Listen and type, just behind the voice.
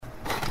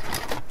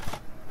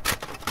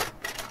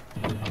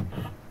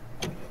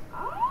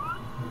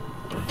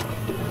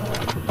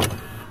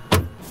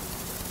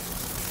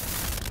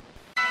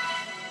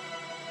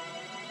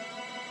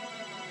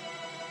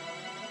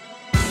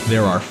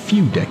There are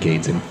few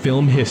decades in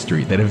film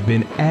history that have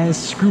been as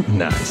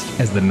scrutinized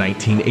as the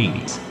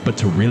 1980s. But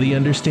to really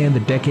understand the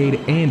decade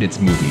and its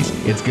movies,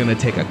 it's gonna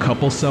take a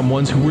couple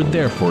someones who were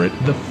there for it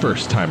the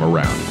first time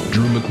around.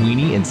 Drew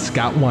McWeeny and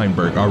Scott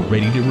Weinberg are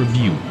ready to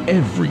review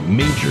every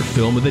major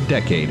film of the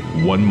decade,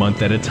 1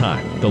 month at a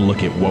time. They'll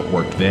look at what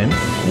worked then,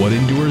 what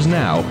endures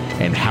now,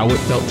 and how it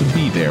felt to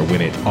be there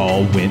when it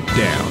all went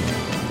down.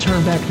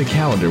 Turn back the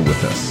calendar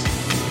with us.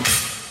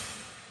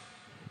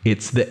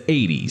 It's the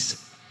 80s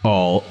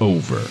all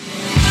over.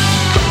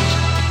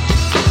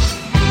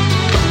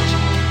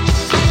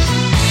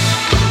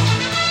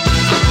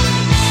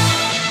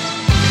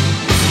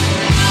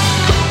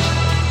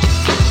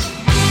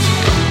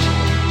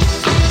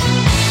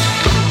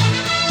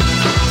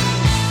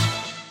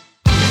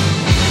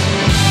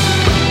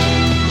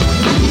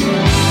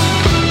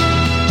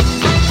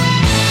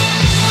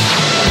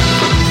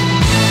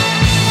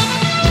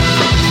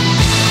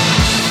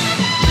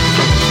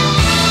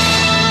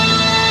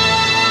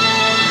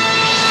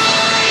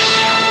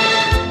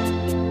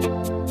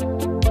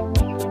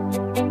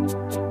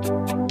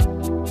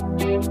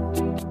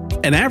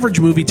 An average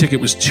movie ticket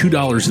was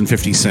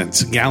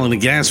 $2.50. A gallon of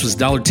gas was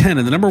 $1.10,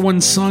 and the number one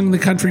song in the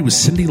country was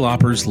Cyndi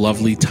Lauper's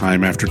Lovely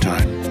Time After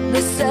Time.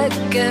 The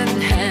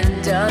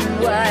second-hand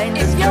unwind.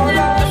 If you're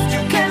lost,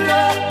 you can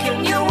look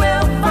and you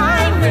will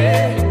find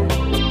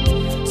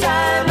me.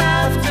 Time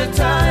after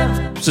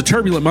time. It was a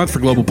turbulent month for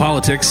global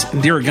politics.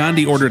 Indira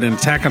Gandhi ordered an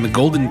attack on the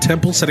Golden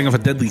Temple, setting off a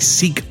deadly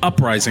Sikh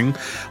uprising,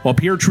 while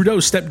Pierre Trudeau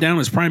stepped down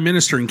as Prime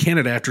Minister in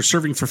Canada after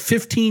serving for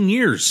 15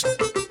 years.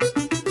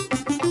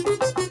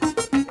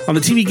 On the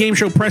TV game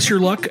show Press Your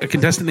Luck, a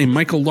contestant named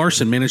Michael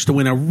Larson managed to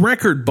win a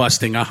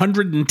record-busting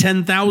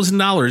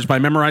 $110,000 by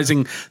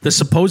memorizing the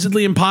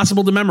supposedly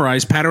impossible to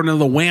memorize pattern of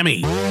the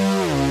whammy.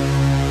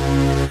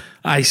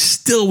 I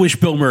still wish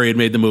Bill Murray had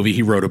made the movie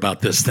he wrote about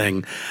this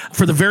thing.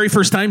 For the very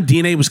first time,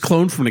 DNA was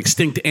cloned from an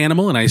extinct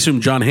animal, and I assume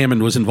John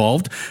Hammond was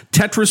involved.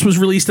 Tetris was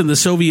released in the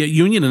Soviet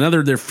Union, another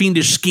of their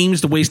fiendish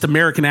schemes to waste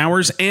American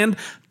hours, and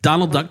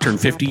Donald Duck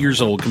turned 50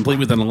 years old, complete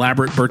with an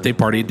elaborate birthday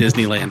party at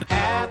Disneyland.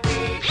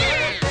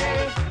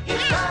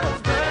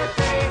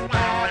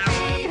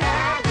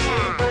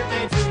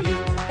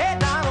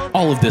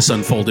 All of this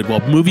unfolded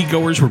while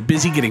moviegoers were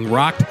busy getting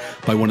rocked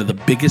by one of the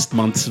biggest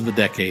months of the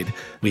decade.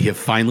 We have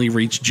finally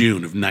reached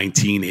June of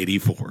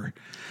 1984.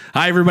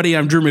 Hi, everybody.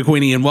 I'm Drew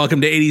McWeeny, and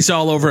welcome to 80s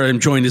All Over. I'm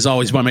joined, as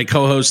always, by my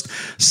co-host,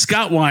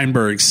 Scott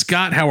Weinberg.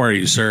 Scott, how are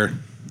you, sir?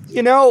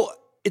 You know,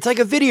 it's like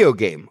a video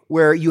game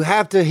where you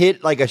have to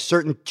hit like a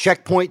certain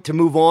checkpoint to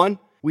move on.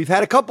 We've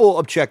had a couple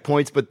of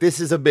checkpoints, but this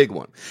is a big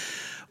one.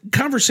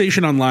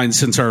 Conversation online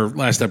since our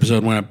last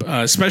episode went up,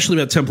 especially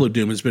about Temple of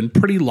Doom, has been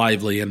pretty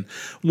lively. And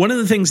one of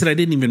the things that I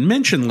didn't even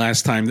mention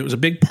last time that was a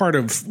big part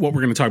of what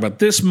we're going to talk about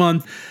this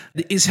month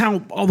is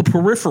how all the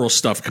peripheral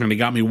stuff kind of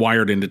got me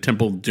wired into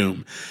Temple of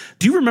Doom.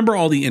 Do you remember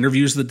all the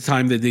interviews at the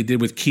time that they did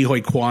with Ke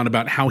Huy Quan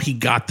about how he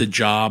got the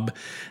job,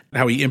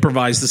 how he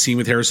improvised the scene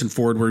with Harrison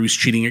Ford where he was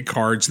cheating at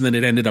cards, and then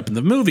it ended up in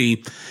the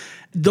movie?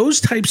 Those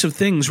types of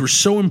things were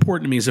so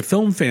important to me as a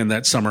film fan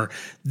that summer.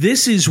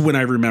 This is when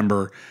I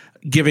remember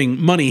giving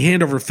money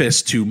hand over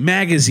fist to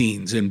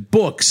magazines and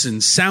books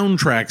and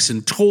soundtracks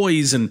and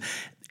toys and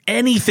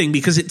anything,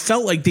 because it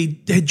felt like they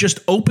had just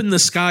opened the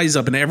skies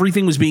up and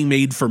everything was being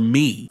made for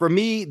me. For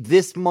me,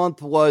 this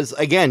month was,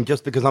 again,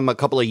 just because I'm a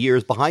couple of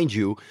years behind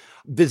you,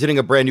 visiting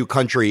a brand new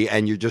country,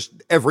 and you're just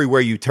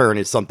everywhere you turn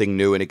is something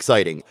new and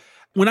exciting.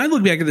 When I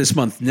look back at this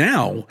month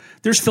now,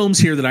 there's films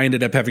here that I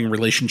ended up having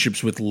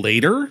relationships with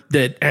later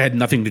that had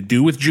nothing to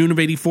do with June of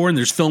 84, and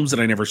there's films that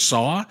I never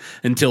saw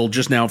until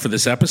just now for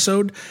this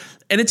episode.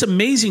 And it's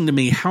amazing to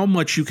me how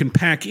much you can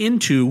pack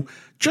into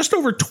just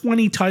over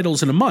 20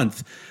 titles in a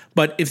month.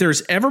 But if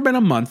there's ever been a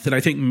month that I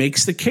think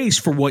makes the case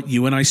for what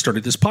you and I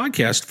started this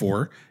podcast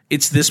for,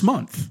 it's this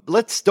month.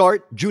 Let's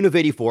start June of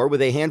 84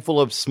 with a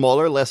handful of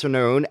smaller, lesser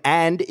known,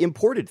 and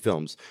imported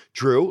films.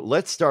 Drew,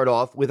 let's start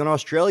off with an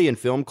Australian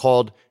film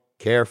called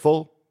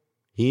Careful,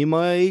 He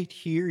Might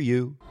Hear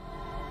You.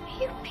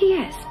 Are you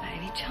P.S. by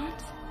any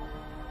chance?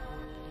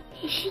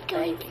 Is she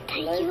going to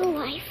take you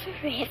away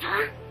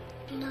forever?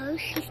 No,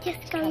 she's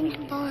just going to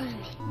borrow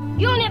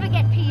me. You'll never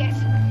get P.S.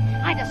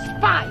 I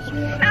despise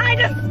you. I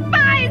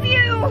despise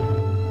you!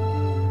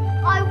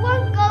 I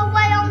won't go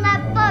away on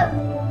that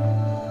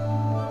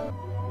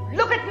boat.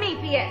 Look at me,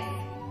 P.S.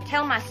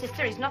 Tell my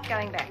sister he's not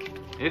going back.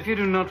 If you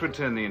do not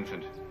return the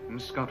infant,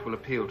 Miss Scott will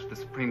appeal to the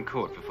Supreme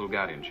Court for full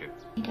guardianship.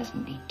 He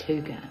doesn't need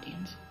two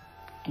guardians.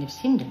 And if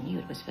Sinden knew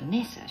it was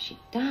Vanessa, she'd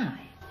die.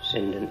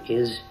 Sinden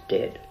is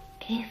dead.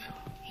 Careful,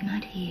 he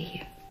might hear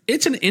you.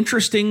 It's an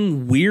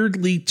interesting,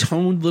 weirdly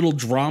toned little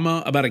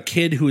drama about a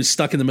kid who is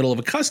stuck in the middle of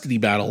a custody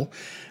battle.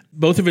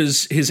 Both of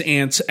his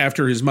aunts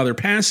after his mother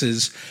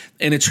passes,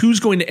 and it's who's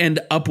going to end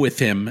up with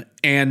him.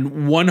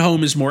 And one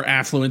home is more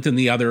affluent than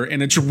the other.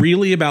 And it's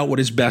really about what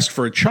is best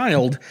for a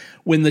child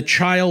when the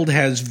child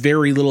has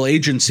very little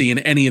agency in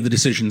any of the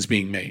decisions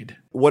being made.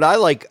 What I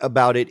like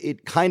about it,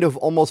 it kind of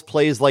almost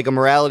plays like a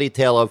morality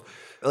tale of,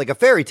 like a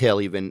fairy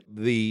tale even.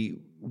 The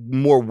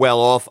more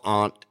well-off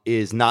aunt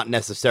is not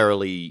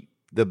necessarily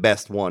the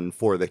best one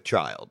for the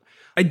child.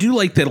 I do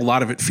like that a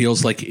lot of it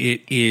feels like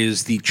it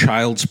is the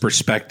child's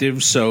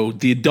perspective. So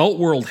the adult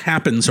world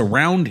happens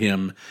around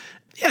him.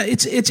 Yeah,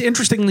 it's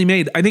interestingly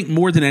made. I think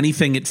more than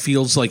anything, it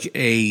feels like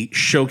a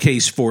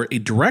showcase for a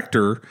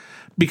director,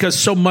 because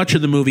so much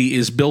of the movie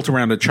is built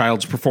around a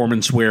child's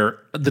performance where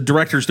the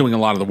director's doing a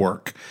lot of the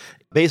work.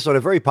 Based on a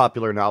very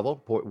popular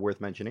novel, worth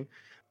mentioning.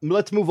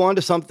 Let's move on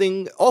to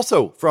something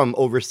also from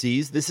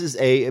overseas. This is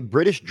a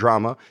British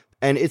drama,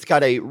 and it's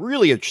got a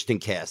really interesting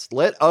cast.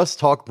 Let us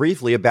talk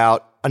briefly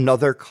about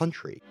Another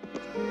Country.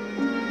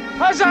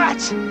 How's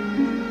that?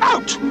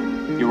 Out!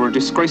 You were a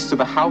disgrace to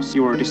the house,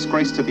 you were a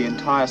disgrace to the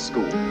entire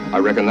school. I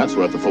reckon that's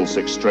worth the full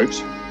 6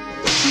 strokes. I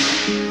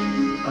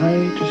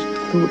just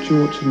thought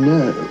you ought to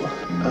know.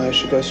 I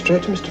should go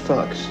straight to Mr.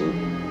 Farquharson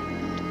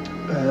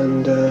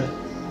and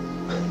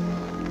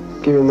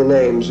give him the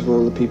names of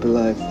all the people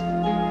I've...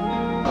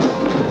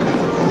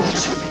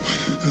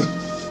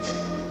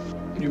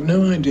 You've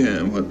no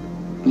idea what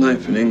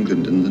life in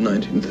England in the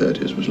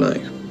 1930s was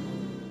like.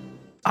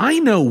 I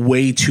know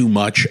way too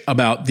much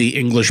about the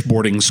English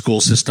boarding school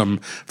system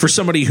for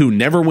somebody who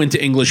never went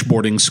to English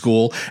boarding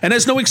school and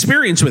has no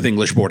experience with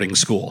English boarding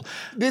school.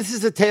 This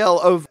is a tale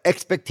of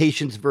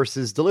expectations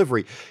versus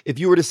delivery. If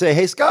you were to say,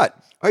 hey,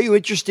 Scott, are you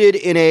interested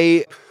in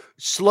a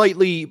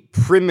slightly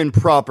prim and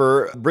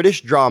proper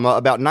British drama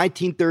about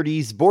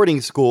 1930s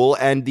boarding school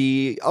and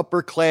the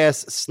upper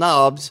class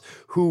snobs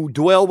who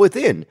dwell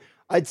within?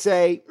 I'd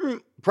say,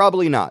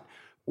 probably not.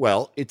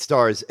 Well, it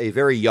stars a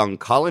very young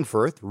Colin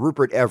Firth,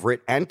 Rupert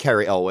Everett, and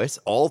Cary Elwes,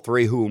 all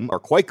three whom are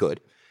quite good.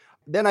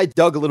 Then I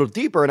dug a little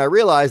deeper and I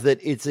realized that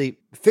it's a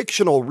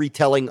fictional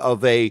retelling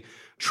of a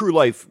true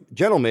life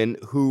gentleman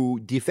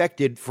who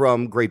defected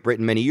from Great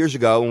Britain many years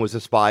ago and was a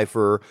spy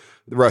for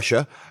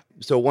Russia.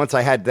 So once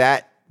I had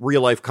that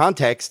real life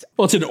context.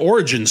 Well, it's an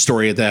origin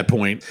story at that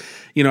point.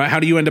 You know, how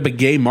do you end up a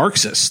gay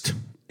Marxist?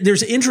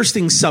 There's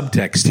interesting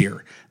subtext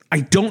here. I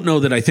don't know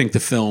that I think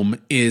the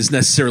film is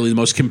necessarily the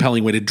most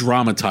compelling way to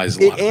dramatize a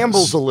lot of this. It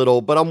ambles a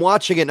little, but I'm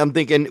watching it and I'm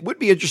thinking it would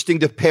be interesting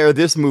to pair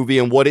this movie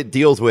and what it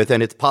deals with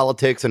and its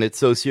politics and its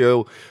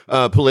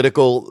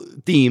socio-political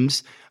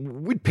themes.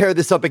 We'd pair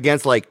this up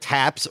against like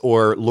Taps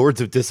or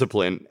Lords of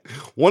Discipline.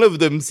 One of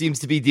them seems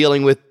to be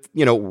dealing with,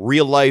 you know,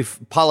 real life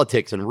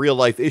politics and real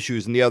life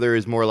issues, and the other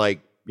is more like,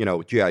 you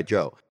know, G.I.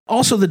 Joe.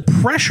 Also, the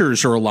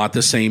pressures are a lot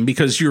the same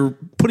because you're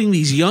putting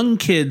these young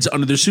kids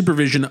under the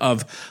supervision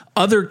of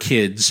other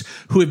kids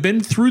who have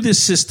been through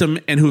this system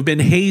and who have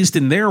been hazed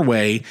in their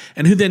way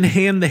and who then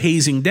hand the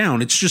hazing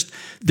down. It's just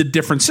the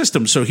different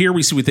system. So here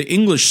we see with the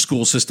English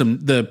school system,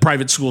 the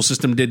private school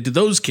system did to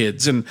those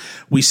kids. And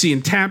we see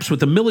in Taps what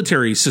the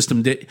military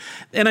system did.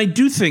 And I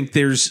do think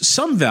there's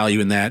some value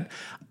in that.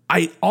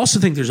 I also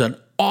think there's an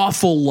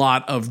awful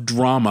lot of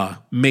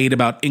drama made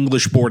about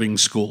English boarding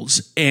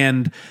schools.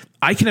 And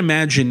I can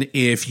imagine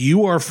if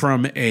you are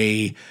from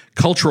a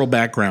cultural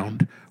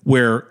background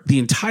where the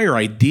entire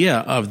idea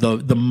of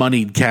the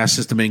moneyed caste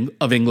system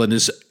of England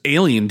is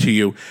alien to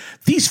you,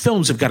 these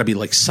films have got to be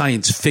like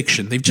science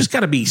fiction. They've just got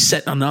to be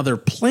set on another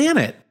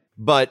planet.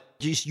 But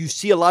you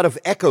see a lot of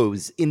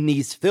echoes in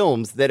these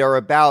films that are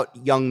about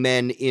young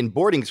men in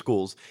boarding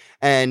schools.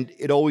 And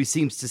it always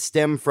seems to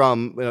stem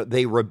from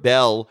they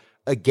rebel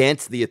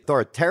against the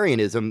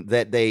authoritarianism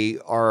that they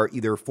are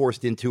either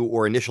forced into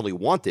or initially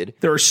wanted.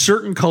 There are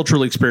certain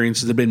cultural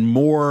experiences that have been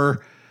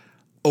more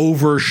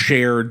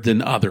overshared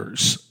than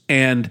others.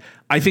 And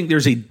I think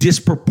there's a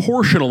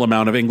disproportional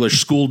amount of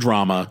English school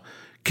drama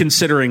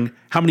considering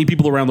how many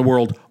people around the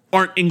world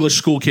aren't English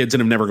school kids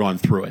and have never gone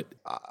through it.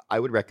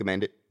 I would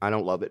recommend it. I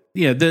don't love it.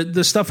 Yeah,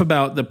 the stuff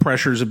about the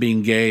pressures of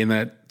being gay in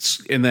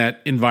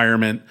that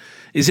environment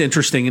is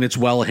interesting and it's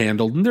well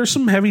handled. And there's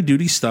some heavy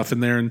duty stuff in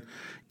there, and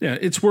yeah,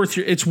 it's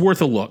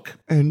worth a look.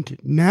 And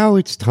now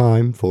it's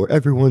time for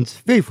everyone's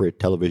favorite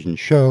television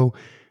show.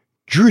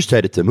 Drew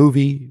said it's a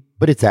movie,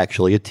 but it's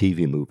actually a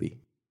TV movie.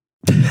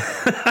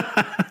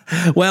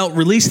 Well,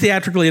 released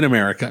theatrically in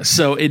America,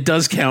 so it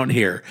does count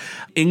here.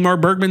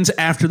 Ingmar Bergman's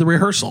After the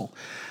Rehearsal.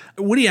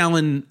 Woody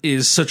Allen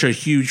is such a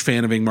huge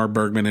fan of Ingmar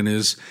Bergman and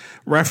has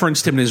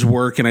referenced him in his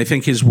work, and I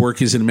think his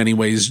work is in many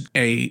ways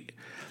a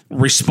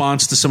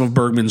response to some of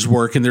Bergman's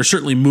work, and there's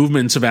certainly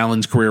movements of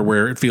Allen's career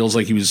where it feels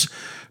like he was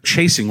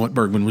chasing what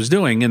Bergman was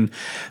doing. And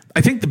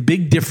I think the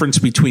big difference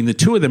between the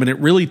two of them, and it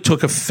really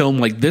took a film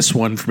like this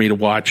one for me to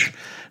watch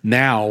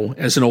now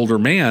as an older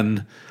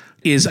man,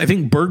 is I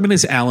think Bergman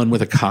is Allen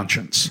with a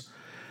conscience.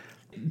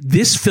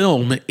 This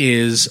film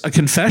is a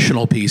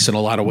confessional piece in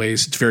a lot of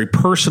ways. It's very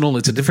personal.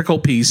 It's a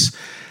difficult piece,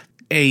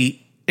 a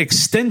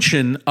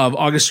extension of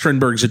August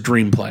Strindberg's A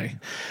Dream Play.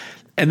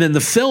 And then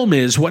the film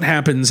is what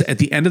happens at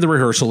the end of the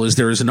rehearsal is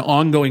there is an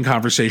ongoing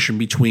conversation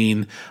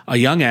between a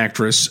young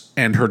actress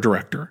and her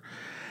director.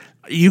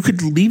 You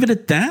could leave it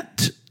at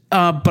that,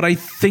 but I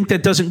think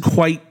that doesn't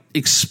quite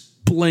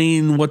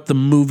explain what the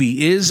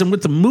movie is. And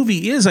what the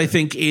movie is, I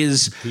think,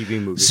 is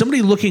TV movie.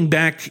 Somebody looking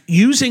back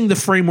using the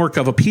framework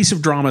of a piece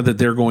of drama that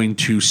they're going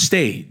to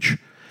stage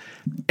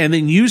and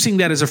then using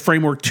that as a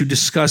framework to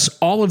discuss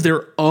all of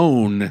their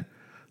own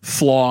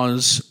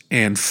flaws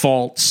and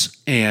faults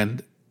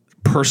and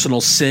personal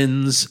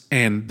sins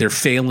and their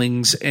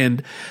failings.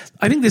 And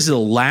I think this is a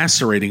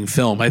lacerating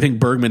film. I think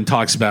Bergman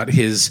talks about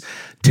his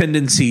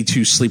tendency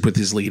to sleep with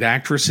his lead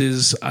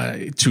actresses,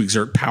 to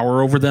exert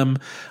power over them.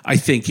 I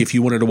think if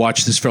you wanted to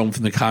watch this film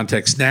from the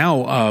context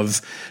now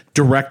of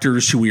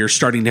directors who we are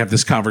starting to have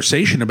this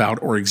conversation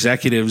about, or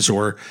executives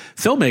or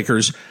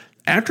filmmakers,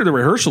 After the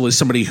Rehearsal is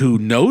somebody who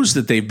knows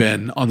that they've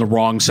been on the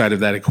wrong side of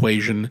that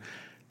equation,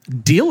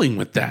 dealing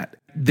with that.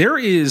 There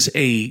is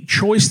a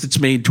choice that's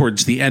made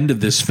towards the end of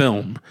this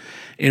film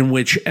in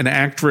which an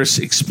actress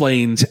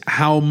explains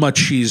how much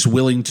she's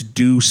willing to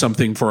do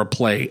something for a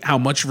play, how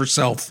much of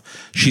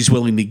herself she's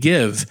willing to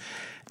give.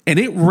 And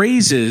it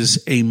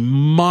raises a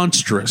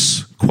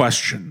monstrous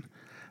question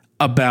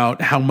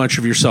about how much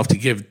of yourself to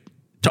give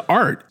to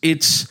art.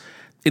 It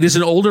is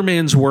an older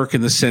man's work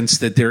in the sense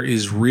that there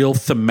is real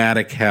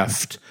thematic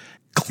heft.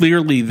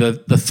 Clearly the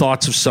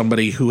thoughts of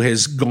somebody who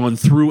has gone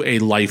through a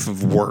life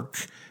of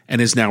work and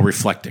is now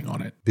reflecting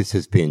on it. This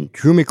has been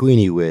Drew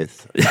McWeeny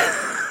with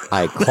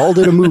I called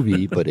it a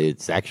movie, but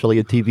it's actually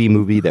a TV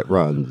movie that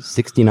runs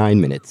 69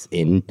 minutes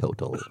in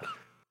total.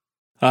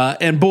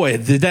 And boy,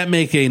 did that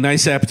make a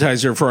nice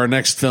appetizer for our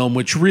next film,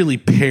 which really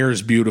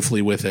pairs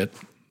beautifully with it.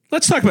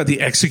 Let's talk about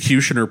The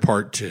Executioner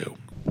Part 2.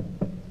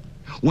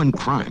 When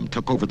crime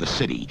took over the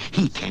city,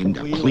 he came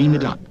to clean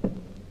it up.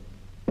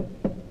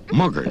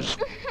 Muggers,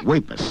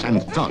 rapists,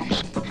 and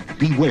thugs,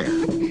 beware.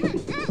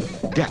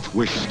 Death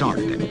Wish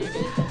started it.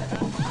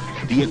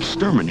 The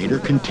Exterminator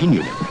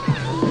continued it.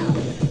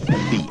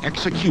 The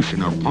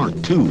Executioner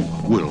Part 2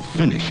 will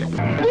finish it.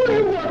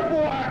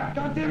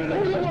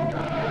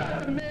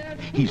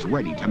 He's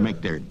ready to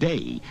make their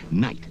day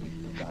night.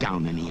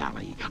 Down in the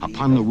alley,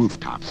 upon the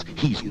rooftops,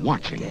 he's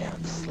watching.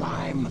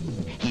 Slime.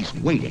 He's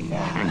waiting,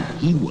 and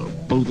he will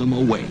blow them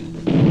away.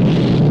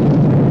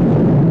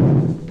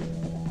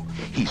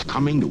 He's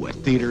coming to a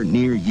theater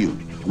near you.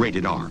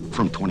 Rated R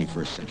from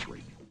 21st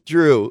Century.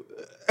 Drew.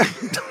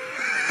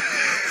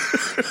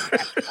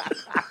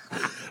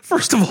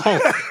 First of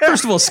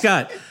all,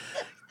 Scott,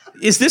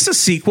 is this a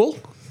sequel?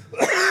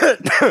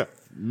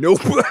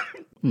 Nope.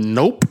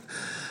 Nope.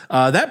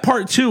 That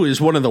Part 2 is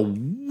one of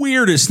the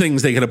weirdest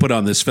things they could have put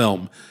on this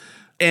film.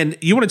 And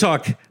you want to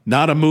talk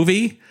not a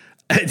movie?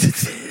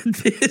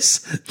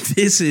 This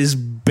is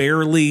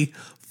barely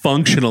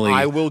functionally a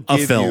film. I will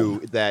give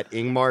you that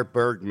Ingmar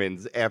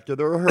Bergman's After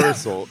the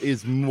Rehearsal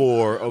is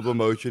more of a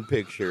motion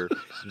picture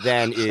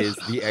than is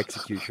The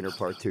Executioner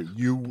Part 2.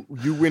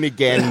 You win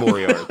again,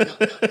 Moriarty.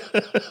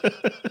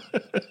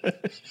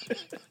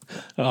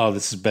 Oh,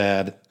 this is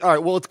bad. All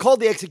right, well, it's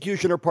called The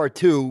Executioner Part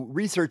 2.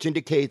 Research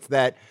indicates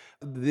that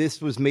this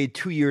was made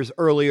 2 years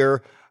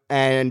earlier,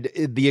 and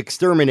The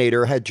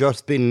Exterminator had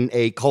just been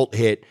a cult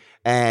hit,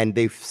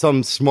 and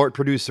some smart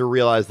producer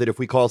realized that if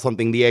we call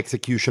something The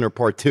Executioner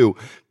Part 2,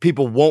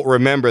 people won't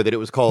remember that it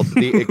was called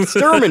The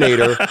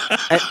Exterminator,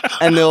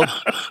 and they'll,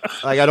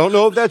 I don't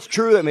know if that's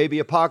true, that may be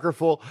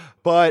apocryphal,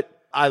 but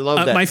I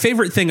love that. My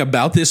favorite thing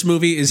about this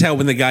movie is how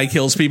when the guy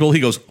kills people, he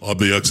goes, I'm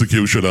the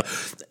executioner.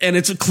 And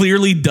it's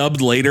clearly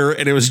dubbed later,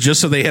 and it was just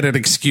so they had an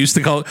excuse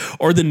to call it.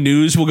 Or the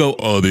news will go,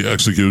 oh, the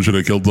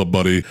executioner killed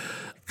somebody.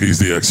 He's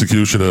the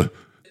executioner.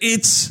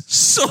 It's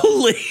so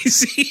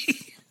lazy.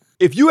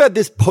 If you had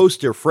this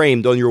poster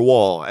framed on your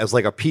wall as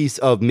like a piece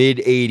of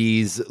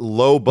mid-'80s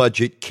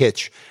low-budget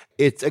kitsch,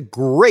 it's a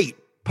great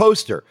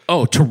poster.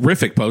 Oh,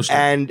 terrific poster.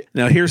 And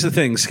now here's the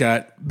thing,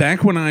 Scott.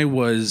 Back when I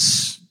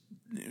was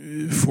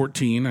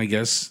 14, I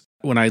guess,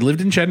 when I lived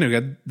in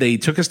Chattanooga, they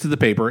took us to the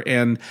paper,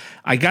 and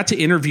I got to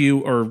interview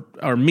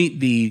or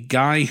meet the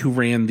guy who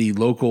ran the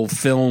local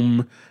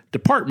film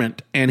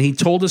department, and he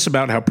told us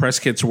about how press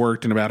kits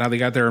worked and about how they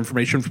got their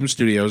information from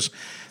studios.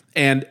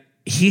 And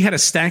he had a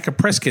stack of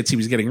press kits he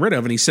was getting rid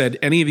of, and he said,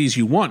 any of these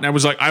you want? And I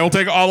was like, I will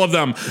take all of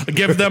them.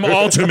 Give them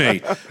all to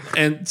me.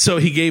 And so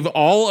he gave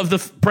all of the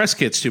press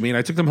kits to me, and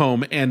I took them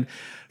home, and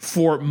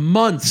for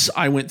months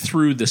I went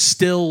through the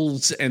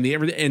stills and the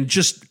everything and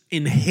just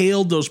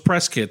inhaled those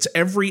press kits,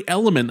 every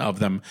element of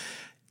them.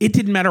 It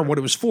didn't matter what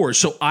it was for.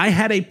 So I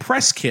had a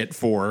press kit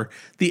for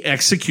The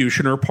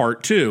Executioner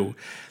Part 2.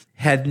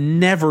 Had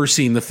never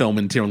seen the film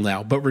until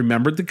now, but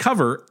remembered the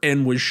cover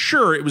and was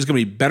sure it was going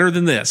to be better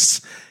than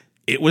this.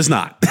 It was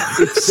not.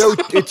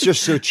 It's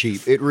just so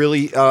cheap. It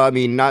really,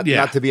 not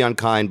to be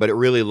unkind, but it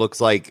really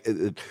looks like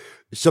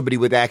somebody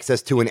with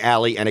access to an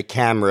alley and a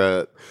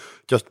camera,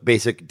 just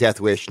basic Death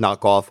Wish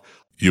knockoff.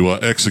 You are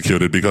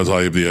executed because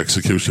I am the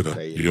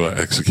executioner. You are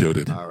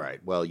executed. All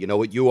right. Well, you know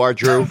what you are,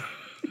 Drew?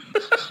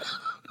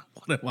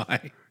 What am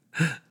I?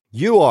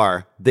 You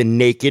are the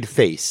naked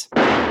face.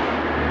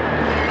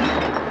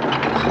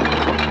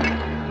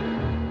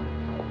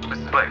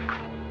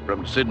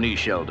 From Sidney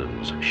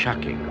Sheldon's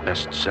shocking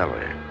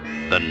bestseller,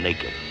 The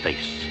Naked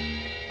Face.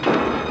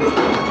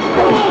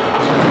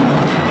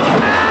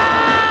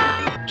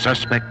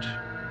 Suspect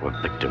or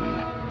victim,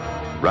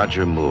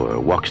 Roger Moore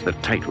walks the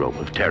tightrope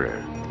of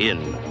terror in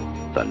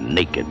The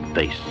Naked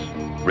Face.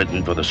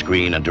 Written for the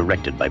screen and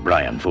directed by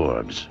Brian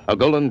Forbes. A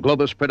Golden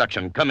Globus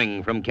production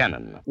coming from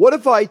Cannon. What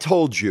if I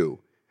told you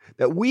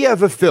that we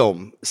have a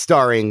film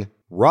starring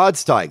Rod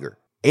Steiger,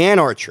 Ann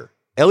Archer,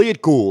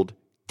 Elliot Gould,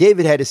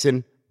 David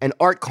Hedison, and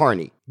Art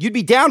Carney? You'd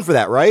be down for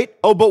that, right?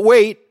 Oh, but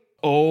wait.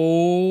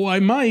 Oh, I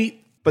might.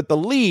 But the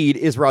lead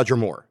is Roger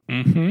Moore.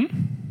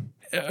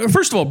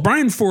 First of all,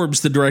 Brian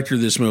Forbes, the director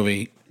of this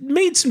movie,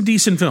 made some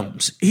decent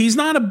films. He's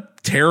not a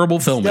terrible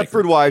filmmaker.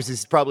 Stepford Wives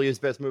is probably his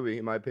best movie,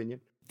 in my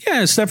opinion.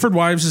 Yeah, Stepford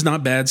Wives is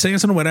not bad.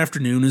 Seance on a Wet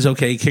Afternoon is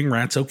okay. King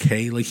Rat's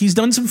okay. Like, he's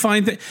done some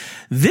fine things.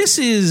 This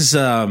is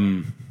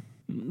not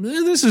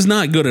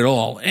good at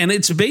all. And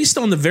it's based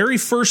on the very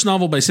first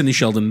novel by Sidney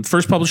Sheldon,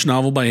 first published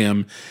novel by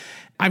him.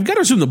 I've got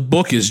to assume the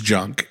book is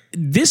junk.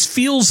 This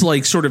feels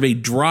like sort of a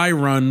dry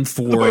run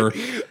for...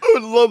 I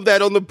would love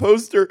that on the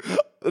poster.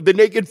 The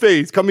Naked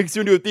Face, coming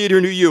soon to a theater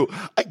near you.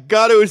 I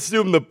got to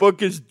assume the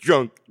book is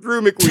junk.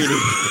 Drew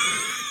McWeeny.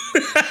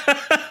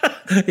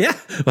 Yeah,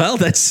 well,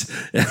 that's...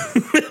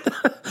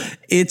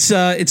 It's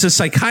a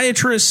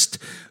psychiatrist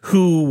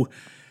who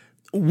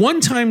one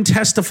time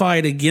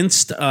testified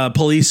against a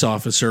police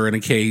officer in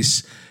a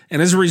case,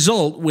 and as a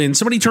result, when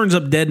somebody turns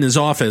up dead in his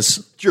office...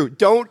 Drew,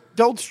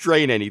 don't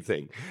strain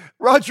anything.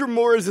 Roger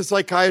Moore is a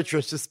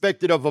psychiatrist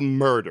suspected of a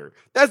murder.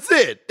 That's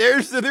it.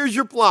 There's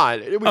your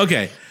plot.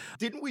 Okay.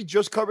 Didn't we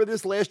just cover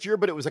this last year,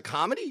 but it was a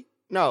comedy?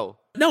 No,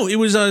 it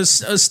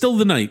was Still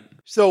the Night.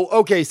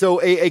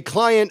 So a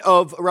client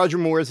of Roger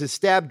Moore's is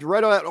stabbed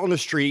right out on the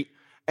street,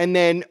 and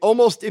then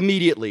almost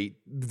immediately,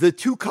 the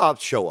two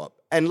cops show up.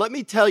 And let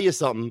me tell you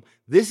something,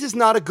 this is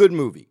not a good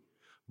movie.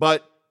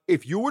 But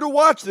if you were to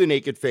watch The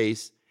Naked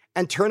Face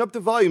and turn up the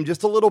volume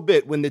just a little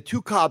bit when the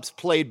two cops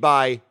played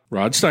by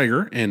Rod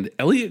Steiger and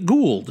Elliot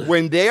Gould,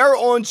 when they are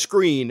on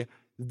screen,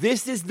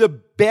 this is the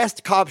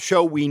best cop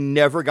show we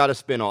never got a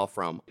spinoff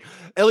from.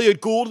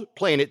 Elliot Gould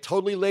playing it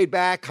totally laid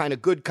back, kind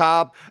of good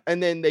cop.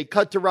 And then they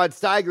cut to Rod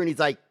Steiger and he's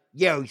like,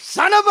 "You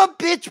son of a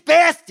bitch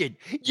bastard.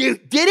 You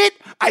did it.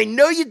 I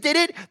know you did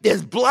it.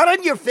 There's blood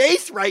on your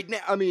face right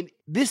now." I mean,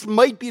 this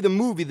might be the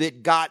movie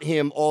that got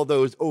him all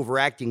those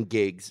overacting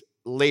gigs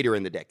later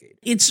in the decade.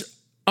 It's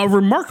a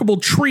remarkable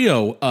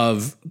trio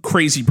of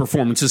crazy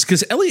performances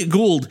because Elliot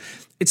Gould,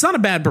 it's not a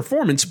bad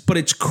performance, but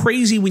it's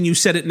crazy when you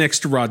set it next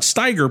to Rod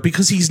Steiger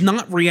because he's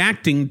not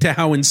reacting to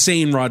how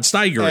insane Rod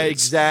Steiger is.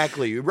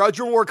 Exactly.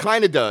 Roger Moore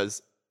kind of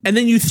does. And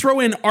then you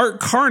throw in Art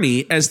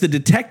Carney as the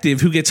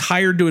detective who gets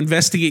hired to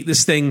investigate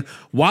this thing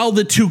while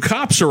the two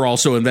cops are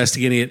also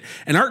investigating it.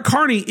 And Art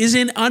Carney is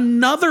in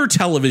another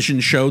television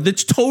show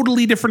that's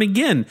totally different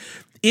again.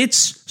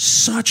 It's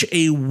such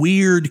a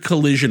weird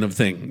collision of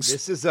things.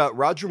 This is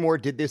Roger Moore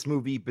did this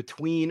movie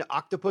between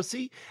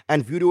Octopussy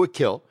and View to a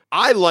Kill.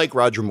 I like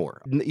Roger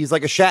Moore. He's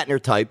like a Shatner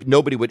type.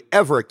 Nobody would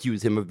ever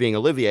accuse him of being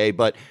Olivier,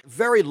 but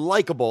very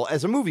likable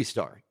as a movie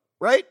star.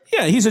 Right?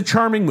 Yeah, he's a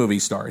charming movie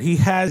star. He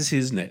has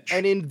his niche.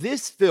 And in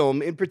this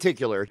film in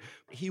particular,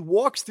 he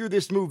walks through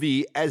this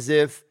movie as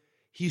if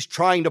he's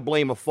trying to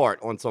blame a fart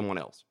on someone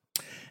else.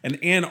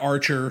 And Ann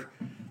Archer,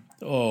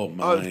 oh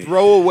my.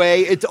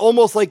 Throwaway. It's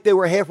almost like they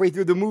were halfway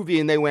through the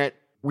movie and they went,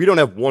 "We don't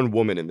have one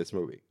woman in this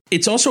movie."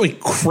 It's also a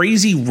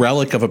crazy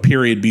relic of a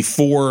period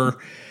before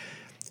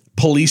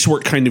police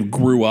work kind of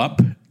grew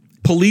up.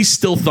 Police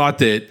still thought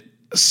that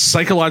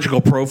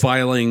psychological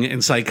profiling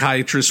and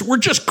psychiatrists were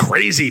just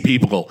crazy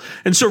people.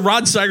 And so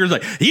Rod Steiger's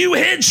like, "You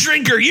head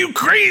shrinker, you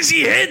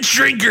crazy head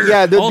shrinker."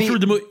 Yeah, through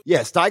the movie.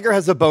 Yeah, Steiger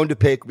has a bone to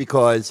pick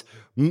because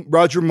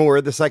Roger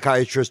Moore, the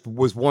psychiatrist,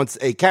 was once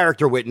a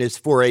character witness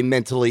for a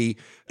mentally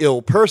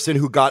ill person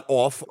who got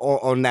off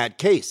on that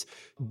case.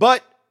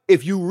 But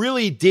if you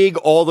really dig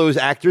all those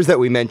actors that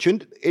we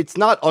mentioned, it's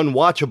not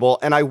unwatchable.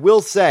 And I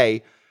will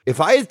say, if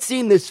I had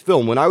seen this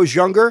film when I was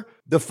younger,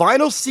 the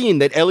final scene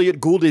that Elliot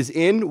Gould is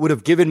in would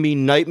have given me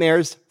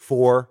nightmares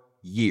for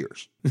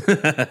years.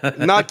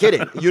 Not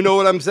kidding. You know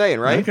what I'm saying,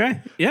 right?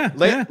 Okay. Yeah.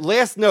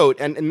 Last note,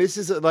 and this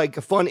is like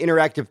a fun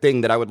interactive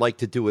thing that I would like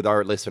to do with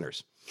our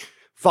listeners.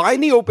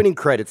 Find the opening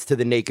credits to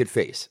The Naked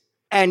Face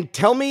and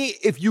tell me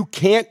if you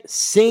can't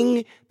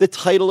sing the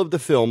title of the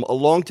film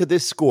along to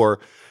this score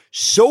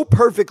so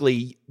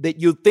perfectly that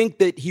you think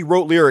that he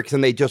wrote lyrics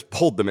and they just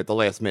pulled them at the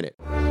last minute.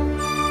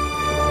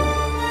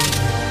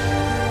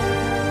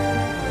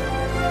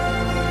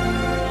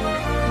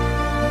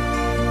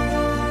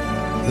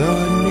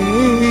 The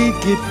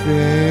Naked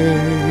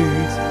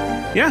Face.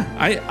 Yeah,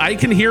 I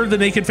can hear The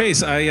Naked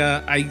Face.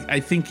 I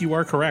think you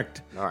are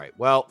correct. All right.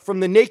 Well, from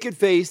The Naked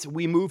Face,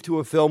 we move to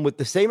a film with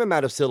the same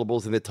amount of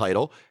syllables in the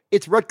title.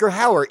 It's Rutger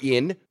Hauer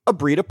in A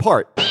Breed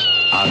Apart.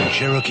 On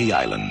Cherokee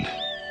Island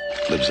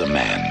lives a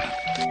man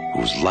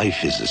whose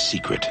life is a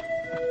secret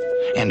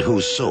and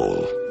whose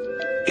soul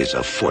is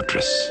a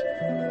fortress.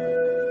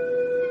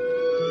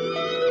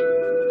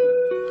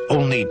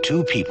 Only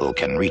two people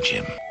can reach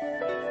him.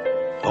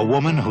 A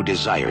woman who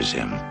desires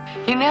him.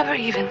 You never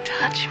even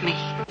touch me.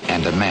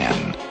 And a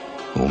man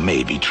who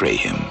may betray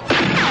him.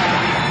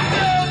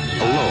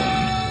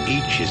 Alone,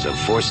 each is a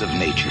force of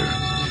nature.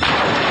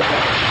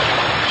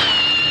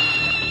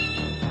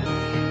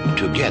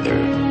 together,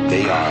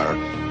 they are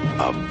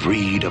a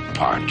breed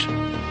apart.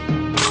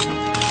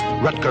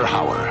 Rutger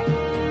Hauer,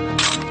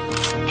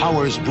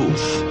 Powers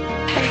Booth,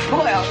 Hey,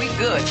 boy, are we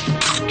good.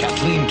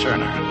 Kathleen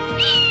Turner,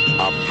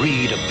 a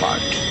breed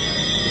apart.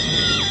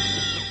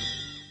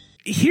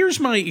 Here's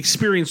my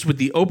experience with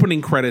the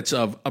opening credits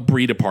of A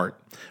Breed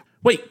Apart.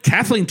 Wait,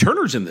 Kathleen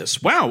Turner's in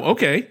this. Wow,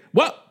 okay.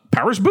 Well,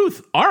 Powers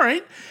Booth. All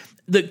right.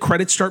 The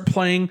credits start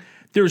playing.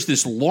 There's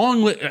this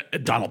long list.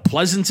 Donald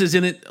Pleasance is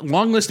in it.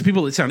 Long list of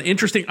people that sound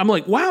interesting. I'm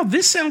like, wow,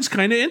 this sounds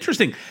kind of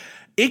interesting.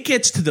 It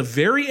gets to the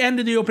very end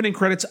of the opening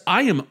credits.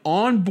 I am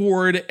on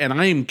board and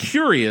I am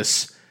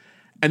curious.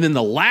 And then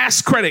the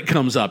last credit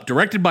comes up,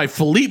 directed by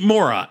Philippe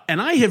Mora.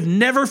 And I have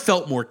never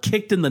felt more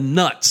kicked in the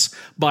nuts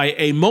by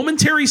a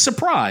momentary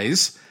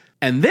surprise.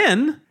 And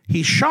then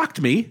he shocked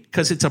me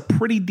because it's a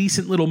pretty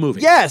decent little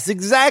movie. Yes,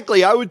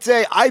 exactly. I would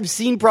say I've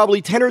seen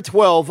probably 10 or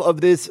 12 of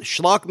this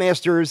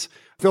Schlockmaster's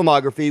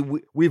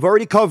filmography. We've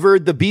already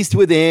covered The Beast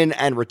Within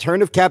and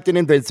Return of Captain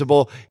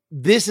Invincible.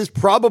 This is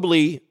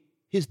probably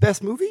his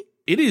best movie.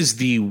 It is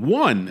the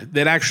one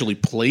that actually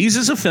plays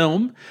as a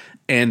film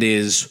and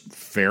is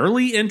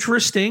fairly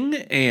interesting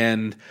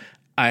and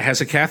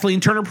has a Kathleen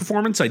Turner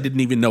performance I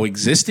didn't even know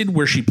existed,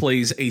 where she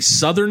plays a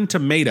Southern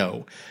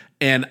tomato.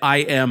 And I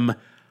am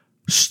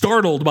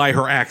startled by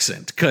her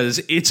accent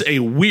because it's a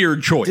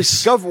weird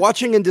choice.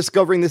 Watching and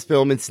discovering this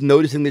film and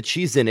noticing that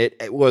she's in it,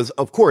 it was,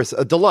 of course,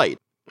 a delight.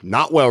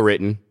 Not well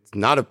written. It's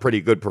not a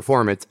pretty good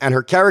performance. And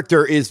her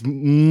character is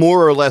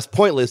more or less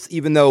pointless,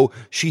 even though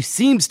she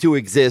seems to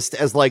exist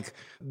as like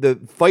the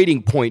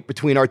fighting point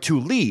between our two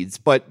leads.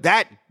 But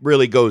that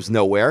really goes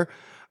nowhere.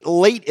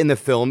 Late in the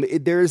film,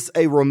 there's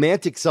a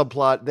romantic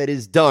subplot that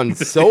is done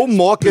so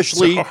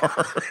mawkishly.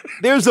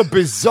 There's a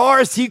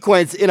bizarre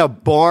sequence in a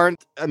barn.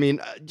 I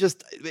mean,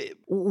 just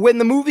when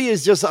the movie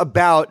is just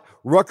about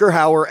Rutger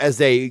Hauer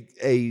as a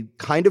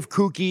kind of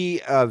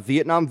kooky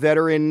Vietnam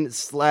veteran /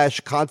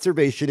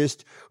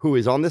 conservationist who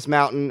is on this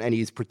mountain and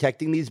he's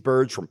protecting these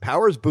birds from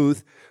Powers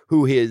Booth,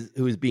 who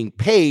is being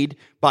paid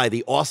by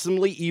the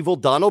awesomely evil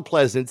Donald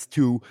Pleasance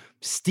to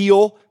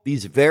steal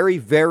these very,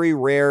 very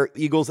rare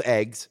eagle's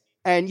eggs.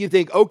 And you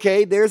think,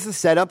 okay, there's a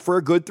setup for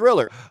a good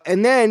thriller.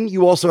 And then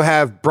you also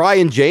have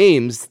Brian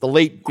James, the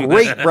late,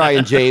 great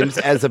Brian James,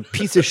 as a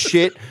piece of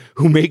shit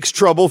who makes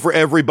trouble for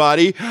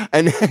everybody.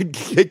 And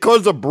it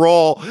causes a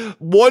brawl,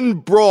 one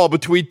brawl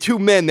between two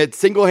men that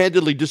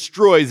single-handedly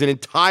destroys an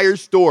entire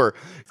store.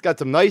 It's got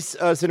some nice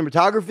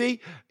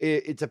cinematography.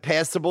 It's a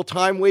passable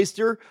time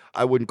waster.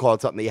 I wouldn't call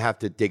it something that you have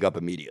to dig up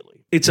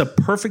immediately. It's a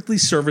perfectly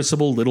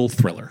serviceable little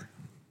thriller.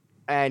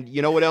 And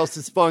you know what else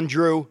is fun,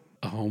 Drew?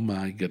 Oh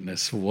my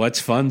goodness.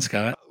 What's fun,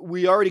 Scott?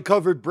 We already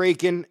covered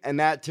Breakin', and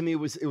that to me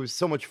was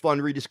so much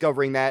fun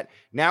rediscovering that.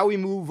 Now we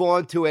move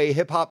on to a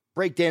hip-hop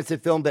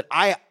breakdancing film that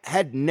I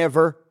had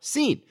never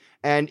seen.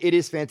 And it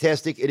is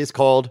fantastic. It is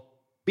called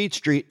Beat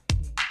Street.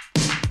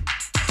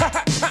 On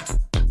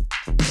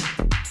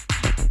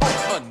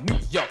a New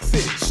York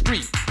City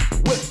street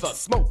with a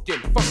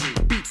smoking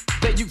funky beat.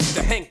 They used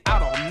to hang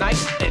out all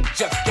night and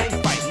just gang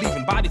fight,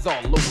 leaving bodies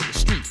all over the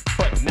street.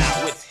 But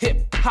now it's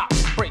hip-hop,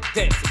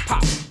 breakdancing,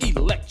 pop.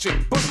 Electric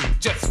boogie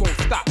just won't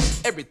stop.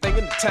 Everything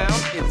in the town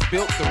is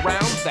built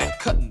around that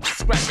cutting,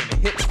 scratching,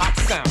 and hip-hop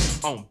sound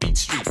on Beat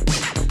Street.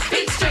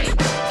 Beat Street!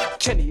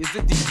 Kenny is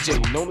a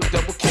DJ known as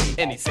Double K,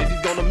 and he says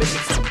he's gonna make it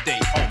someday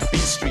on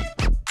Beat Street.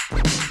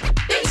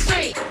 Beat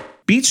Street!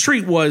 Beat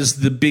Street was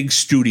the big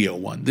studio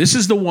one. This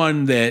is the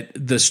one that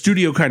the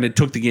studio kind of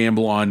took the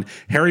gamble on.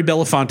 Harry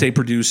Belafonte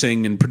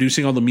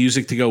producing all the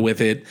music to go with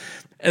it.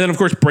 And then, of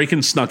course,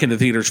 Breakin' snuck into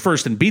theaters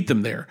first and beat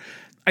them there.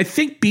 I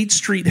think Beat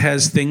Street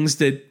has things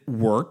that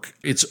work.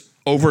 It's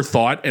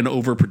overthought and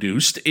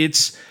overproduced.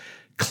 It's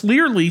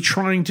clearly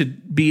trying to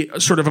be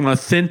sort of an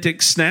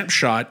authentic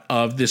snapshot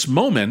of this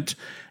moment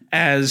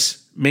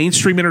as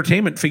mainstream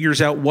entertainment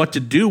figures out what to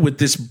do with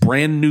this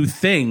brand new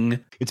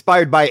thing.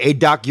 Inspired by a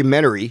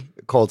documentary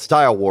called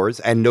Style Wars,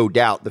 and no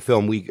doubt the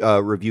film we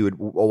reviewed a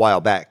while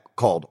back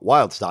called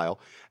Wild Style.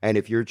 And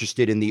if you're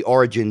interested in the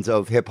origins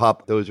of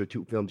hip-hop, those are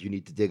two films you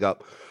need to dig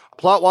up.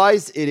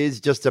 Plot-wise, it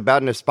is just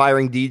about an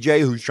aspiring DJ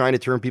who's trying to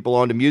turn people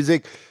on to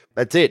music.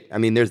 That's it. I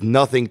mean, there's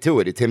nothing to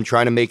it. It's him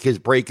trying to make his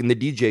break in the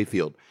DJ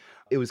field.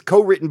 It was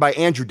co-written by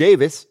Andrew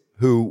Davis,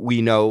 who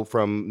we know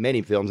from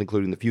many films,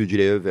 including The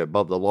Fugitive,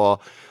 Above the Law,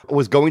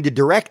 was going to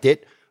direct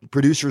it.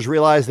 Producers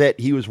realized that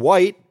he was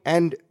white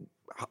and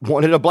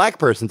wanted a black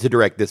person to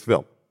direct this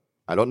film.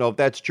 I don't know if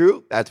that's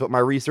true. That's what my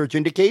research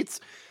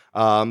indicates.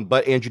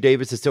 But Andrew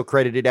Davis is still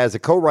credited as a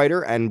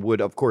co-writer and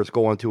would, of course,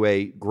 go on to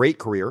a great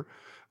career.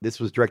 This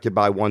was directed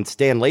by one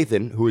Stan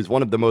Lathan, who is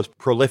one of the most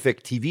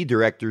prolific TV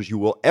directors you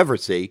will ever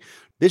see.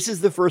 This is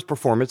the first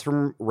performance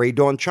from Rae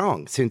Dawn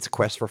Chong since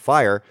Quest for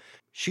Fire.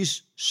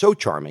 She's so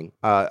charming.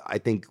 I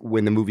think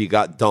when the movie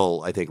got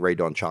dull, I think Rae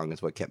Dawn Chong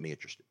is what kept me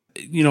interested.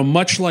 You know,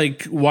 much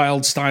like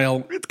Wild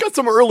Style. It's got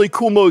some early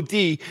Kool Moe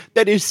Dee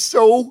that is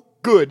so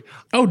good.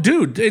 Oh,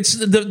 dude, it's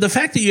the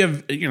fact that you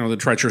have, the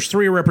Treacherous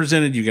Three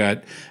represented. You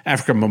got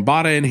Afrika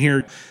Bambaataa in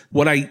here.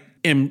 What I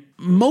am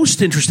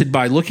most interested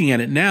by looking at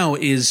it now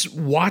is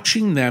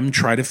watching them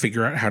try to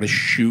figure out how to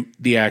shoot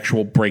the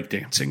actual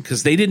breakdancing,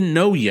 because they didn't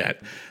know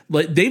yet.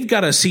 Like, they've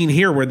got a scene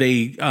here where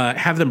they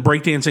have them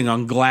breakdancing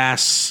on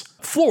glass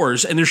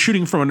floors and they're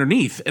shooting from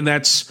underneath. And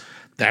that's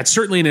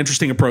certainly an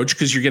interesting approach,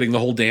 because you're getting the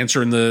whole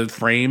dancer in the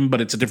frame, but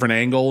it's a different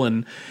angle.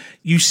 And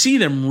you see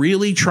them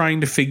really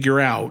trying to figure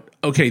out,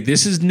 okay,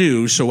 this is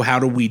new, so how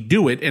do we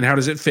do it? And how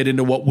does it fit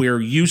into what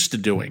we're used to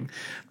doing?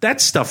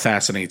 That stuff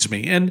fascinates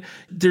me. And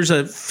there's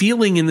a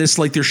feeling in this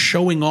like they're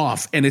showing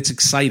off, and it's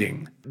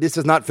exciting. This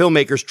is not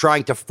filmmakers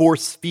trying to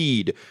force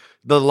feed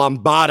the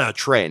lambada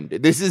trend.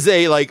 This is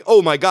a like,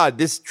 oh my God,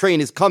 this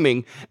train is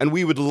coming and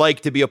we would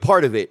like to be a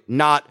part of it,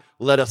 not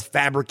let us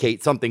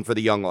fabricate something for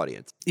the young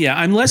audience. Yeah,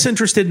 I'm less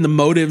interested in the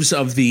motives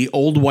of the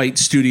old white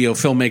studio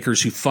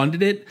filmmakers who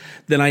funded it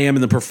than I am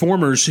in the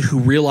performers who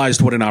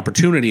realized what an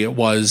opportunity it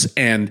was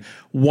and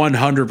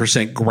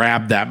 100%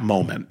 grabbed that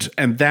moment.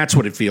 And that's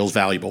what it feels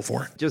valuable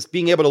for. Just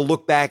being able to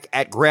look back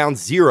at ground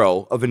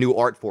zero of a new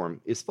art form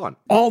is fun.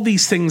 All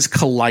these things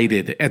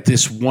collided at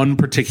this one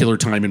particular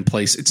time and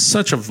place. It's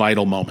such a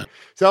vital moment.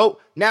 So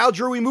now,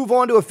 Drew, we move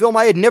on to a film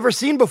I had never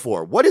seen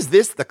before. What is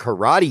this? The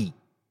Karate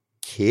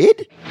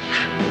Kid?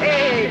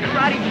 Hey,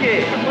 Karate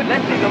Kid,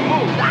 let's see the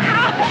moves.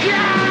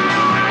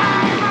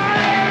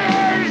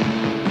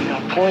 You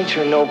got points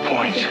or no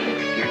points?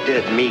 You're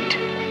dead meat.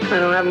 I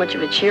don't have much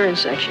of a cheering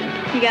section.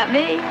 You got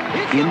me.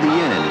 In the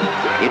end,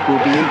 it will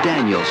be in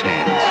Daniel's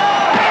hands.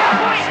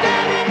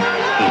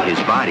 In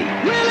his body.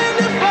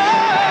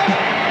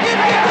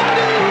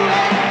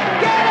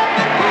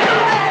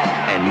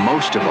 And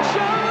most of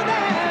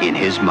all, in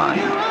his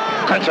mind.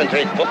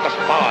 Concentrate, focus,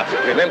 power.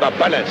 Remember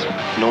balance.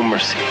 No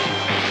mercy.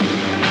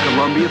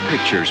 Columbia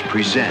Pictures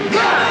presents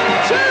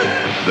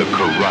The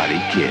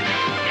Karate Kid.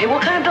 Hey,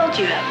 what kind of belt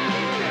do you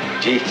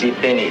have? JC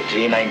Penney,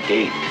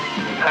 398.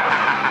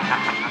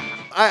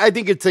 I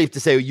think it's safe to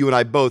say you and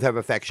I both have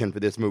affection for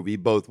this movie,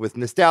 both with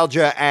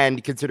nostalgia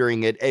and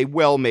considering it a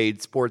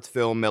well-made sports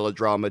film,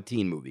 melodrama,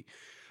 teen movie.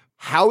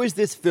 How is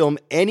this film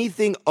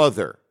anything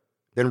other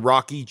than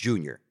Rocky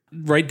Jr.?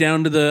 Right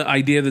down to the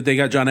idea that they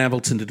got John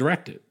Avildsen to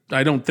direct it.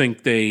 I don't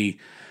think they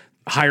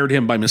hired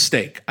him by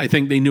mistake. I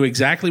think they knew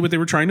exactly what they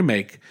were trying to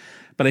make,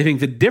 but I think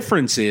the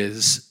difference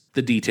is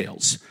the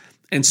details,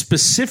 and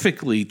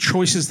specifically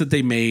choices that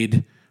they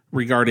made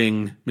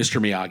regarding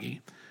Mr.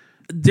 Miyagi.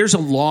 There's a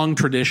long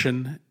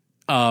tradition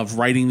of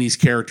writing these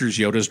characters.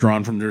 Yoda's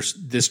drawn from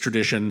this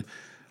tradition.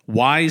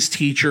 Wise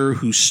teacher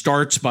who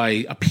starts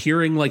by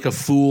appearing like a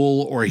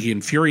fool, or he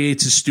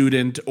infuriates a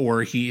student,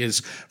 or he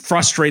is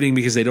frustrating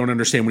because they don't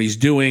understand what he's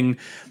doing.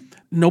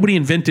 Nobody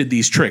invented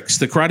these tricks.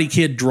 The Karate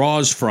Kid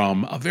draws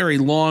from a very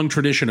long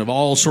tradition of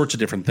all sorts of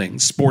different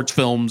things, sports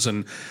films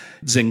and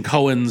Zing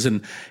Cohen's,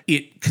 and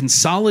it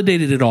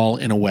consolidated it all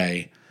in a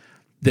way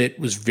that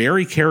was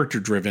very character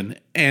driven,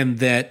 and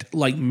that,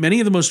 like many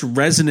of the most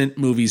resonant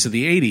movies of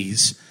the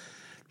 80s,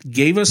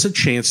 gave us a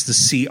chance to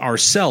see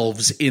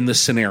ourselves in the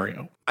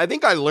scenario. I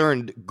think I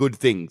learned good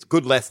things,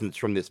 good lessons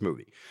from this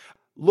movie.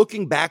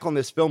 Looking back on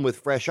this film with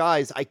fresh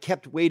eyes, I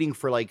kept waiting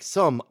for like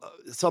some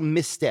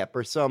misstep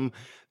or some.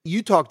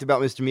 You talked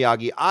about Mr.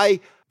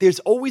 Miyagi. There's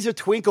always a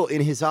twinkle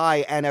in his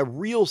eye and a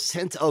real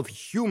sense of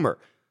humor.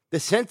 The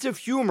sense of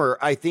humor,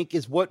 I think,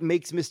 is what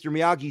makes Mr.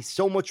 Miyagi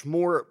so much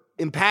more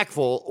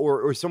impactful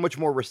or so much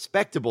more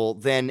respectable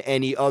than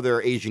any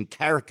other Asian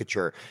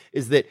caricature,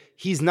 is that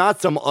he's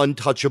not some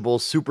untouchable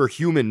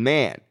superhuman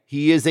man.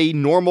 He is a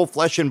normal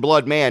flesh and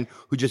blood man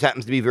who just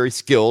happens to be very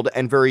skilled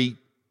and very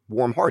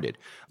warm-hearted.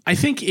 I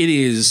think it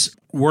is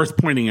worth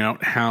pointing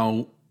out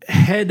how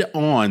head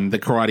on the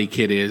Karate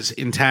Kid is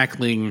in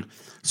tackling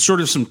sort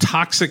of some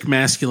toxic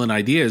masculine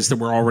ideas that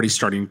were already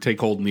starting to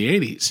take hold in the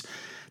 80s.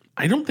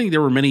 I don't think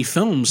there were many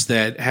films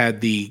that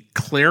had the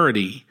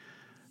clarity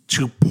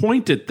to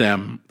point at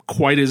them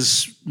quite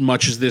as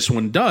much as this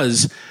one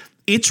does.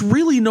 It's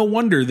really no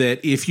wonder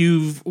that if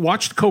you've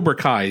watched Cobra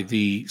Kai,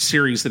 the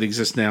series that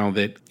exists now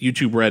that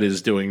YouTube Red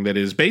is doing that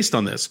is based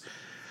on this,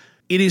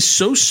 it is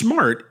so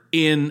smart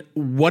in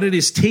what it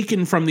is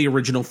taken from the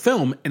original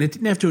film, and it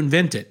didn't have to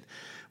invent it.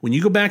 When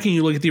you go back and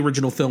you look at the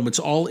original film, it's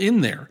all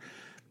in there.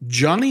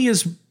 Johnny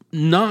is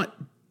not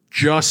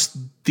just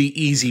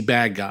the easy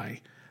bad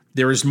guy.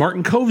 There is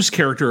Martin Kove's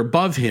character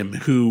above him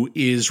who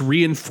is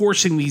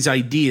reinforcing these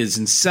ideas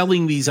and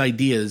selling these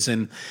ideas.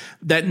 And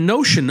that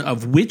notion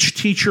of which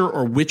teacher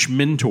or which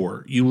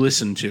mentor you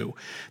listen to,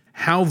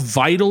 how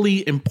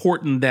vitally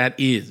important that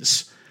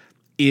is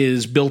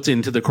built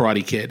into the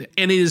Karate Kid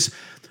and is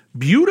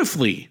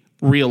beautifully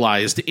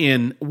realized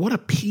in what a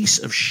piece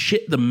of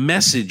shit the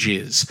message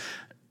is.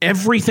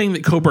 Everything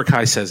that Cobra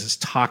Kai says is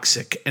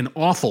toxic and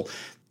awful.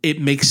 It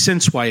makes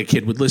sense why a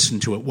kid would listen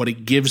to it, what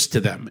it gives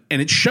to them.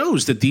 And it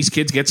shows that these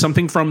kids get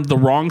something from the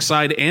wrong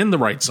side and the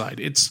right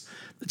side. It's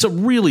a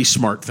really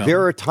smart film.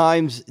 There are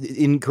times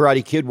in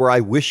Karate Kid where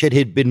I wish it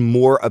had been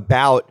more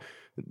about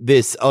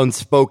this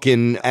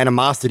unspoken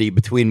animosity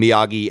between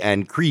Miyagi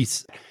and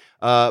Kreese.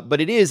 But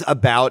it is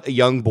about a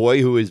young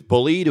boy who is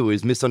bullied, who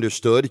is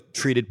misunderstood,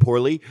 treated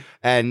poorly,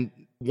 and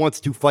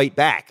wants to fight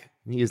back.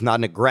 He is not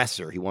an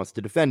aggressor. He wants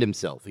to defend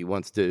himself. He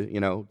wants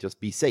to, just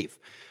be safe.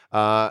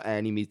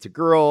 And he meets a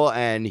girl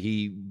and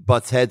he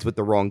butts heads with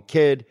the wrong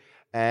kid.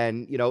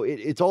 And,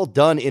 it's all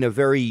done in a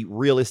very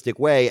realistic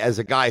way as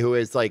a guy who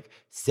has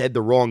said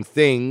the wrong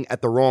thing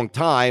at the wrong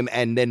time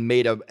and then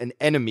made an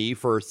enemy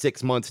for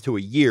 6 months to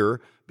a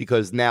year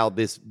because now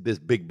this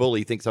big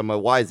bully thinks I'm a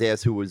wise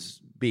ass who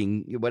was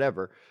being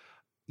whatever.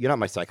 You're not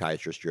my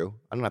psychiatrist, Drew.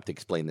 I don't have to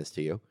explain this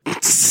to you.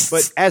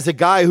 But as a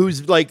guy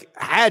who's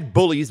had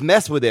bullies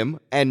mess with him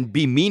and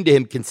be mean to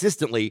him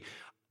consistently,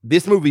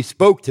 this movie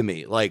spoke to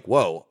me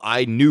whoa,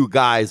 I knew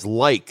guys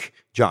like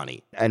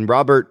Johnny. And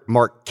Robert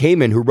Mark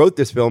Kamen, who wrote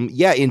this film,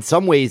 in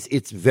some ways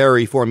it's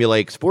very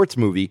formulaic sports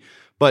movie,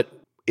 but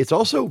it's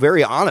also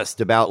very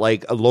honest about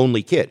a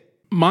lonely kid.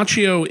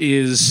 Macchio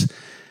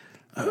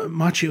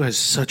has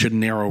such a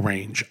narrow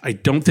range. I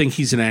don't think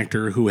he's an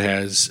actor who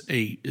has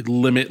a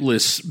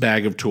limitless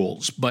bag of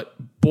tools, but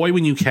boy,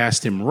 when you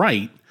cast him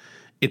right,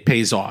 it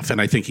pays off.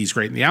 And I think he's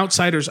great in The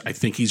Outsiders. I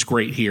think he's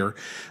great here.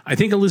 I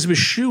think Elizabeth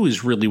Shue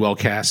is really well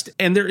cast.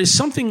 And there is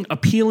something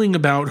appealing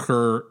about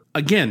her.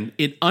 Again,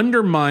 it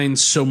undermines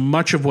so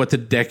much of what the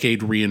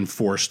decade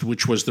reinforced,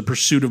 which was the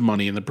pursuit of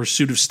money and the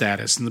pursuit of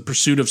status and the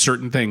pursuit of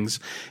certain things.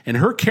 And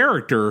her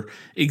character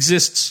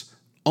exists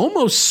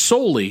almost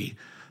solely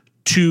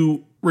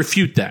to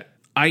refute that.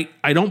 I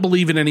don't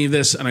believe in any of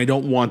this, and I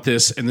don't want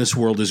this, and this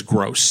world is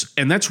gross.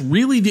 And that's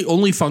really the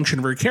only function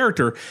of her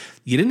character.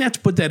 You didn't have to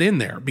put that in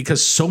there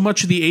because so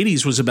much of the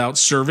 80s was about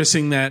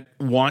servicing that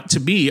want to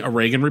be a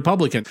Reagan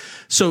Republican.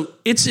 So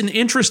it's an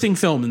interesting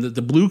film, and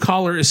the blue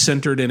collar is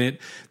centered in it.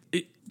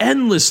 It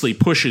endlessly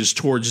pushes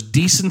towards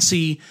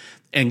decency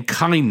and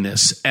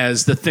kindness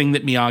as the thing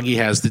that Miyagi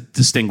has that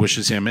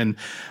distinguishes him. And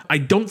I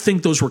don't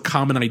think those were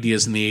common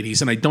ideas in the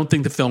 80s, and I don't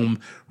think the film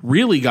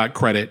really got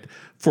credit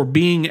for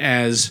being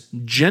as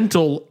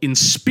gentle in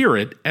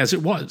spirit as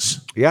it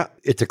was. Yeah,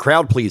 it's a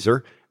crowd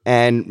pleaser.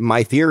 And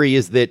my theory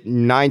is that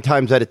 9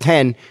 times out of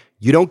 10,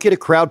 you don't get a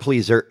crowd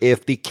pleaser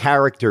if the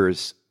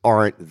characters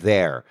aren't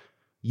there.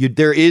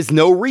 There is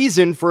no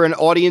reason for an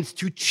audience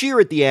to cheer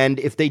at the end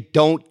if they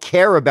don't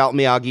care about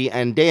Miyagi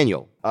and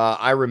Daniel.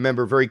 I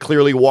remember very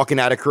clearly walking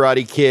out of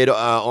Karate Kid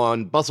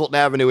on Busselton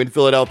Avenue in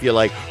Philadelphia,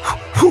 I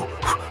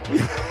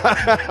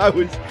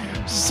was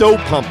so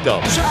pumped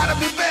up. Try to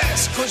be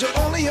best, cause you're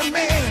only a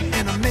man,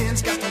 and a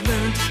man's got to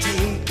learn to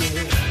take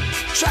it.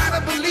 Try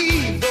to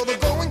believe, though the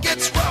going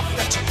gets rough,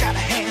 that you gotta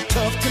hang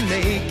tough to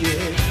make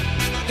it.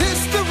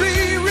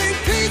 History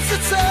repeats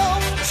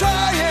itself,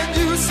 try and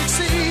you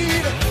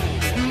succeed.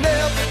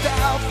 Never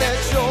doubt that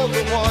you're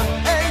the one,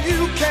 and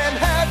you can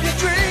have your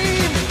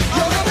dream.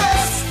 You're the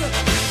best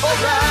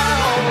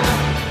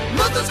around,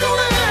 nothing's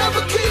gonna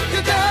ever keep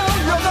you down.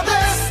 You're the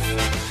best.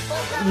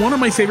 One of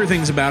my favorite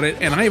things about it,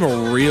 and I have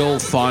a real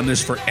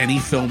fondness for any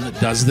film that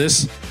does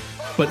this,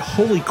 but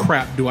holy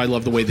crap do I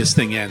love the way this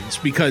thing ends,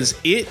 because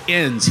it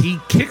ends, he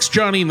kicks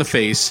Johnny in the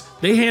face,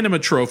 they hand him a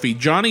trophy,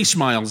 Johnny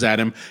smiles at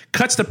him,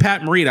 cuts to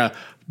Pat Morita,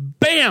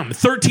 bam,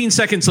 13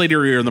 seconds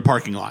later you're in the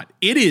parking lot.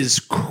 It is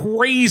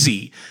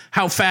crazy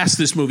how fast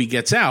this movie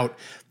gets out,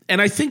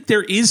 and I think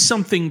there is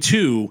something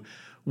too,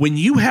 when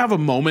you have a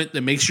moment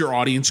that makes your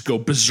audience go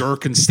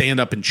berserk and stand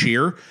up and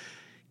cheer,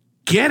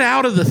 get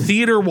out of the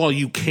theater while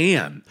you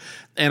can.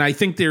 And I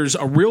think there's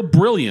a real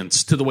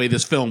brilliance to the way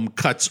this film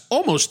cuts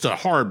almost to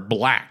hard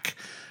black.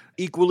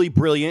 Equally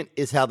brilliant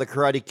is how the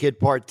Karate Kid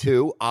Part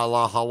 2, a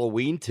la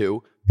Halloween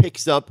 2,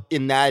 picks up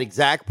in that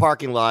exact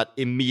parking lot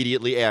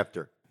immediately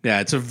after.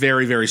 Yeah, it's a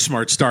very, very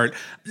smart start.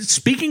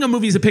 Speaking of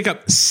movies that pick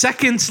up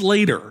seconds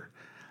later.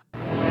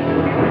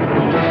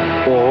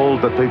 All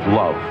that they've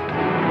loved,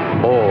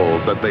 all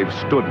that they've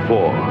stood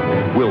for,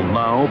 will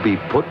now be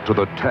put to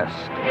the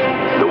test.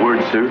 The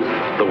word, sir?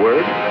 The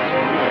word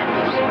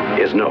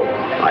is no.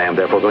 I am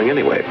therefore going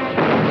anyway.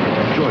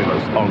 Join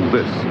us on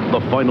this, the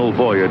final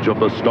voyage of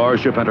the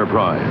Starship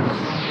Enterprise.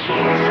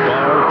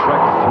 Star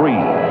Trek 3,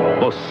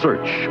 The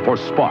Search for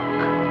Spock.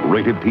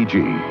 Rated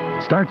PG.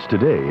 Starts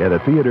today at a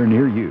theater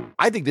near you.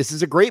 I think this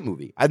is a great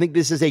movie. I think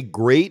this is a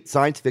great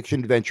science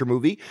fiction adventure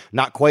movie.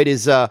 Not quite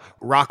as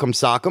rock'em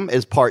sock'em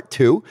as Part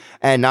 2,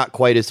 and not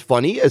quite as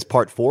funny as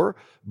Part 4.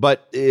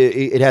 But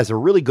it has a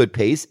really good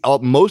pace.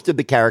 Most of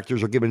the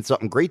characters are given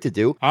something great to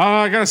do.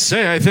 I gotta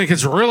say, I think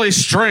it's really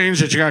strange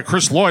that you got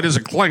Chris Lloyd as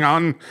a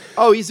Klingon.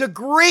 Oh, he's a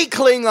great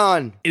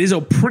Klingon. It is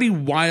a pretty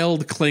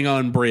wild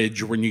Klingon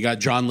bridge when you got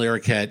John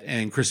Larroquette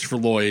and Christopher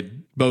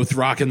Lloyd both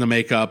rocking the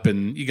makeup,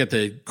 and you got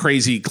the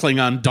crazy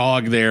Klingon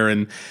dog there,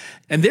 and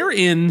they're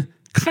in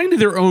kind of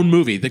their own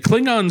movie. The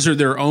Klingons are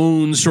their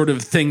own sort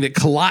of thing that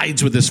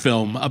collides with this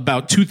film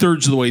about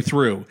 2/3 of the way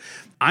through.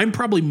 I'm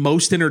probably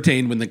most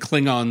entertained when the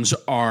Klingons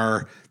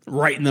are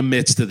right in the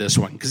midst of this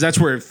one, because that's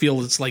where it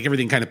feels it's like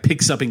everything kind of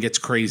picks up and gets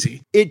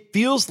crazy. It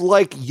feels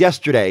like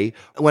yesterday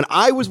when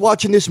I was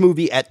watching this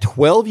movie at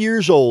 12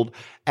 years old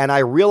and I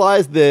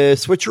realized the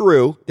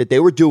switcheroo that they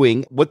were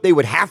doing, what they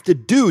would have to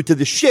do to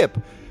the ship.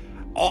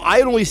 I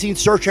had only seen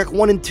Star Trek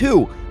 1 and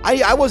 2.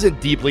 I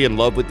wasn't deeply in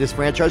love with this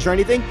franchise or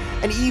anything.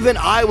 And even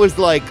I was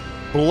like,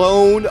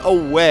 blown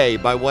away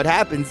by what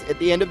happens at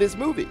the end of this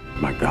movie.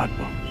 My God,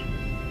 Bones.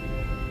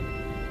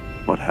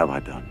 What have I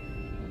done?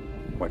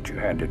 What you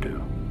had to do.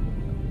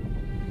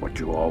 What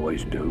you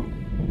always do.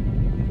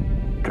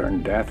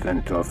 Turn death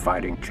into a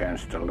fighting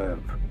chance to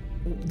live.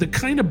 The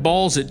kind of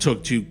balls it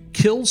took to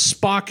kill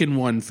Spock in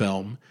one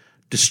film,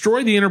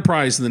 destroy the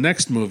Enterprise in the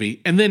next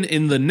movie, and then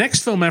in the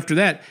next film after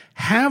that,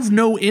 have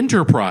no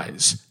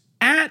Enterprise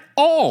at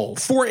all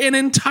for an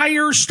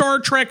entire Star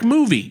Trek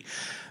movie.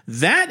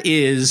 That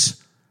is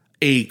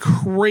a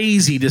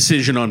crazy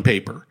decision on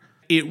paper.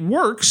 It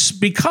works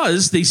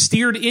because they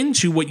steered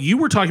into what you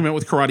were talking about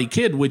with Karate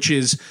Kid, which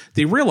is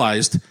they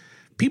realized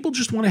people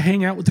just want to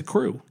hang out with the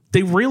crew.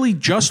 They really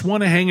just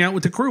want to hang out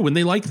with the crew and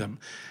they like them.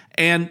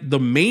 And the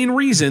main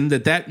reason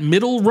that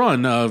middle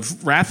run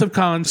of Wrath of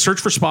Khan, Search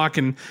for Spock,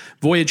 and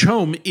Voyage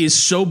Home is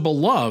so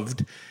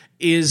beloved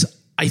is,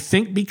 I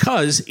think,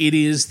 because it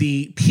is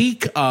the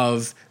peak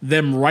of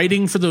them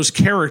writing for those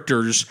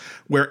characters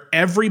where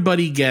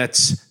everybody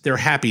gets their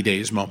happy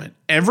days moment.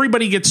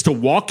 Everybody gets to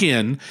walk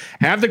in,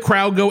 have the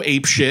crowd go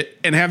apeshit,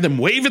 and have them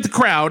wave at the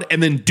crowd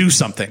and then do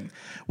something.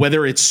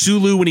 Whether it's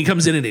Sulu when he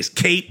comes in his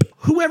cape,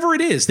 whoever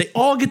it is, they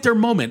all get their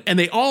moment and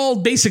they all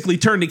basically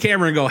turn to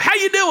camera and go, "How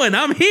you doing?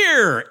 I'm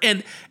here."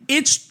 And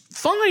it's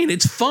fine.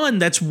 It's fun.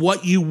 That's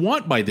what you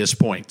want by this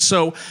point.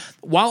 So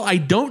while I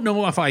don't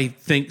know if I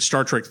think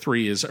Star Trek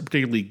 3 is a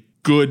particularly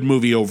good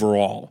movie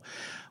overall,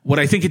 what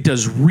I think it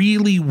does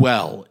really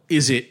well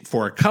is it,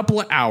 for a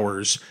couple of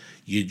hours,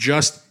 you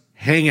just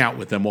hang out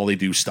with them while they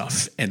do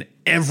stuff and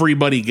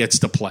everybody gets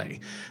to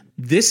play.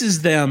 This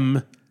is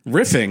them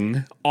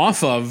riffing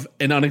off of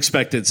an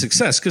unexpected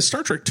success, because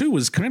Star Trek 2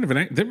 was kind of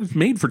that was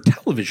made for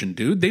television,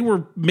 dude. They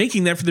were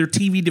making that for their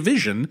TV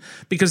division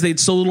because they had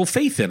so little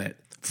faith in it.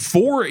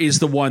 4 is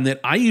the one that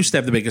I used to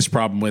have the biggest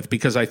problem with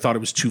because I thought it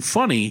was too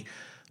funny,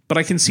 but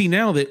I can see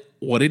now that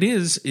what it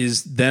is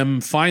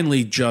them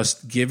finally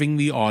just giving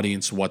the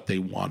audience what they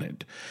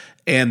wanted.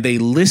 And they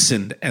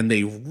listened, and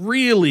they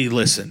really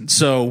listened.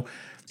 So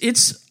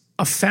it's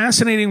a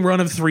fascinating run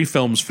of 3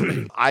 films for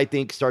me. I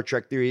think Star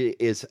Trek 3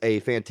 is a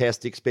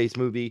fantastic space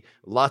movie.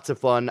 Lots of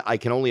fun. I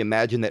can only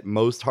imagine that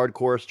most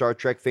hardcore Star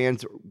Trek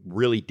fans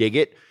really dig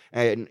it.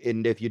 And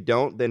if you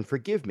don't, then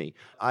forgive me.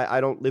 I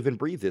don't live and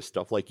breathe this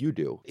stuff like you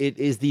do. It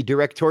is the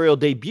directorial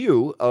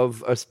debut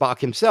of Spock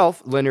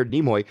himself, Leonard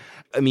Nimoy.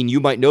 I mean,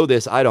 you might know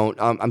this. I don't.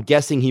 I'm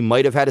guessing he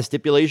might have had a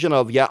stipulation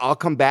of, yeah, I'll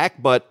come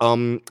back, but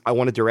I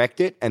want to direct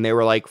it. And they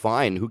were like,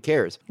 fine, who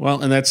cares?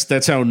 Well, and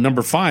that's how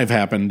number 5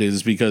 happened,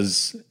 is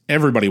because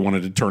everybody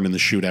wanted to turn in the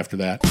chute after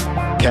that.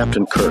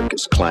 Captain Kirk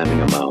is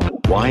climbing a mountain.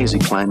 Why is he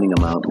climbing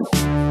a mountain?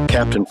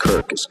 Captain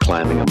Kirk is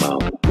climbing a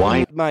mountain.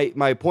 Why?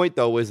 My point,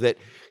 though, was that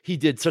he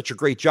did such a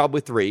great job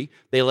with 3.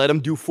 They let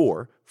him do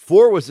 4.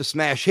 4 was a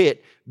smash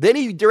hit. Then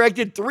he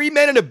directed 3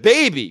 Men and a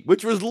Baby,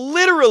 which was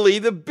literally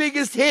the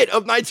biggest hit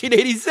of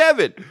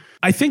 1987.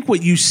 I think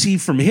what you see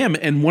from him,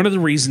 and one of the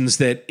reasons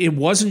that it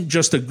wasn't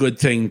just a good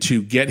thing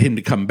to get him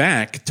to come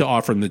back to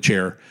offer him the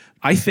chair,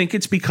 I think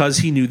it's because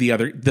he knew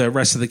the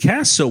rest of the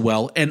cast so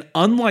well. And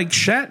unlike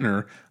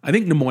Shatner, I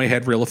think Nimoy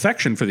had real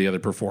affection for the other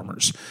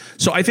performers.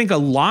 So I think a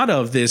lot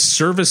of this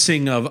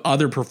servicing of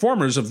other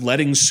performers, of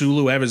letting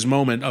Sulu have his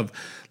moment, of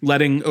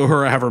letting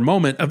Uhura have her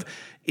moment,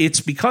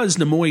 it's because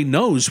Nimoy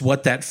knows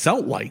what that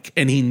felt like,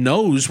 and he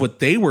knows what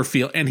they were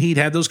feeling, and he'd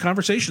had those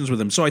conversations with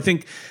them. So I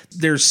think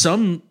there's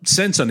some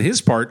sense on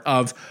his part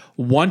of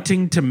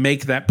wanting to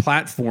make that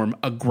platform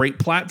a great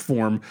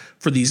platform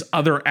for these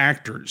other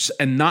actors,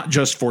 and not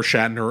just for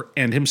Shatner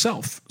and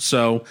himself.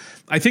 So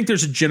I think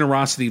there's a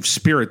generosity of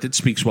spirit that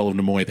speaks well of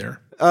Nimoy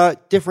there.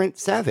 Different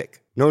Savick.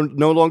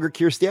 No longer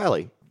Kirstie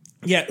Alley.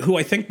 Yeah, who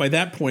I think by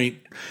that point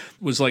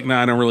was like,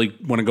 nah, I don't really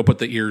want to go put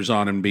the ears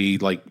on and be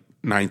like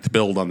 9th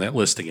build on that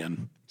list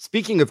again.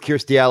 Speaking of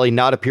Kirstie Alley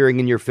not appearing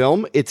in your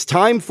film, it's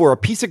time for a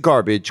piece of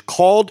garbage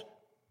called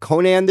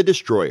Conan the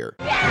Destroyer.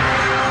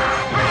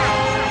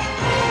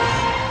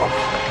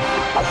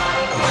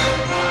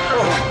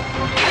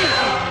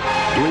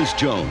 Grace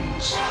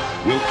Jones,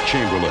 Wilt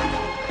Chamberlain,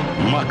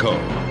 Mako,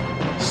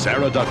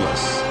 Sarah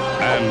Douglas,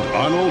 and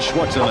Arnold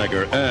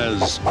Schwarzenegger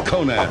as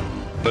Conan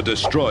the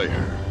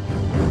Destroyer.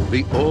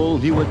 The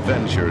all-new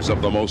adventures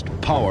of the most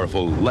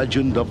powerful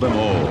legend of them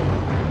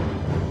all.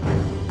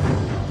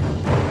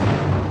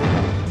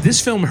 This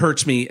film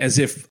hurts me as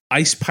if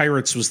Ice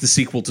Pirates was the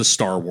sequel to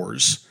Star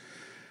Wars.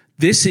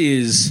 This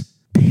is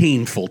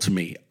painful to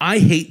me. I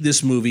hate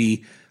this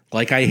movie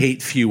like I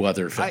hate few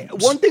other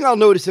films. One thing I'll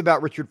notice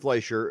about Richard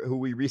Fleischer, who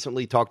we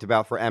recently talked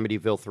about for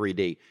Amityville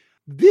 3D,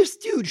 this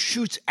dude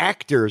shoots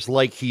actors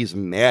like he's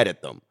mad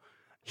at them.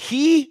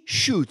 He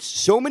shoots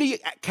so many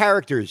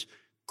characters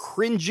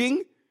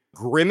cringing,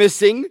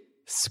 grimacing,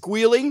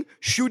 squealing,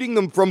 shooting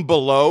them from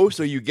below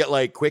so you get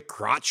like quick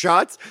crotch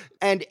shots,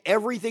 and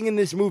everything in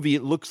this movie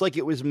looks like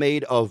it was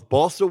made of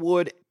balsa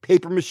wood,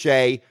 paper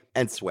mache,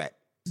 and sweat.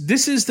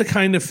 This is the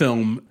kind of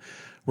film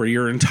where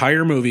your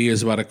entire movie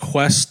is about a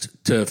quest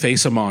to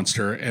face a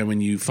monster, and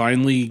when you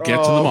finally get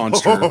to the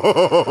monster,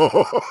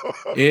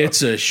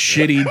 it's a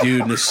shitty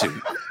dude in a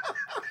suit.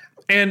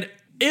 And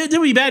It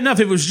would be bad enough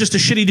if it was just a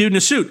shitty dude in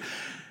a suit.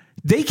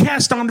 They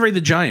cast Andre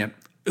the Giant,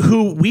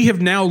 who we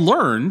have now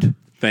learned,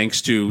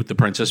 thanks to The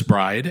Princess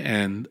Bride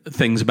and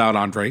things about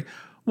Andre,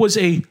 was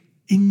a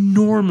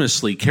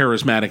enormously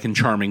charismatic and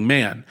charming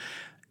man.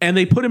 And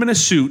they put him in a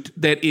suit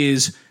that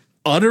is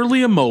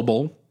utterly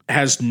immobile,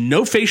 has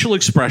no facial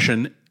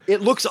expression.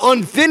 It looks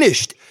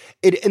unfinished.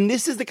 And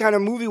this is the kind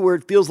of movie where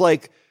it feels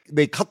like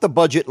they cut the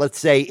budget, let's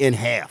say, in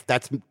half.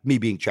 That's me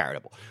being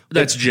charitable.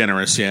 That's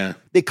generous, yeah.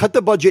 They cut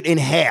the budget in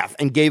half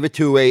and gave it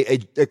to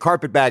a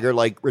carpetbagger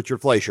like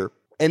Richard Fleischer.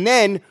 And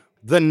then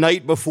the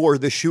night before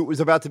the shoot was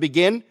about to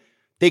begin,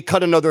 they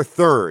cut another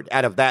third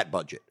out of that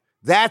budget.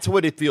 That's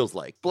what it feels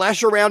like.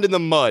 Splash around in the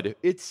mud.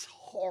 It's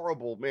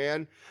horrible,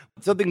 man.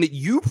 Something that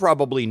you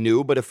probably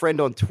knew, but a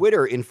friend on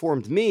Twitter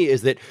informed me,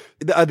 is that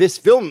this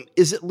film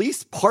is at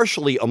least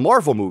partially a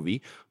Marvel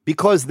movie,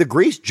 because the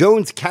Grace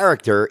Jones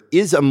character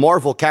is a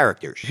Marvel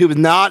character. She was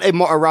not a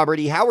Robert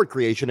E. Howard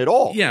creation at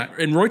all. Yeah,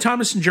 and Roy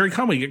Thomas and Jerry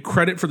Conway get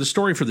credit for the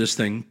story for this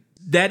thing.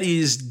 That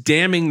is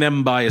damning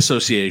them by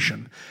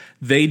association.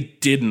 They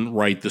didn't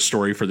write the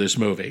story for this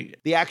movie.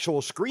 The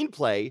actual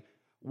screenplay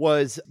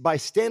was by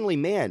Stanley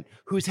Mann,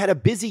 who's had a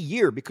busy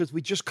year because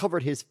we just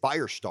covered his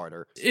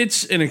Firestarter.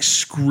 It's an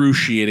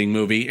excruciating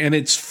movie, and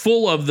it's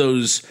full of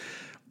those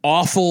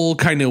awful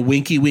kind of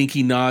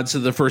winky nods to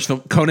the first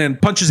film. Conan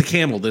punches a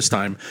camel this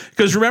time,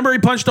 because remember, he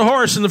punched a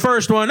horse in the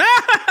first one.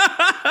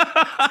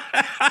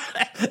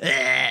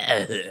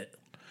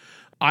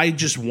 I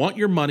just want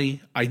your money.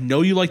 I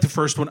know you like the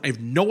first one. I have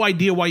no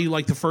idea why you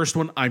like the first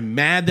one. I'm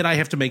mad that I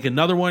have to make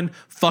another one.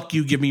 Fuck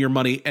you, give me your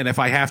money, and if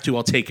I have to,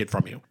 I'll take it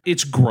from you.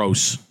 It's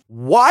gross.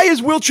 Why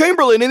is Will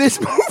Chamberlain in this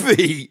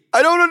movie?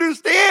 I don't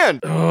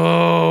understand.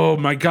 Oh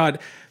my God.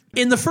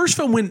 In the first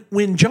film,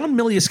 when John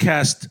Milius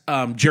cast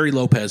Jerry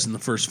Lopez in the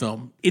first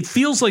film, it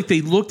feels like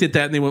they looked at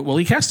that and they went, well,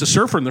 he cast a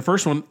surfer in the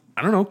first one.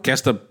 I don't know,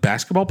 cast a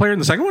basketball player in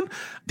the second one?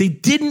 They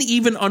didn't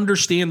even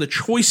understand the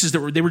choices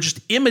they were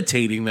just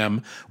imitating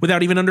them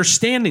without even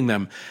understanding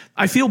them.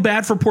 I feel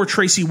bad for poor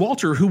Tracy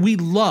Walter, who we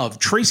love.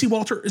 Tracy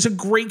Walter is a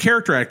great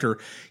character actor.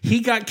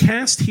 He got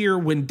cast here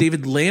when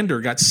David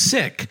Lander got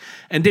sick.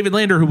 And David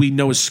Lander, who we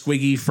know as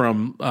Squiggy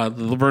from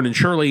Laverne and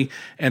Shirley,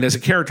 and as a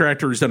character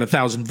actor who's done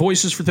 1,000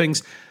 voices for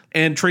things.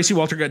 And Tracy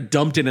Walter got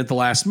dumped in at the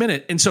last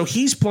minute. And so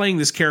he's playing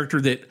this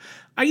character that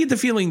I get the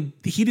feeling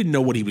he didn't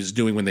know what he was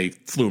doing when they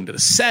flew him to the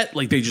set.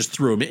 Like, they just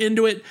threw him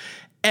into it.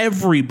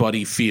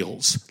 Everybody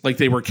feels like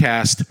they were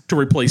cast to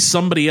replace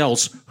somebody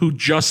else who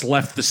just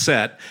left the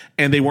set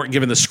and they weren't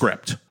given the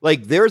script.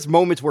 Like, there's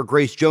moments where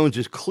Grace Jones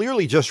is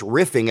clearly just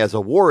riffing as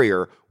a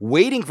warrior,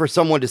 waiting for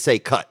someone to say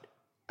cut.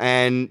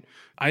 And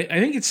I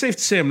think it's safe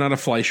to say I'm not a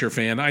Fleischer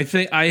fan. I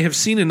think I have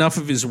seen enough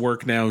of his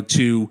work now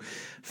to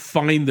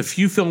find the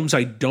few films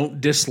I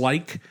don't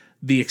dislike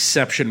the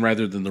exception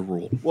rather than the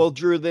rule. Well,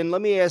 Drew, then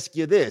let me ask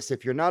you this.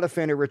 If you're not a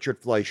fan of Richard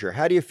Fleischer,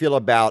 how do you feel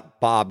about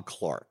Bob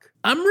Clark?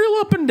 I'm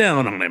real up and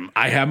down on him.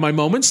 I have my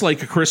moments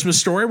like A Christmas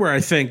Story where I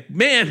think,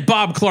 man,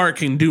 Bob Clark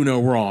can do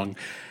no wrong.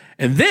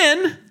 And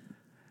then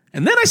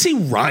I see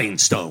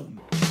Rhinestone.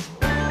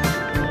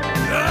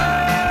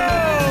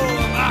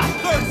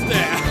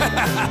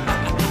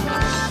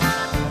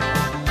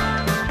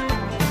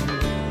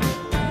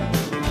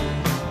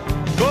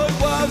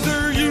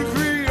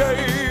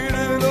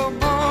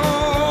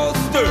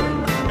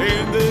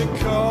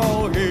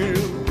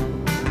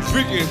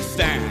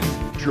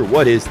 Drew,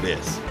 what is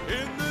this?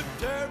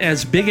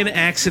 As big an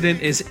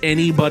accident as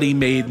anybody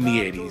made in the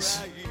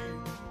 80s.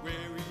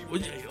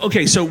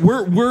 Okay, so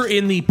we're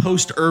in the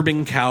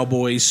post-Urban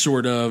Cowboys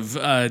sort of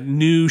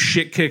new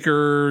shit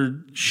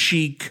kicker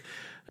chic.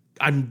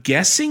 I'm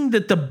guessing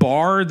that the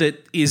bar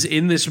that is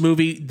in this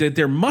movie, that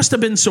there must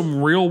have been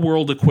some real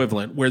world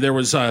equivalent where there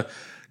was a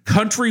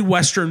country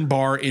western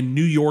bar in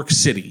New York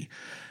City.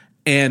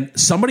 And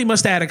somebody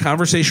must have had a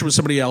conversation with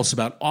somebody else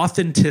about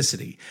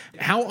authenticity.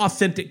 How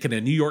authentic can a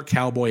New York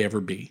cowboy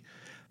ever be?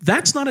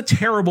 That's not a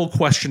terrible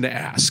question to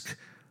ask.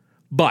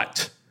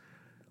 But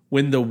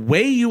when the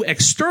way you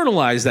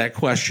externalize that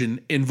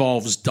question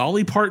involves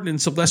Dolly Parton and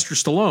Sylvester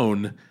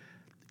Stallone,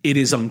 it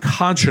is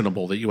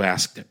unconscionable that you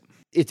asked it.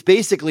 It's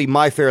basically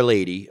My Fair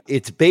Lady.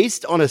 It's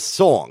based on a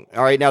song.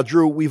 All right, now,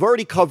 Drew, we've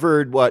already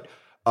covered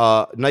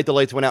Night the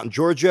Lights Went Out in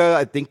Georgia.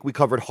 I think we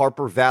covered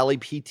Harper Valley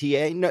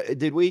PTA. No,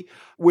 did we?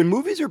 When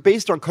movies are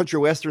based on country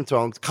western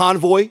songs,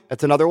 Convoy,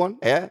 that's another one.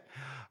 Yeah,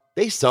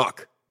 they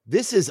suck.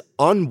 This is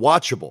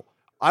unwatchable.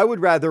 I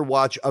would rather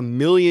watch a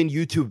million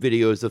YouTube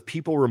videos of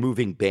people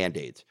removing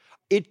Band-Aids.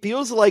 It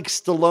feels like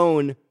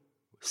Stallone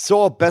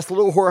saw Best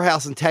Little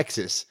Whorehouse in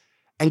Texas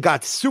and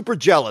got super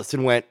jealous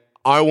and went,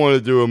 I want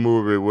to do a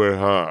movie with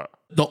her.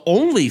 The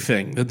only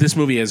thing that this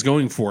movie has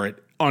going for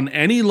it on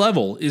any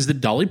level is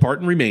that Dolly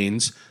Parton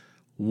remains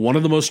one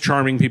of the most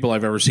charming people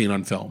I've ever seen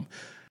on film.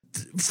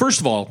 First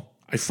of all,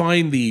 I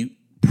find the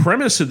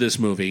premise of this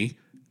movie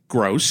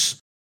gross.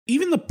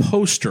 Even the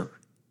poster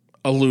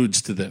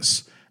alludes to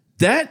this.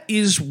 That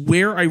is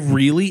where I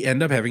really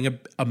end up having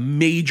a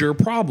major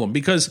problem,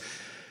 because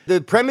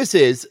the premise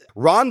is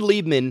Ron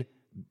Liebman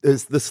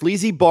is the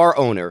sleazy bar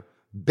owner,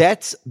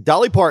 bets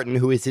Dolly Parton,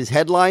 who is his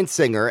headline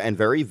singer and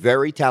very,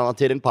 very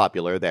talented and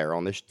popular there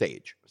on the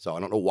stage. So I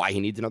don't know why he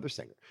needs another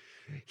singer.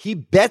 He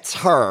bets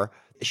her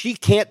she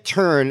can't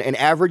turn an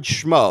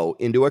average schmo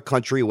into a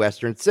country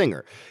western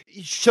singer.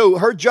 So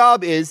her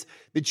job is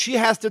that she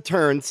has to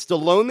turn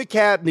Stallone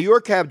the New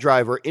York cab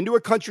driver into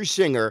a country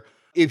singer.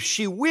 If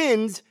she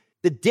wins,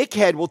 the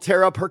dickhead will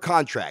tear up her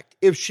contract.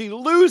 If she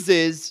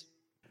loses,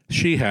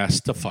 she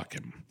has to fuck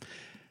him.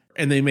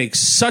 And they make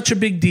such a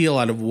big deal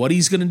out of what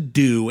he's going to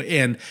do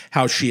and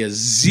how she has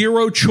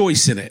zero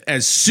choice in it.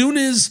 As soon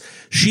as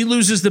she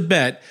loses the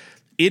bet,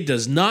 it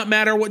does not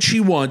matter what she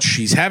wants.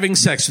 She's having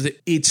sex with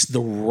it. It's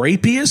the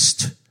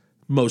rapiest,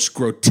 most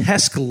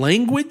grotesque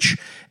language.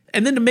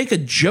 And then to make a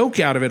joke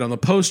out of it on the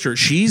poster,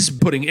 she's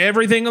putting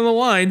everything on the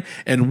line,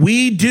 and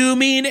we do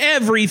mean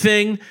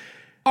everything.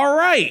 All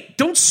right,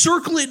 don't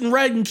circle it in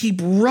red and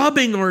keep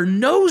rubbing our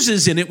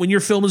noses in it when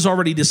your film is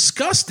already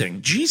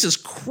disgusting. Jesus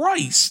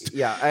Christ.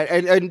 Yeah,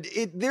 and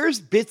there's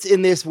bits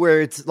in this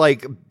where it's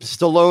like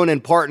Stallone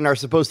and Parton are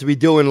supposed to be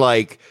doing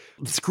like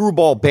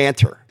screwball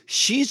banter.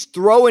 She's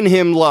throwing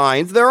him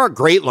lines. There aren't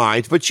great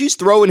lines, but she's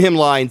throwing him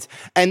lines,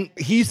 and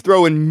he's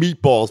throwing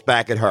meatballs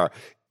back at her.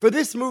 For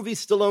this movie,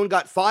 Stallone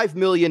got $5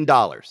 million.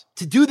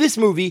 To do this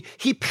movie,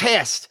 he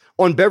passed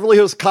on Beverly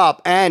Hills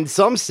Cop and,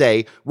 some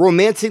say,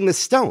 Romancing the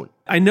Stone.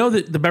 I know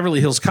that the Beverly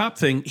Hills Cop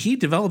thing, he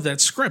developed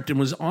that script and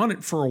was on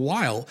it for a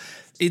while.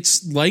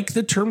 It's like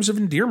the terms of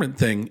endearment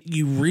thing.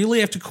 You really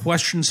have to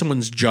question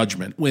someone's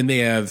judgment when they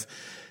have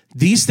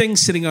these things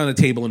sitting on a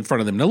table in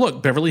front of them. Now,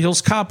 look, Beverly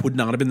Hills Cop would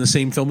not have been the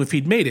same film if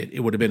he'd made it. It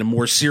would have been a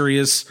more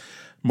serious,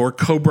 more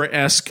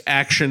Cobra-esque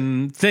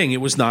action thing.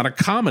 It was not a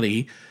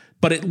comedy,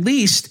 but at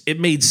least it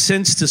made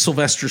sense to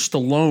Sylvester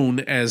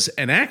Stallone as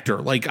an actor.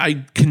 Like,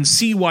 I can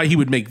see why he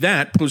would make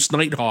that post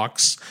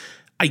Nighthawks.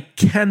 I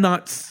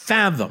cannot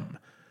fathom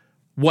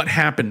what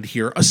happened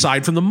here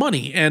aside from the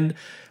money. And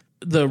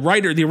the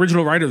writer, the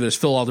original writer of this,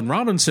 Phil Alden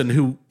Robinson,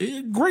 who,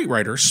 great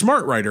writer,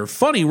 smart writer,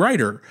 funny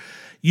writer,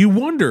 you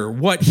wonder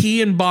what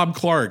he and Bob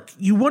Clark,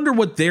 you wonder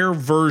what their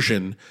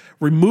version,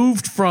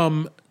 removed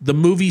from the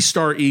movie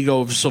star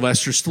ego of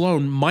Sylvester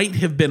Stallone, might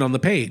have been on the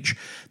page.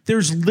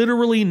 There's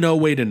literally no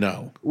way to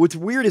know. What's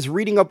weird is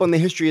reading up on the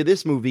history of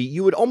this movie,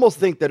 you would almost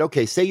think that,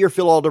 okay, say you're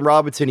Phil Alden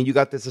Robinson and you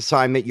got this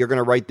assignment, you're going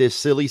to write this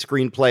silly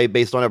screenplay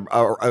based on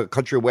a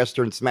country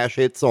western smash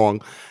hit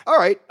song. All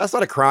right, that's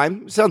not a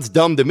crime. Sounds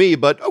dumb to me,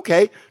 but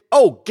okay.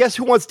 Oh, guess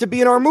who wants to be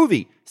in our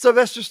movie?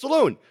 Sylvester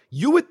Stallone.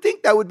 You would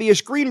think that would be a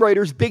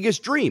screenwriter's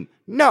biggest dream.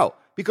 No,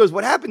 because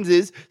what happens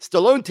is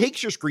Stallone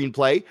takes your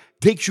screenplay,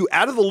 takes you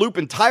out of the loop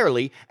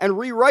entirely, and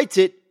rewrites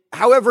it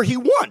however he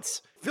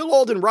wants. Phil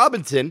Alden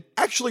Robinson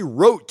actually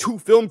wrote to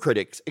film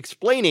critics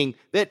explaining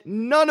that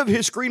none of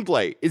his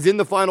screenplay is in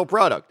the final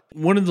product.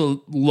 One of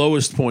the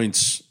lowest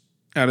points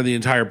out of the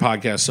entire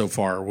podcast so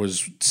far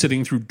was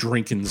sitting through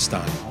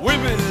Drinkenstein.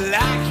 Women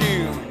like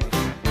him,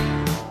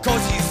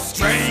 'cause he's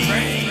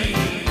strange.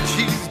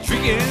 He's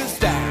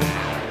Drinkenstein.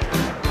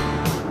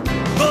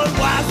 But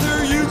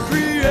wiser, you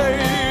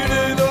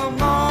created a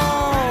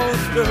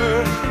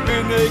monster,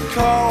 and they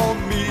call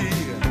me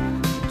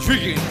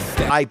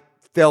Drinkenstein. I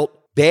felt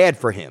bad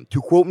for him. To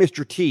quote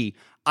Mr. T,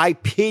 I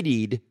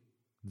pitied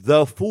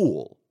the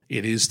fool.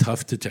 It is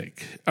tough to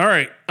take. All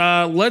right,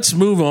 let's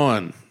move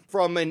on.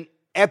 From an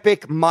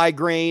epic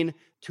migraine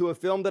to a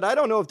film that I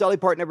don't know if Dolly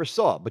Parton ever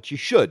saw, but you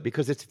should,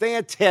 because it's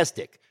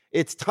fantastic.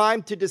 It's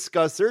time to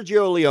discuss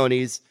Sergio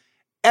Leone's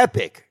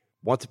epic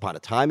Once Upon a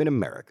Time in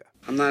America.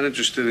 I'm not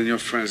interested in your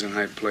friends in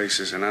high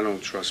places, and I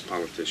don't trust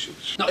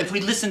politicians. No, if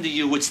we listened to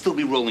you, we'd still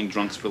be rolling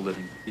drunks for a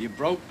living. You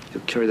broke?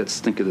 You'll carry that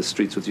stink of the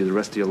streets with you the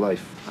rest of your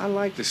life. I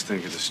like the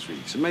stink of the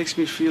streets. It makes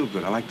me feel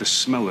good. I like the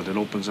smell of it. It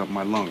opens up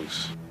my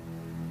lungs.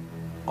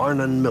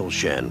 Arnon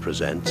Milchan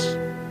presents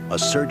a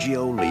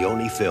Sergio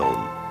Leone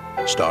film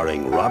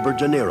starring Robert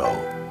De Niro,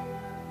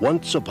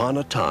 Once Upon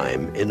a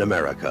Time in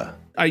America.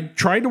 I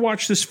tried to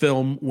watch this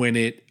film when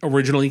it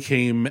originally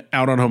came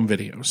out on home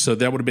video, so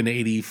that would have been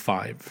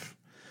 85.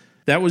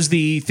 That was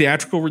the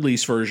theatrical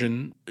release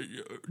version,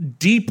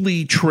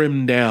 deeply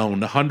trimmed down,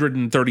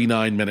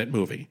 139-minute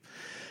movie.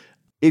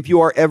 If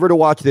you are ever to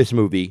watch this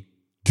movie,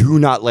 do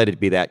not let it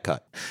be that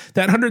cut.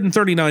 That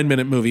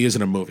 139-minute movie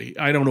isn't a movie.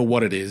 I don't know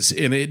what it is,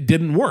 and it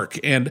didn't work.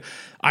 And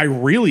I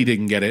really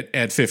didn't get it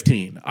at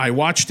 15. I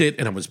watched it,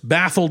 and I was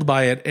baffled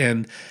by it,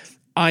 and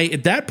I,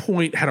 at that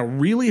point, had a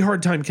really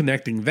hard time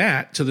connecting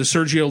that to the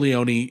Sergio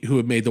Leone who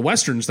had made the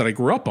Westerns that I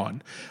grew up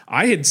on.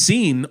 I had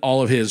seen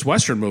all of his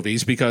Western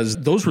movies because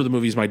those were the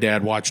movies my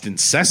dad watched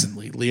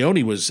incessantly.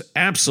 Leone was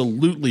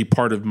absolutely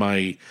part of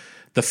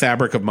the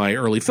fabric of my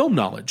early film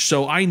knowledge.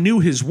 So I knew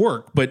his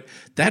work, but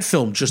that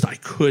film just, I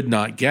could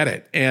not get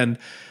it. And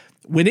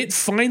when it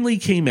finally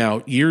came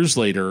out years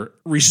later,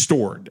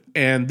 restored,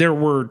 and there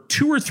were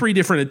 2 or 3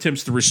 different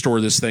attempts to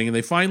restore this thing, and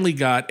they finally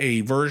got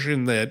a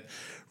version that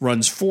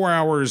runs 4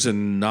 hours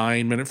and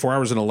 9 minutes, 4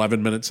 hours and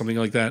 11 minutes, something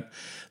like that.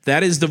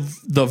 That is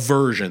the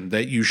version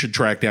that you should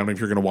track down if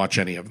you're going to watch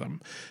any of them.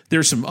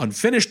 There's some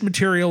unfinished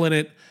material in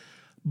it,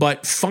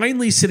 but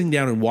finally sitting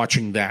down and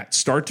watching that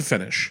start to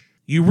finish,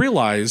 you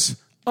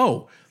realize,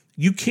 oh,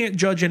 you can't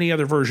judge any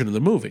other version of the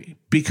movie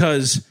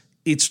because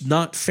it's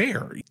not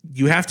fair.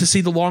 You have to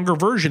see the longer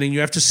version and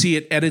you have to see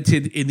it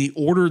edited in the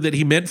order that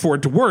he meant for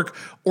it to work,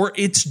 or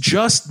it's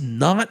just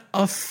not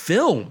a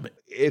film.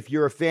 If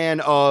you're a fan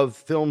of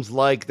films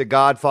like The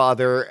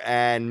Godfather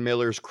and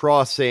Miller's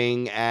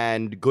Crossing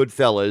and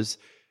Goodfellas,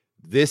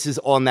 this is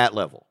on that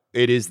level.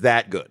 It is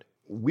that good.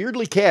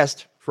 Weirdly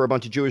cast for a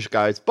bunch of Jewish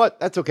guys, but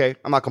that's okay.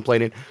 I'm not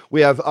complaining.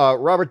 We have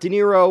Robert De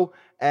Niro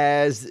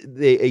as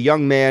a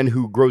young man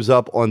who grows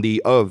up on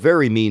the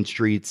very mean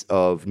streets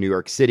of New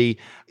York City.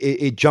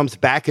 It jumps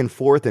back and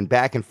forth from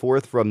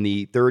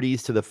the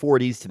 30s to the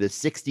 40s to the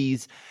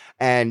 60s,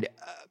 and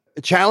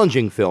a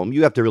challenging film.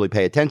 You have to really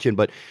pay attention,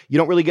 but you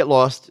don't really get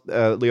lost.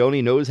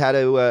 Leone knows how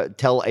to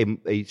tell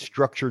a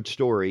structured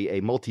story,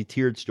 a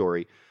multi-tiered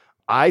story.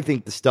 I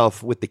think the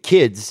stuff with the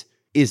kids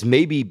is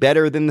maybe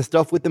better than the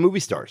stuff with the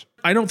movie stars.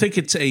 I don't think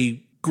it's a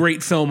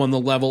great film on the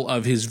level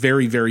of his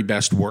very, very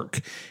best work,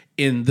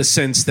 in the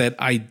sense that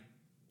I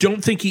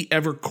don't think he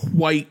ever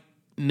quite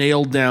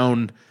nailed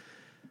down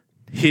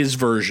his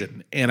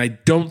version, and I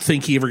don't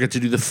think he ever got to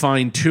do the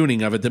fine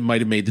tuning of it that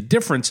might have made the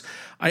difference.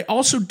 I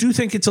also do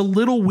think it's a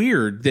little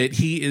weird that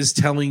he is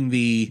telling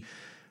the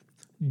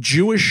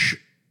Jewish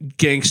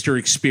gangster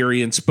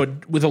experience,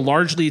 but with a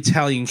largely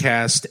Italian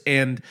cast,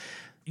 and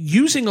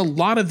using a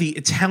lot of the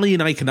Italian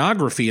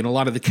iconography and a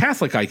lot of the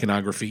Catholic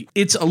iconography.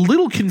 It's a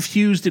little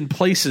confused in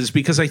places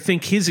because I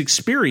think his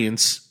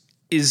experience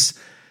is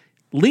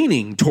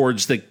leaning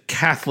towards the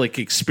Catholic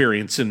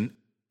experience. And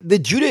the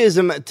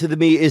Judaism, to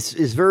me, is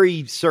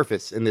very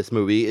surface in this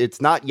movie.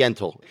 It's not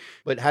Yentl,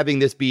 but having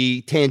this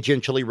be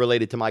tangentially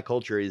related to my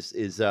culture is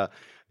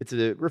it's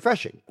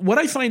refreshing. What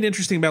I find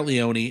interesting about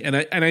Leone, and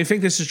I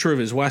think this is true of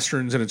his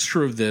Westerns, and it's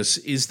true of this,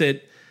 is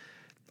that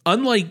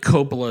unlike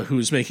Coppola,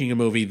 who's making a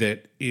movie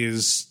that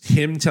is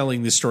him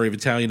telling the story of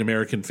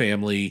Italian-American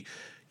family,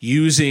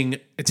 using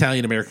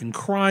Italian-American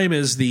crime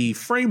as the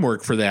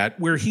framework for that,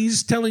 where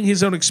he's telling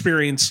his own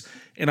experience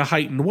in a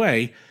heightened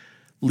way,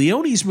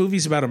 Leone's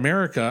movies about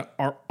America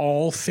are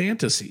all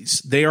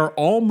fantasies. They are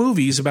all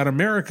movies about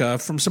America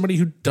from somebody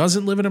who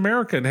doesn't live in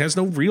America and has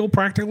no real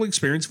practical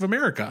experience of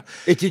America.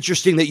 It's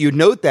interesting that you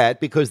note that,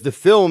 because the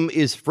film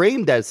is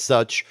framed as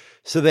such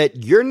so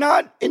that you're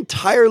not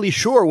entirely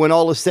sure when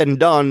all is said and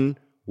done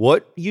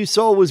what you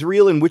saw was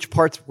real and which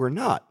parts were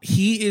not.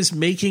 He is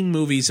making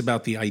movies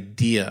about the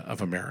idea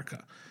of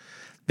America.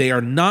 They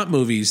are not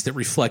movies that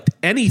reflect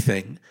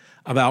anything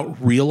about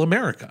real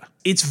America.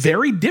 It's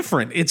very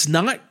different. It's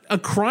not a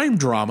crime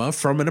drama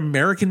from an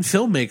American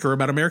filmmaker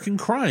about American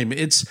crime.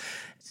 It's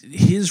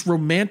his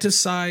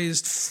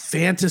romanticized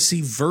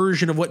fantasy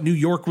version of what New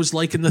York was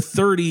like in the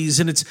 30s,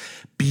 and it's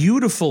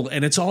beautiful,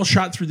 and it's all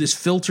shot through this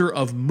filter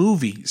of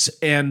movies.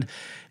 And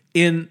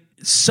in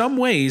some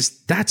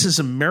ways, that's as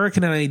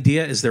American an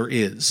idea as there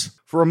is.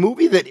 For a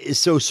movie that is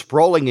so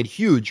sprawling and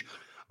huge,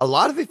 a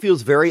lot of it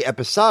feels very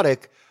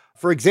episodic.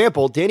 For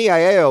example, Danny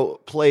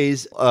Aiello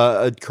plays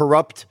a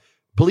corrupt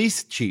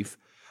police chief,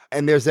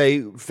 and there's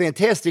a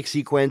fantastic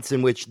sequence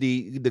in which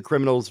the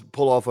criminals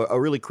pull off a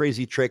really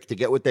crazy trick to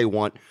get what they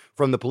want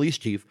from the police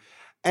chief.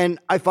 And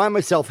I find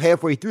myself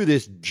halfway through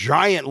this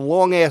giant,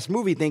 long-ass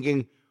movie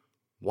thinking,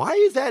 why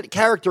is that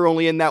character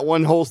only in that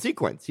one whole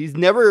sequence? He's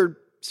never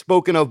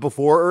spoken of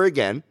before or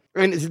again.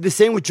 And it's the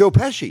same with Joe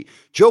Pesci.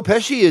 Joe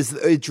Pesci is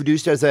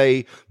introduced as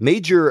a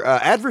major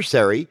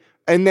adversary,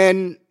 and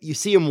then you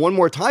see him one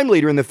more time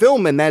later in the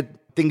film, and that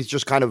things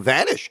just kind of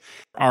vanish.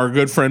 Our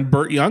good friend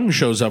Burt Young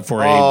shows up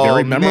for a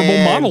very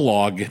memorable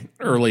monologue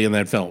early in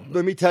that film.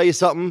 Let me tell you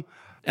something.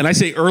 And I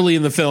say early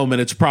in the film,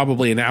 and it's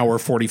probably an hour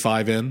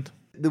 45 in.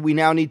 We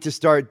now need to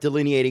start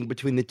delineating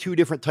between the two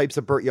different types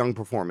of Burt Young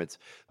performance.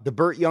 The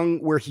Burt Young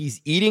where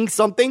he's eating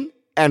something,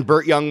 and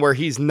Burt Young where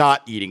he's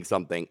not eating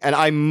something. And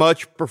I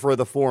much prefer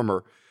the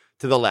former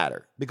to the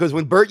latter. Because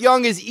when Burt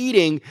Young is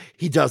eating,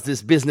 he does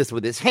this business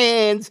with his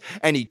hands,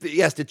 and he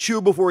has to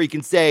chew before he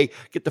can say,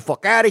 get the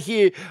fuck out of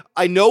here.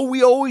 I know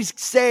we always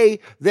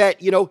say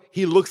that,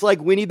 he looks like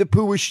Winnie the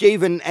Pooh was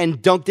shaven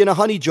and dunked in a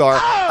honey jar.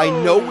 Oh!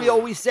 I know we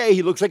always say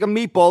he looks like a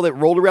meatball that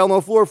rolled around on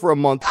the floor for a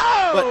month.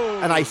 Oh!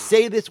 And I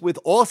say this with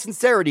all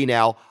sincerity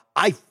now,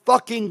 I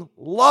fucking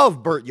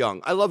love Burt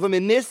Young. I love him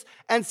in this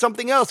and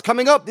something else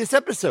coming up this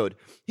episode.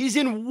 He's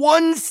in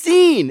one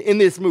scene in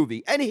this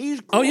movie, and he's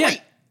great. Oh, yeah.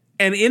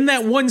 And in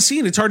that one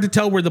scene, it's hard to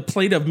tell where the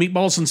plate of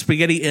meatballs and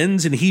spaghetti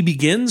ends and he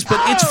begins, but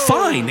it's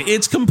fine.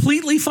 It's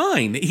completely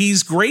fine.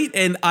 He's great,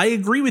 and I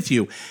agree with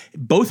you.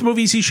 Both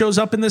movies he shows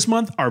up in this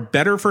month are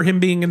better for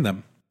him being in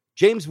them.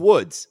 James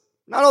Woods,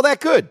 not all that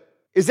good.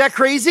 Is that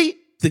crazy?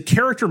 The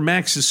character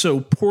Max is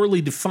so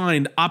poorly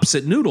defined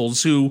opposite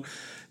Noodles, who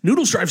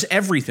Noodles drives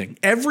everything.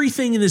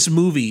 Everything in this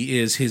movie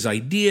is his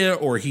idea,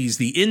 or he's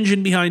the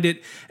engine behind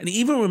it. And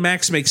even when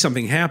Max makes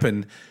something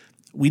happen,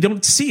 we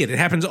don't see it. It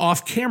happens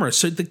off camera.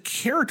 So the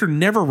character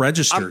never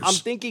registers. I'm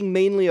thinking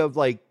mainly of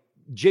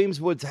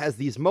James Woods has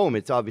these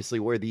moments, obviously,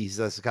 where he's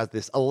got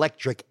this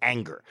electric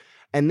anger.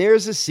 And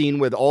there's a scene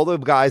where all the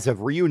guys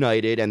have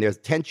reunited and there's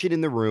tension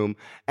in the room.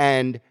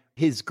 And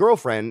his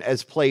girlfriend,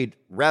 as played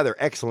rather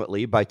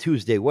excellently by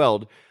Tuesday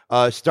Weld,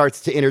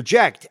 starts to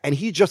interject, and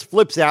he just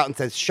flips out and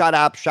says, "Shut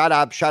up, shut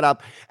up, shut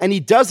up." And he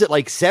does it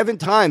like 7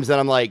 times, and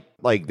I'm like,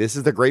 this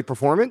is a great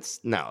performance?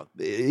 No,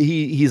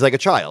 he's like a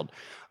child.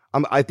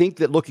 I think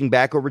that looking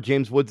back over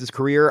James Woods'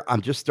 career,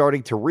 I'm just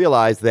starting to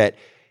realize that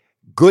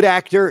good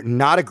actor,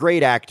 not a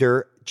great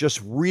actor,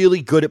 just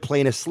really good at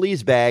playing a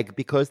sleazebag,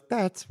 because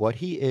that's what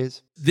he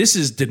is. This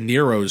is De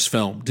Niro's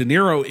film. De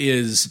Niro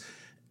is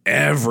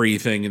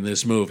everything in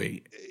this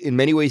movie. In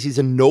many ways, he's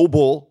a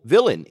noble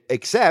villain,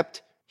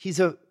 except he's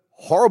a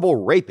horrible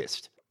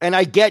rapist. And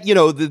I get,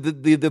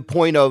 the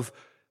point of,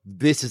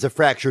 this is a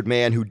fractured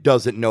man who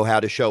doesn't know how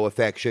to show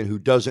affection, who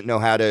doesn't know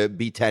how to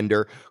be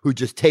tender, who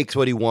just takes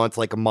what he wants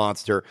like a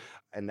monster.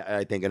 And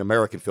I think an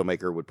American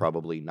filmmaker would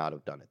probably not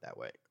have done it that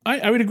way.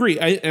 I would agree.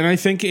 I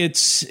think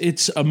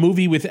it's a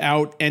movie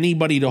without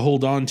anybody to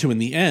hold on to in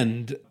the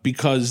end,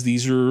 because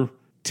these are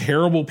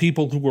terrible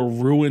people who are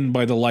ruined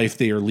by the life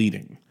they are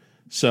leading.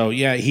 So,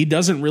 yeah, he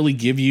doesn't really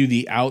give you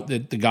the out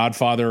that The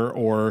Godfather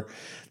or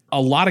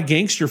a lot of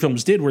gangster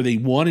films did, where they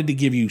wanted to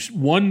give you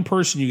one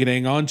person you could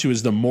hang on to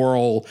as the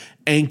moral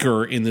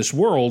anchor in this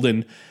world.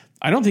 And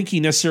I don't think he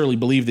necessarily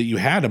believed that you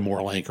had a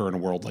moral anchor in a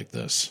world like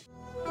this.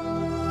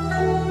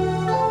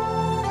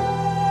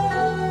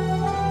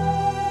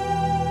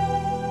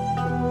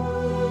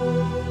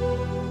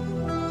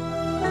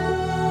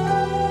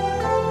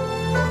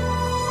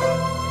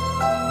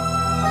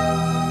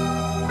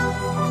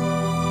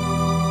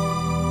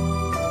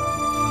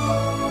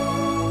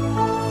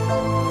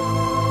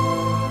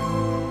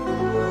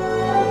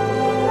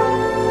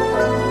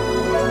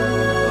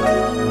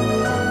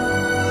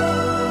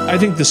 I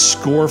think the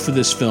score for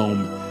this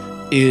film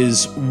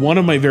is one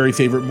of my very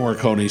favorite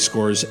Morricone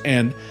scores,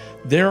 and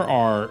there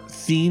are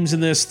themes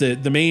in this. The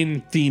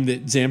main theme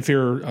that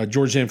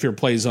George Zamfir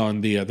plays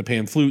on the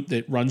pan flute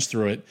that runs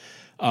through it,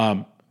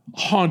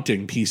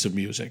 haunting piece of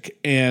music.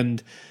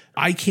 And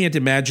I can't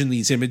imagine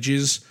these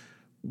images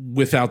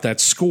without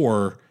that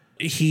score.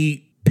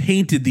 He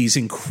painted these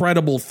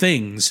incredible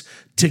things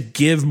to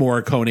give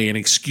Morricone an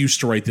excuse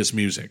to write this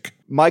music.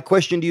 My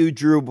question to you,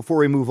 Drew, before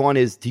we move on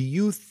is, do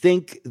you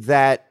think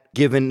that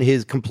given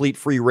his complete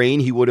free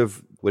reign, would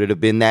it have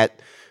been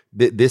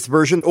this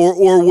version,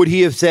 or would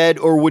he have said,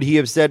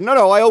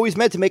 no, I always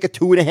meant to make a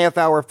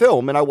 2.5-hour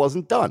film and I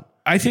wasn't done?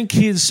 I think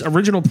his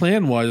original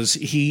plan was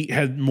he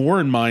had more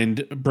in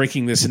mind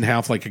breaking this in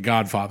half like a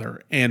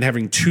Godfather and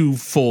having 2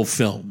 full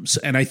films.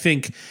 And I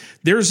think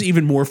there's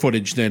even more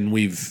footage than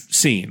we've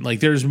seen.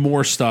 Like, there's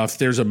more stuff.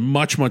 There's a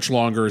much, much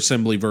longer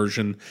assembly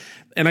version.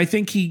 And I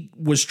think he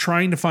was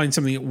trying to find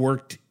something that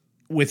worked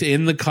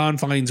within the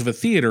confines of a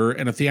theater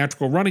and a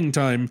theatrical running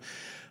time.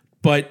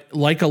 But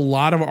like a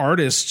lot of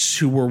artists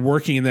who were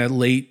working in that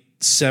late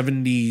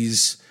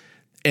 70s,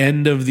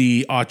 end of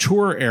the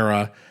auteur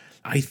era,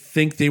 I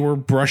think they were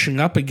brushing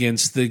up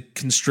against the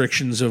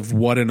constrictions of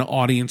what an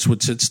audience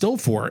would sit still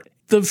for.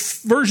 The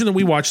version that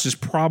we watched is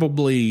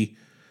probably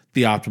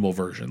the optimal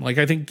version. Like,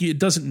 I think it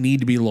doesn't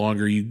need to be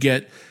longer. You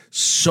get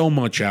so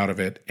much out of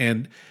it.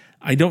 And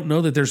I don't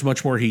know that there's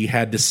much more he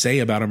had to say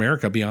about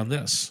America beyond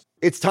this.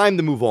 It's time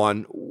to move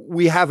on.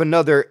 We have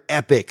another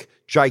epic,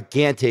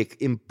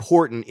 gigantic,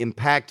 important,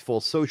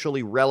 impactful,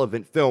 socially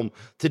relevant film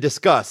to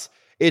discuss.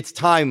 It's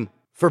time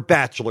for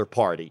Bachelor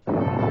Party.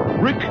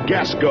 Rick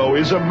Gasco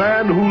is a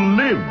man who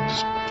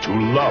lives to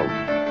love.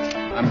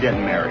 I'm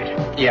getting married.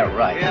 Yeah,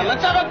 right. Yeah,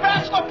 let's have a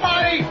bachelor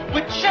party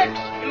with chicks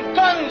and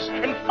guns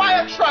and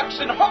fire trucks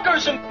and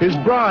hookers and... His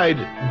bride,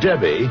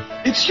 Debbie,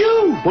 It's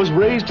you! was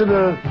raised in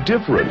a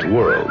different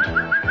world.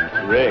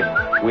 Rick,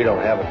 we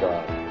don't have a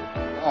dog.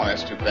 Oh,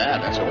 that's too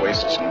bad. That's a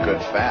waste of some good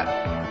fat.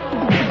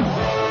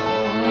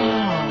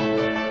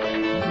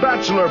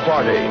 Bachelor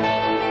Party,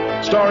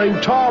 starring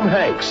Tom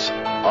Hanks,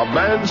 a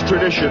man's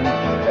tradition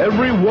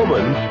every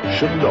woman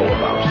should know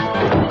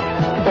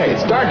about. Hey,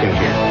 it's dark in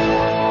here.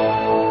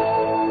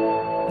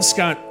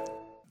 Scott,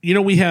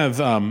 we have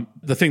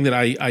the thing that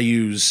I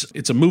use.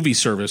 It's a movie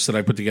service that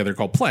I put together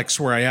called Plex,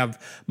 where I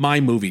have my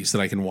movies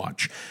that I can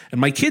watch.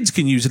 And my kids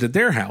can use it at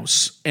their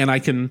house, and I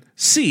can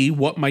see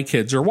what my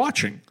kids are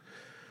watching.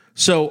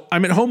 So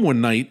I'm at home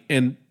one night,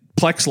 and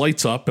Plex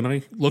lights up, and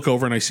I look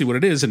over and I see what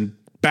it is, and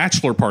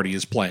Bachelor Party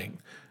is playing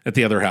at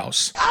the other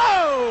house.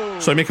 Oh!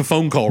 So I make a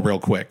phone call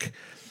real quick.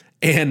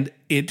 And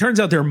it turns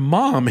out their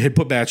mom had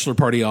put Bachelor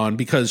Party on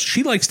because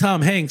she likes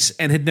Tom Hanks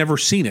and had never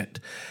seen it.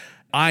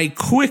 I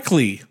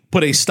quickly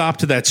put a stop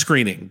to that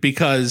screening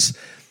because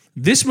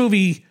this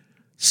movie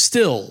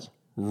still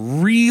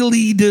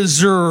really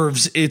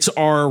deserves its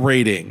R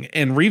rating.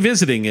 And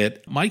revisiting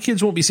it, my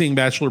kids won't be seeing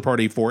Bachelor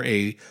Party for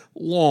a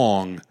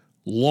long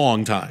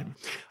time.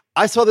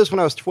 I saw this when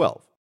I was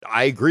 12.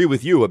 I agree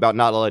with you about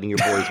not letting your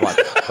boys watch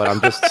it, but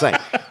I'm just saying.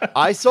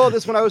 I saw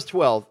this when I was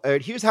 12.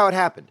 Here's how it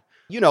happened.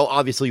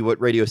 Obviously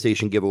what radio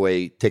station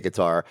giveaway tickets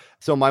are.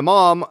 So my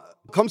mom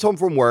comes home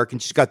from work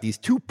and she's got these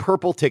 2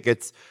 purple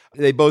tickets.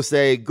 They both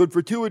say good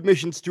for 2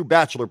 admissions to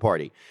Bachelor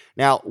Party.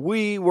 Now,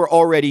 we were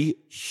already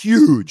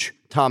huge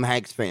Tom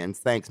Hanks fans,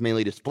 thanks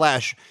mainly to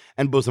Splash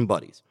and Bosom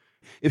Buddies.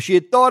 If she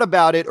had thought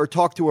about it or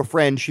talked to a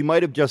friend, she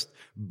might have just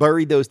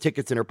buried those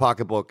tickets in her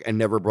pocketbook and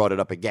never brought it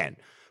up again.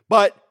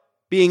 But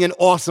being an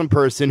awesome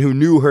person who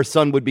knew her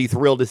son would be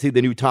thrilled to see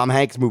the new Tom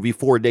Hanks movie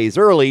 4 days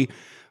early,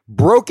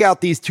 broke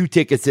out these 2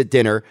 tickets at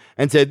dinner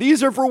and said,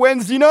 these are for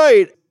Wednesday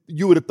night.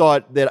 You would have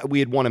thought that we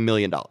had won $1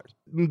 million.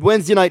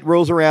 Wednesday night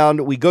rolls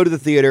around. We go to the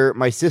theater.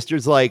 My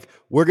sister's like,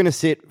 we're going to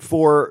sit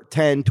 4,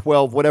 10,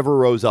 12, whatever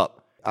rows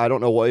up. I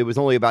don't know what. It was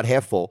only about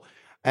half full.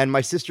 And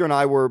my sister and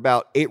I were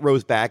about 8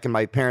 rows back, and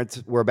my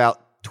parents were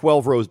about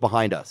 12 rows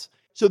behind us.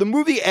 So the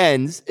movie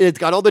ends. It's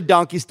got all the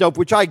donkey stuff,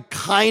 which I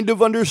kind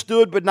of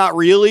understood, but not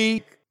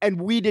really.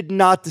 And we did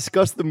not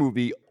discuss the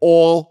movie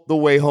all the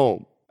way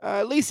home.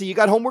 Lisa, you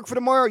got homework for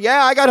tomorrow?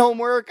 Yeah, I got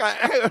homework.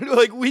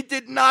 Like, we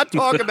did not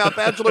talk about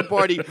Bachelor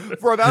Party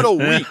for about a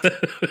week.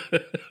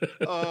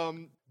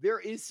 There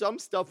is some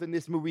stuff in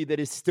this movie that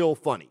is still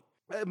funny.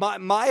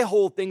 My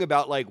whole thing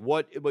about like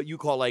what you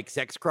call like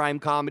sex crime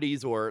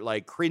comedies or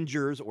like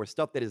cringers or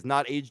stuff that is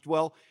not aged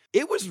well,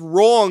 it was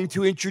wrong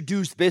to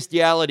introduce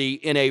bestiality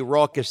in a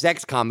raucous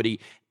sex comedy.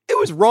 It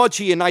was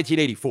raunchy in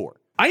 1984.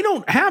 I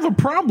don't have a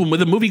problem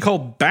with a movie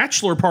called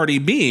Bachelor Party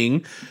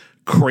being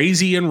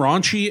crazy and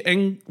raunchy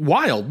and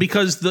wild,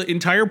 because the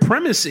entire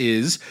premise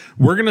is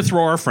we're going to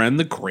throw our friend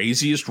the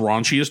craziest,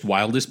 raunchiest,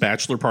 wildest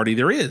bachelor party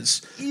there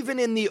is. Even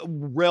in the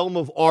realm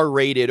of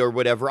R-rated or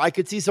whatever, I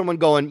could see someone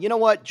going, you know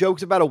what,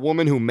 jokes about a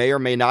woman who may or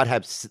may not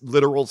have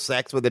literal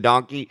sex with a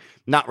donkey,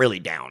 not really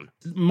down.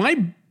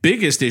 My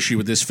biggest issue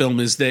with this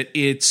film is that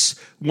it's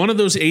one of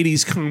those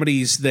 80s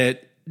comedies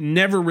that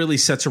never really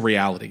sets a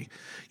reality.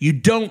 You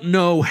don't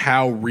know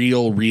how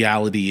real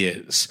reality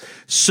is.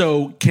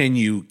 So can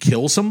you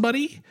kill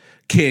somebody?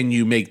 Can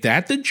you make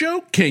that the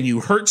joke? Can you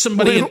hurt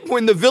somebody?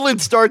 When the villain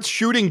starts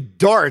shooting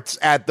darts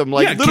at them,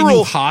 like literal. Can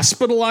you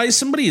hospitalize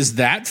somebody? Is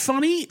that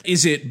funny?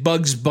 Is it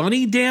Bugs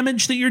Bunny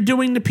damage that you're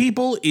doing to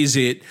people? Is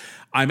it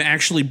I'm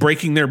actually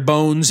breaking their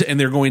bones and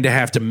they're going to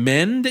have to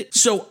mend?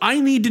 So I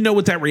need to know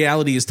what that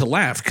reality is to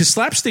laugh, because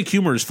slapstick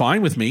humor is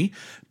fine with me.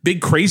 Big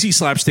crazy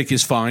slapstick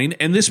is fine.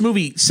 And this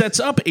movie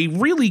sets up a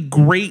really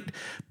great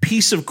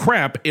piece of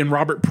crap in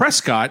Robert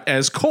Prescott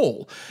as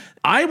Cole.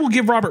 I will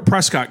give Robert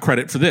Prescott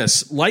credit for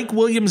this. Like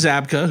William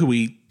Zabka, who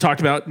we talked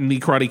about in The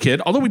Karate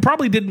Kid, although we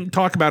probably didn't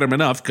talk about him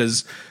enough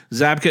because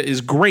Zabka is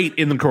great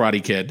in The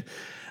Karate Kid.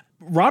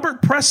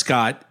 Robert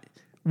Prescott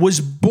was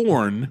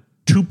born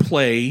to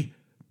play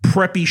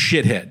preppy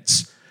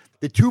shitheads.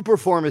 The 2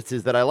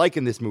 performances that I like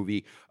in this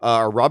movie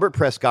are Robert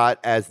Prescott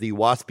as the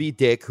waspy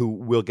dick, who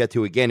we'll get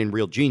to again in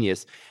Real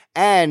Genius,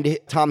 and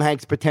Tom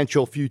Hanks'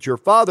 potential future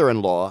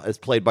father-in-law, as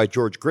played by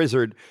George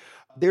Grizzard.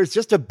 There's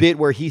just a bit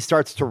where he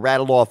starts to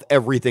rattle off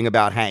everything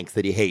about Hanks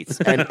that he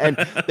hates. And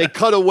they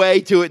cut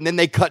away to it, and then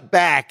they cut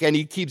back, and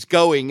he keeps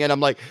going. And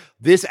I'm like,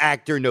 this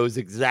actor knows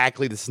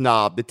exactly the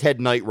snob, the Ted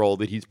Knight role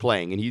that he's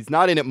playing. And he's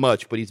not in it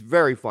much, but he's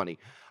very funny.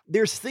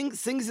 There's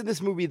things in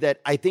this movie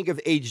that I think have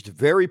aged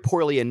very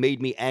poorly and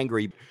made me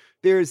angry.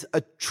 There's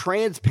a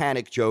trans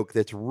panic joke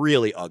that's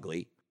really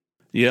ugly.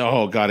 Yeah,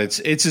 oh God, it's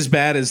as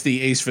bad as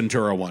the Ace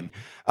Ventura one.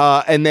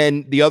 And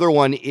then the other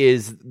one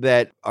is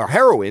that our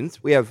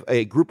heroines, we have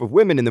a group of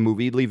women in the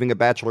movie leaving a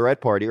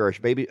bachelorette party or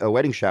a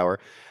wedding shower.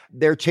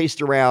 They're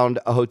chased around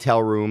a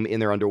hotel room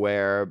in their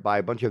underwear by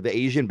a bunch of the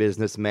Asian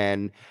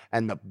businessmen.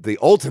 And the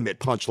ultimate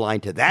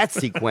punchline to that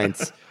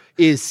sequence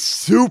is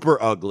super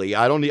ugly.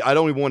 I don't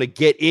even want to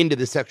get into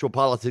the sexual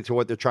politics or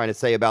what they're trying to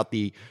say about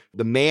the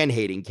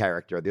man-hating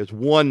character. There's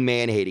one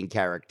man-hating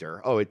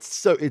character. Oh,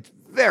 it's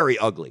very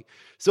ugly.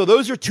 So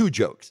those are 2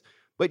 jokes.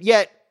 But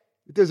yet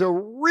there's a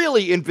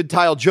really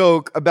infantile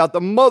joke about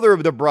the mother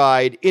of the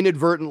bride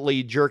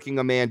inadvertently jerking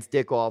a man's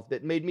dick off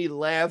that made me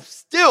laugh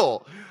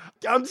still.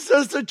 I'm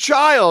just a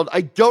child.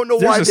 I don't know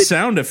why. There's a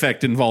sound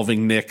effect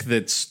involving Nick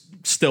that's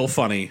still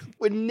funny.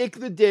 When Nick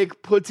the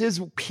Dick puts his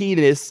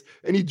penis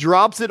and he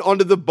drops it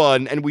onto the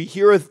bun and we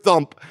hear a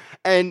thump,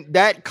 and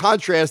that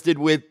contrasted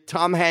with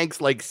Tom Hanks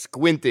like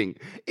squinting.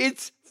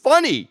 It's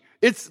funny.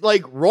 It's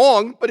like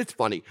wrong, but it's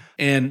funny.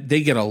 And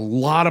they get a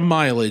lot of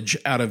mileage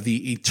out of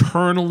the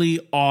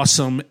eternally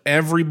awesome,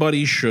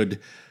 everybody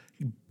should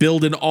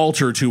build an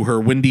altar to her,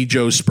 Wendy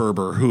Jo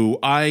Sperber, who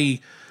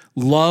I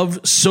love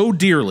so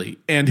dearly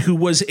and who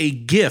was a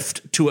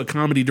gift to a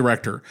comedy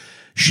director.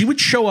 She would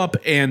show up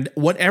and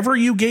whatever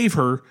you gave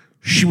her,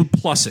 she would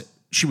plus it.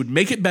 She would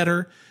make it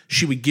better.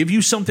 She would give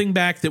you something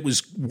back that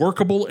was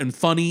workable and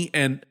funny.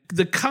 And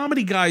the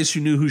comedy guys who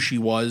knew who she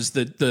was,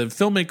 the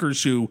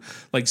filmmakers who,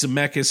 like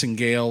Zemeckis and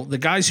Gale, the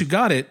guys who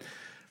got it,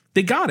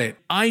 they got it.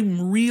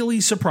 I'm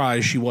really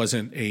surprised she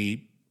wasn't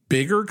a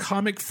bigger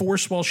comic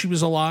force while she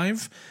was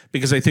alive,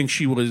 because I think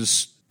she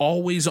was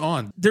always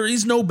on. There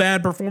is no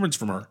bad performance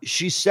from her.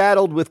 She's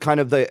saddled with kind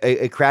of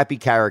a crappy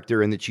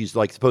character in that she's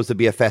like supposed to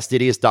be a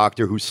fastidious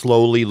doctor who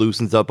slowly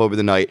loosens up over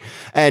the night.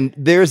 And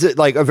there's a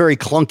very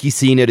clunky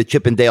scene at a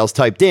Chippendales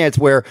type dance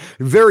where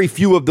very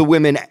few of the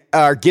women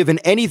are given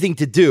anything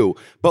to do.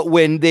 But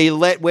when they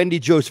let Wendy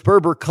Jo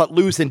Sperber cut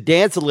loose and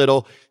dance a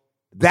little,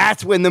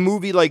 That's when the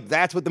movie,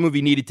 that's what the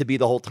movie needed to be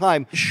the whole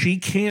time. She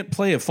can't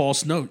play a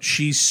false note.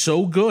 She's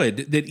so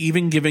good that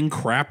even giving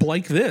crap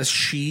like this,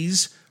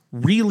 she's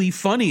really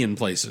funny in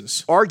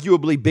places.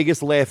 Arguably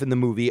biggest laugh in the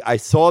movie. I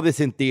saw this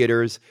in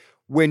theaters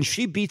when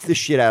she beats the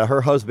shit out of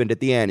her husband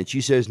at the end and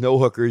she says, "No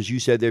hookers. You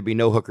said there'd be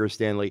no hookers,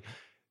 Stanley."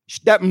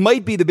 That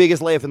might be the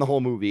biggest laugh in the whole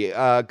movie.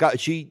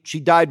 She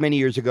died many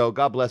years ago.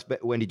 God bless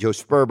Wendy Jo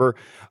Sperber.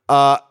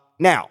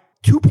 Now,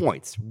 2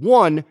 points.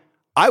 One,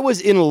 I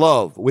was in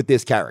love with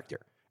this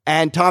character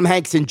and Tom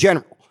Hanks in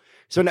general.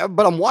 So now,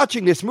 but I'm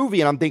watching this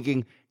movie and I'm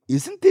thinking,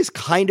 isn't this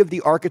kind of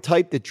the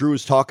archetype that Drew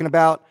is talking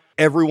about?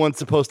 Everyone's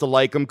supposed to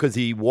like him because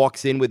he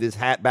walks in with his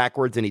hat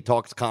backwards and he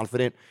talks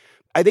confident.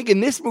 I think in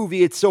this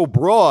movie, it's so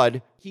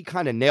broad, he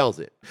kind of nails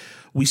it.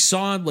 We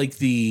saw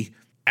the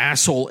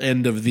asshole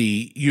end of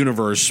the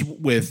universe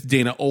with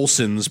Dana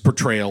Olsen's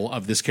portrayal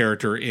of this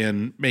character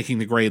in Making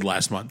the Grade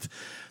last month.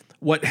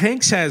 What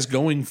Hanks has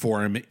going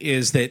for him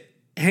is that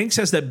Hanks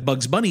has that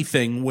Bugs Bunny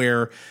thing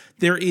where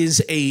there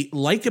is a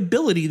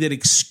likability that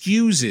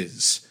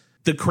excuses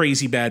the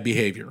crazy bad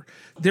behavior.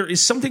 There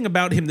is something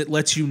about him that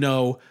lets you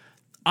know,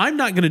 I'm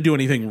not going to do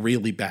anything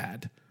really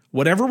bad.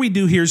 Whatever we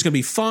do here is going to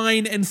be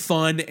fine and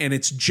fun, and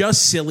it's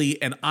just silly,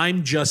 and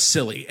I'm just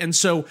silly. And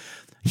so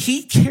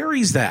he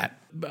carries that.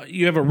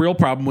 You have a real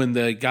problem when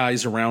the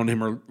guys around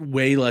him are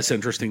way less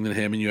interesting than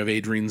him, and you have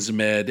Adrian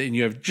Zmed, and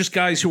you have just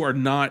guys who are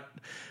not,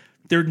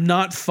 they're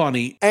not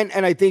funny. And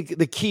I think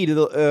the key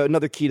to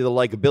another key to the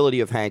likability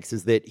of Hanks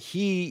is that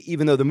he,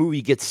 even though the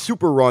movie gets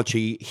super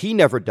raunchy, he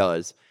never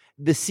does.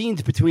 The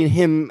scenes between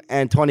him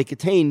and Tawny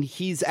Kitaen,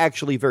 he's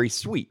actually very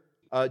sweet.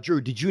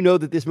 Drew, did you know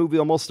that this movie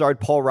almost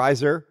starred Paul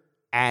Reiser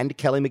and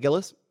Kelly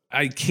McGillis?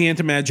 I can't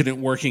imagine it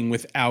working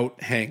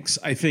without Hanks.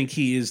 I think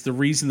he is the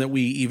reason that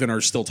we even are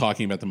still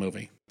talking about the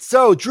movie.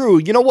 So, Drew,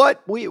 you know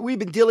what? We've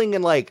been dealing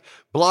in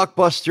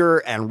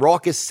blockbuster and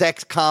raucous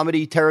sex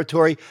comedy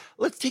territory.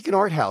 Let's take an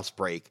art house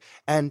break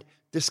and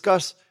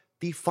discuss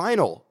the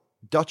final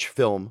Dutch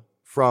film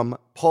from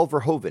Paul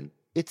Verhoeven.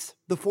 It's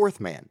The Fourth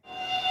Man.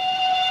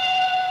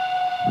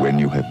 When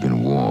you have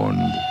been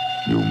warned,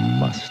 you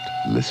must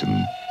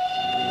listen.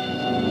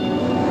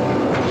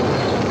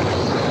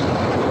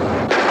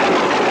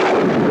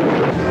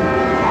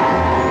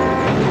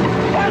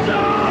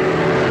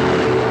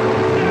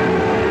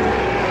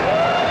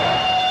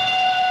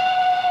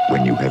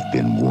 When you have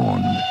been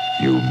warned,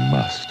 you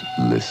must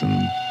listen.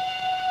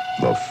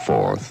 The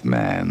Fourth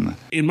Man.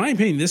 In my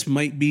opinion, this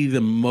might be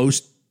the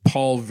most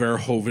Paul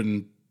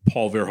Verhoeven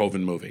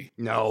movie.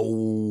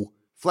 No.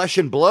 Flesh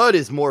and Blood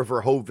is more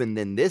Verhoeven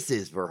than this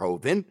is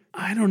Verhoeven.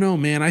 I don't know,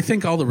 man. I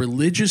think all the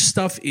religious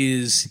stuff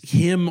is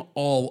him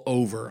all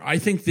over. I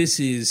think this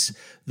is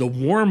the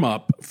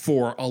warm-up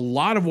for a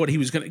lot of what he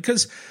was going to...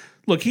 Because...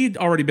 Look, he'd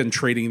already been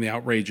trading the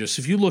outrageous.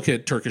 If you look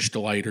at Turkish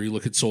Delight or you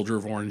look at Soldier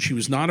of Orange, he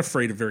was not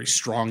afraid of very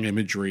strong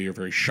imagery or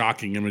very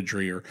shocking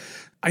imagery. Or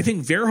I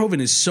think Verhoeven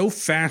is so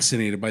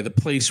fascinated by the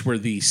place where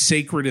the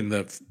sacred and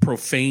the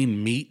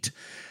profane meet.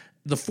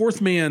 The Fourth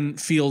Man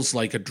feels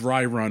like a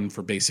dry run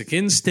for Basic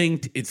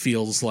Instinct. It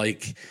feels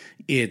like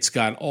it's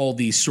got all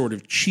these sort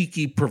of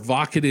cheeky,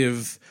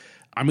 provocative,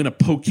 I'm going to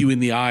poke you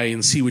in the eye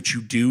and see what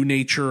you do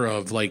nature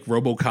of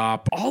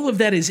RoboCop. All of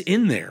that is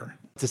in there.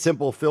 It's a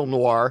simple film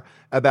noir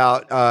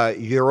about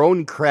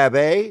Jeroen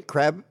Krabbe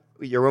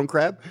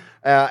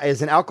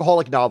is an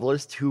alcoholic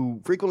novelist who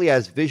frequently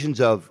has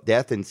visions of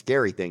death and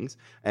scary things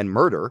and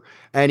murder.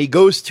 And he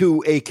goes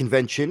to a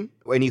convention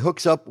and he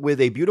hooks up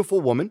with a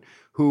beautiful woman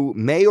who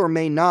may or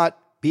may not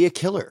be a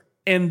killer.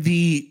 And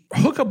the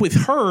hookup with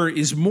her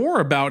is more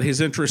about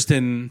his interest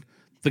in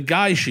the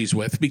guy she's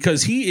with,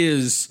 because he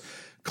is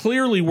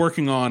clearly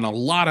working on a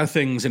lot of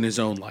things in his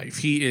own life.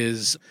 He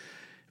is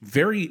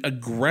very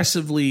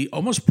aggressively,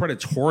 almost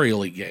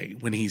predatorially gay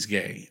when he's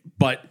gay.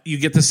 But you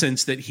get the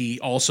sense that he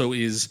also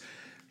is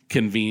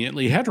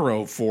conveniently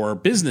hetero for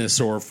business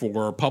or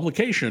for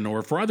publication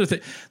or for other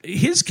things.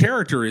 His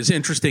character is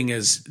interesting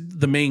as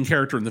the main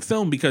character in the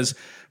film because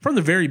from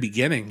the very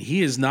beginning,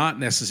 he is not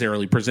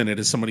necessarily presented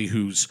as somebody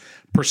whose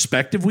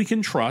perspective we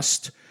can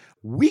trust.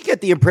 We get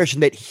the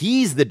impression that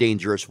he's the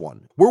dangerous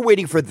one. We're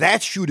waiting for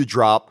that shoe to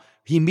drop.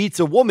 He meets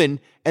a woman,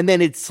 and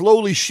then it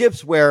slowly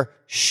shifts where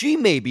she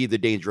may be the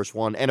dangerous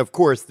one. And of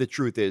course, the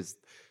truth is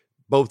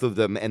both of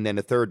them and then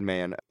a third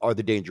man are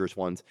the dangerous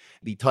ones.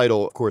 The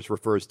title, of course,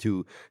 refers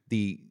to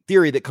the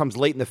theory that comes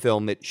late in the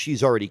film that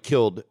she's already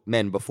killed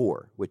men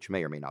before, which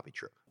may or may not be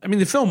true. I mean,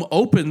 the film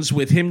opens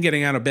with him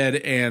getting out of bed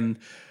and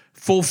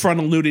full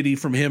frontal nudity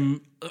from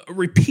him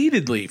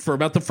repeatedly for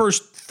about the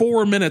first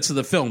 4 minutes of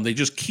the film. They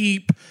just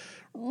keep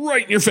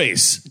right in your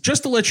face,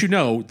 just to let you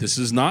know this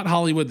is not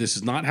Hollywood. This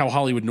is not how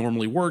Hollywood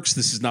normally works.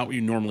 This is not what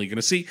you're normally going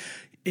to see.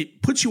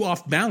 It puts you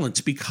off balance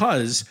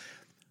because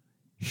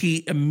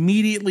he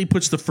immediately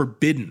puts the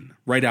forbidden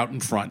right out in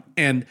front.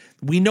 And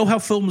we know how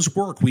films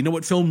work. We know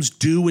what films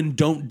do and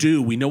don't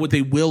do. We know what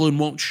they will and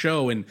won't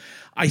show. And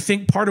I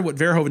think part of what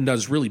Verhoeven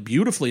does really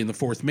beautifully in The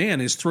Fourth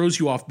Man is throws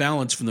you off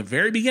balance from the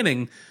very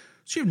beginning,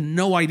 so you have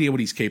no idea what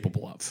he's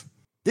capable of.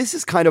 This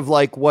is kind of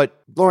like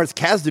what Lawrence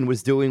Kasdan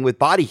was doing with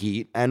Body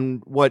Heat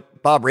and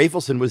what Bob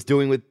Rafelson was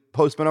doing with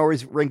Postman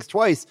Always Rings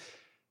Twice.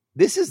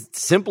 This is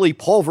simply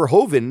Paul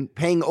Verhoeven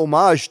paying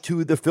homage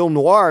to the film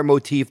noir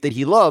motif that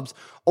he loves,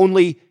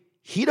 only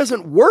he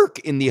doesn't work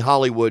in the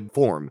Hollywood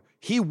form.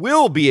 He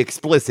will be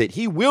explicit.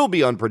 He will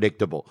be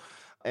unpredictable.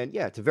 And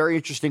yeah, it's a very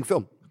interesting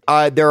film.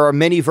 There are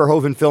many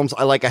Verhoeven films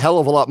I like a hell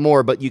of a lot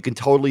more, but you can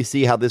totally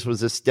see how this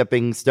was a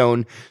stepping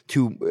stone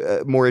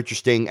to more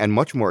interesting and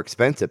much more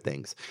expensive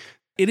things.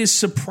 It is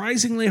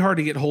surprisingly hard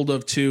to get hold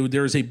of, too.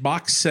 There's a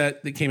box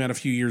set that came out a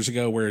few years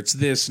ago where it's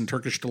this and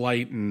Turkish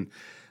Delight, and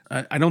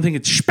I don't think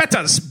it's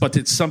Spetas, but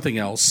it's something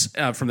else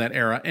from that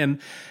era.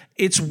 And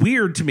it's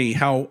weird to me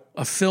how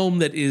a film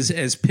that is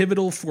as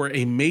pivotal for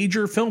a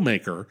major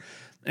filmmaker,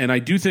 and I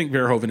do think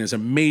Verhoeven is a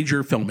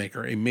major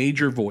filmmaker, a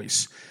major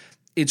voice.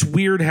 It's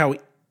weird how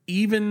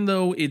even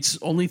though it's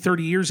only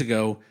 30 years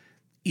ago,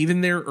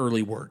 even their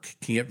early work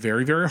can get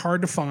very, very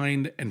hard to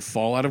find and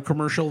fall out of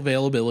commercial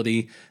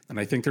availability. And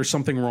I think there's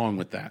something wrong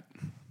with that.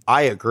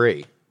 I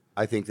agree.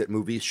 I think that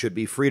movies should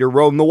be free to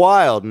roam the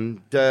wild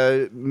and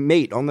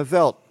mate on the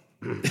veldt.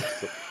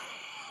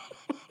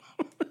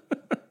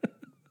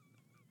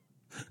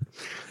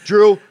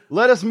 Drew,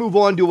 let us move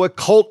on to a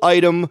cult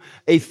item,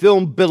 a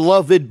film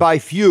beloved by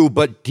few,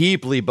 but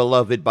deeply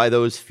beloved by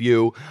those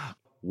few.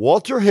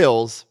 Walter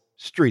Hill's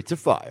Streets of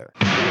Fire.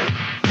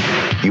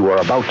 You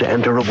are about to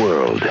enter a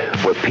world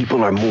where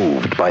people are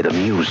moved by the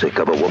music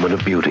of a woman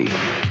of beauty,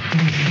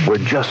 where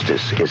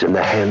justice is in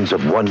the hands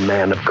of one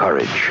man of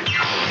courage,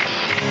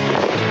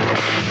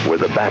 where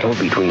the battle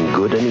between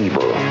good and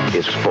evil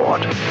is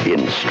fought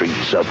in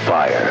Streets of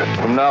Fire.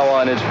 From now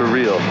on, it's for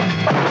real.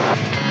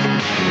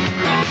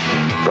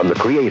 From the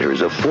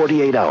creators of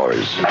 48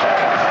 Hours,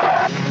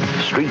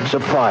 Streets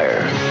of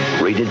Fire,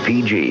 rated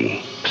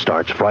PG,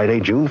 starts Friday,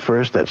 June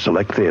 1st at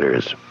select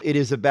theaters. It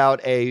is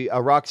about a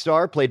rock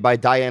star played by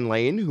Diane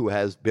Lane, who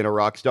has been a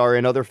rock star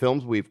in other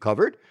films we've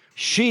covered.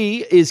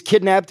 She is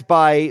kidnapped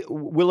by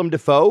Willem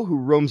Dafoe, who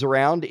roams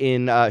around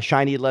in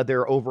shiny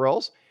leather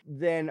overalls.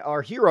 Then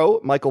our hero,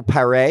 Michael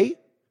Paré,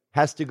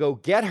 has to go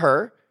get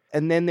her,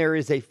 and then there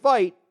is a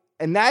fight,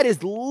 and that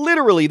is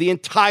literally the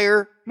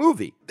entire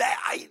movie.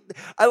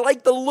 I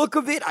like the look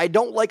of it. I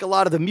don't like a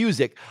lot of the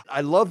music.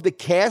 I love the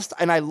cast,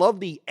 and I love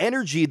the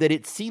energy that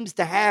it seems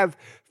to have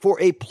for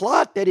a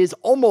plot that is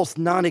almost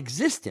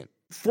non-existent.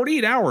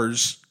 48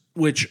 Hours,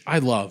 which I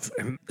love.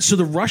 And so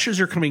the rushes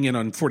are coming in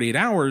on 48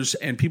 Hours,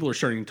 and people are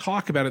starting to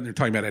talk about it. They're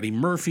talking about Eddie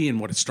Murphy and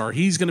what a star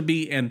he's going to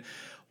be, and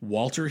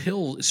Walter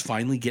Hill is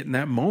finally getting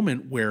that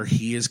moment where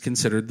he is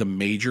considered the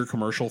major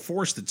commercial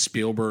force that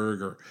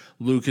Spielberg or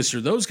Lucas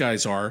or those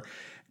guys are.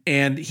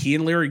 And he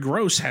and Larry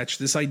Gross hatched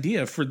this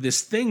idea for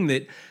this thing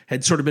that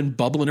had sort of been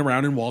bubbling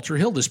around in Walter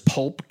Hill, this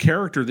pulp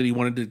character that he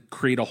wanted to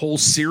create a whole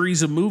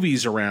series of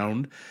movies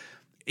around.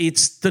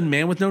 It's the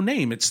man with no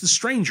name. It's the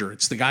stranger.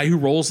 It's the guy who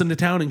rolls into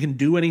town and can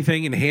do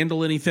anything and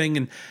handle anything.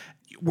 And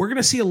we're going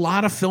to see a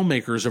lot of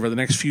filmmakers over the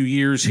next few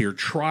years here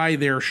try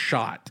their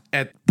shot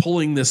at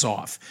pulling this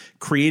off,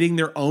 creating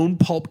their own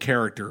pulp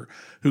character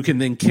who can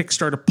then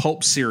kickstart a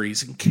pulp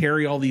series and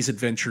carry all these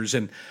adventures.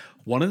 And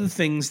one of the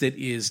things that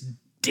is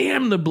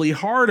damnably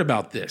hard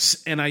about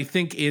this, and I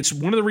think it's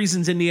one of the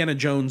reasons Indiana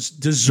Jones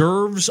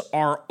deserves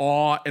our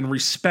awe and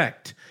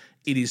respect,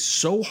 it is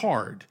so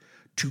hard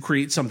to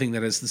create something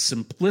that has the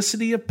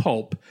simplicity of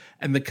pulp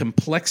and the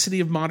complexity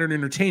of modern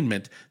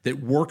entertainment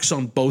that works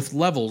on both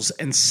levels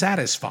and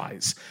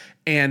satisfies.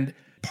 And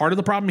part of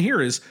the problem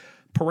here is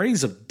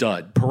Paré's a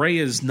dud. Paré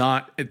is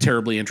not a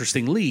terribly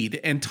interesting lead,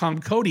 and Tom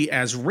Cody,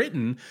 as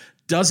written,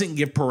 doesn't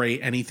give Paré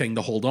anything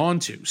to hold on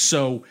to.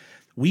 So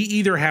we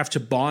either have to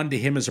bond to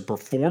him as a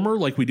performer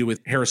like we do with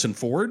Harrison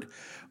Ford,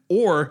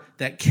 or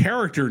that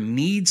character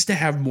needs to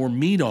have more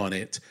meat on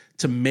it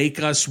to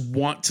make us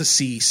want to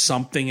see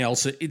something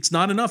else. It's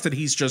not enough that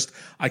he's just,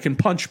 I can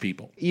punch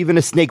people. Even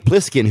a Snake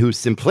Plissken who's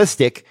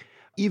simplistic,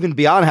 even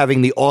beyond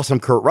having the awesome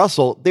Kurt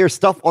Russell, there's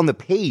stuff on the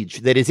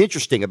page that is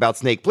interesting about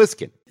Snake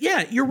Plissken.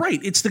 Yeah, you're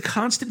right. It's the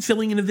constant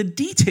filling in of the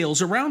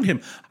details around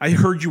him. I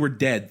heard you were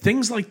dead.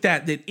 Things like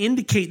that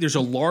indicate there's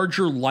a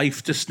larger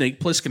life to Snake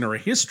Plissken or a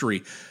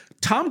history.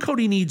 Tom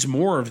Cody needs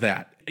more of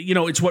that. You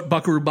know, it's what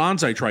Buckaroo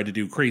Banzai tried to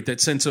do, create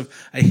that sense of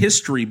a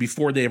history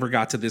before they ever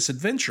got to this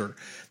adventure.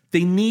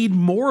 They need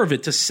more of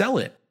it to sell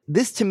it.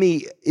 This, to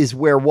me, is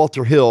where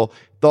Walter Hill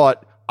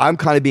thought, I'm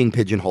kind of being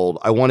pigeonholed.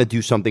 I want to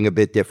do something a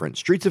bit different.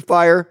 Streets of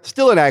Fire,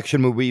 still an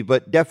action movie,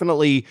 but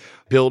definitely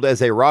billed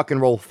as a rock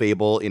and roll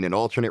fable in an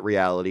alternate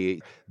reality.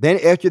 Then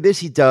after this,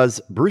 he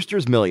does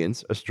Brewster's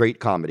Millions, a straight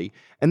comedy.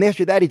 And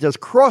after that, he does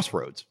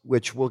Crossroads,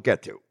 which we'll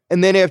get to.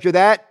 And then after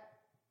that,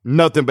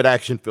 nothing but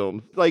action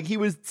films. Like, he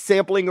was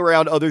sampling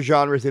around other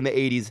genres in the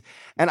 80s.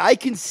 And I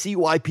can see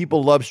why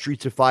people love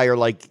Streets of Fire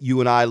like you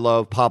and I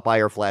love Popeye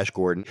or Flash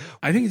Gordon.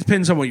 I think it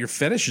depends on what your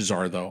fetishes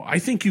are, though. I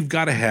think you've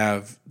got to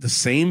have the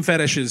same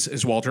fetishes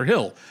as Walter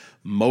Hill.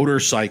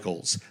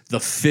 Motorcycles, the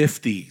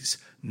 50s,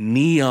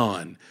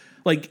 neon.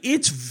 Like,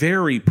 it's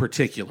very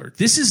particular.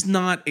 This is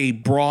not a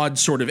broad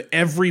sort of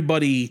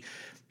everybody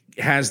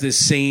has this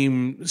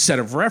same set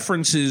of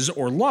references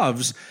or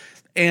loves.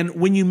 And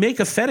when you make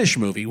a fetish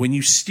movie, when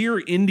you steer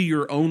into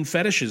your own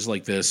fetishes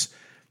like this,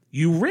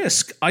 you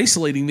risk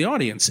isolating the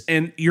audience.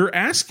 And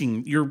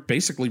you're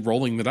basically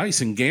rolling the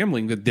dice and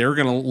gambling that they're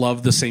going to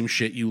love the same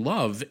shit you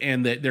love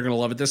and that they're going to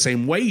love it the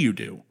same way you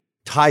do.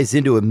 Ties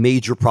into a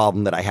major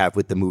problem that I have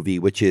with the movie,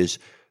 which is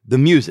the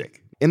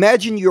music.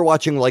 Imagine you're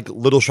watching like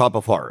Little Shop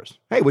of Horrors,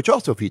 which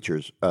also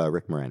features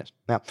Rick Moranis.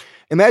 Now,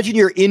 imagine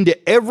you're into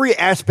every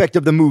aspect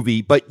of the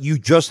movie, but you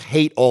just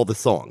hate all the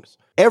songs.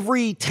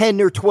 Every 10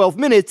 or 12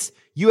 minutes,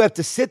 you have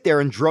to sit there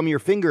and drum your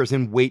fingers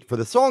and wait for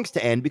the songs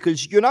to end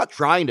because you're not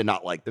trying to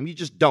not like them. You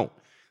just don't.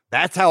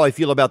 That's how I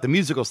feel about the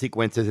musical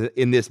sequences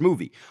in this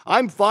movie.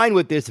 I'm fine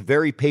with this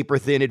very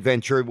paper-thin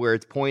adventure where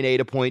it's point A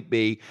to point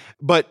B.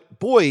 But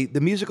boy, the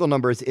musical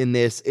numbers in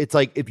this, it's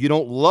like if you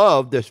don't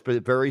love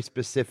the very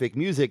specific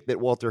music that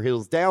Walter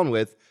Hill's down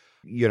with,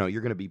 you're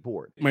going to be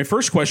bored. My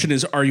first question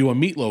is, are you a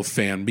Meatloaf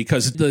fan?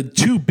 Because the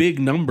two big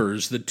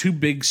numbers, the two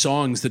big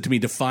songs that to me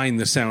define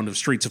the sound of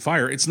Streets of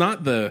Fire, it's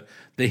not the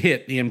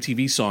hit, the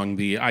MTV song,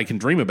 the I Can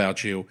Dream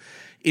About You.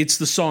 It's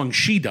the song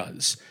She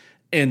Does.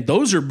 And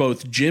those are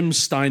both Jim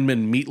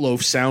Steinman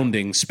Meatloaf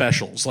sounding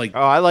specials.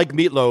 I like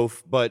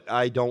Meatloaf, but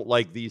I don't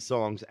like these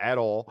songs at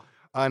all.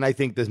 And I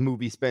think this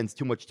movie spends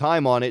too much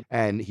time on it,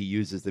 and he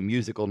uses the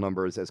musical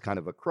numbers as kind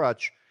of a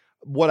crutch.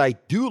 What I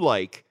do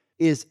like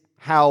is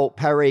how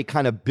Paré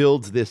kind of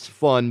builds this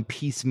fun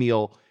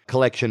piecemeal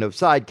collection of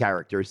side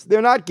characters.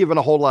 They're not given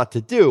a whole lot to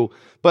do,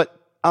 but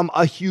I'm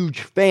a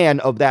huge fan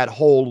of that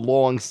whole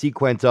long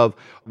sequence of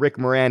Rick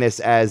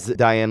Moranis as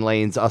Diane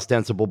Lane's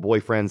ostensible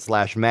boyfriend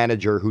 /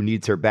 manager who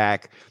needs her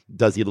back.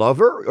 Does he love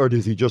her, or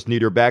does he just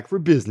need her back for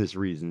business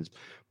reasons?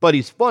 But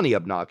he's funny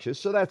obnoxious,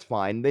 so that's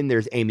fine. Then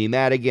there's Amy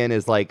Madigan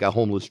as like a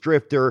homeless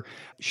drifter.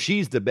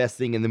 She's the best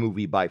thing in the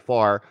movie by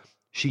far.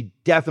 She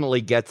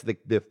definitely gets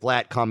the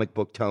flat comic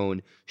book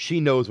tone. She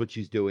knows what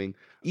she's doing.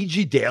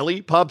 E.G.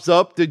 Daly pops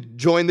up to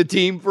join the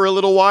team for a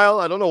little while.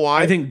 I don't know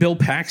why. I think Bill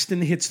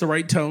Paxton hits the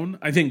right tone.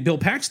 I think Bill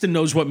Paxton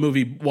knows what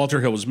movie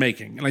Walter Hill was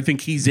making, and I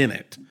think he's in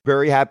it.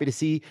 Very happy to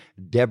see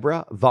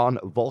Deborah von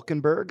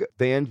Valkenburg.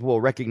 Fans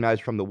will recognize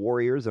from The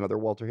Warriors, another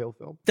Walter Hill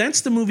film.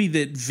 That's the movie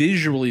that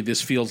visually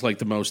this feels like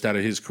the most out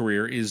of his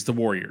career is The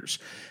Warriors.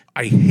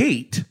 I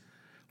hate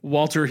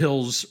Walter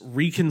Hill's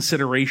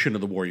reconsideration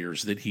of The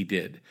Warriors that he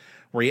did,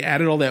 where he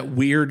added all that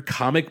weird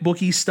comic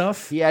booky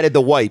stuff. He added the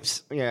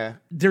wipes. Yeah.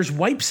 There's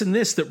wipes in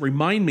this that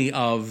remind me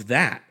of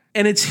that.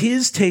 And it's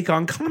his take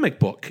on comic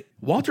book.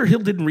 Walter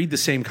Hill didn't read the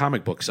same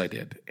comic books I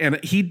did. And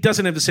he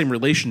doesn't have the same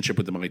relationship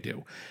with them I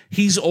do.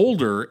 He's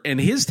older, and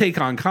his take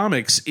on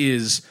comics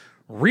is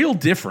real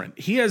different.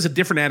 He has a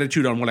different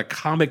attitude on what a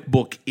comic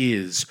book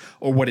is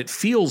or what it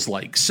feels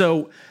like.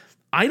 So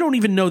I don't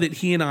even know that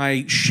he and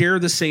I share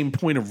the same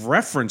point of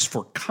reference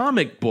for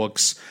comic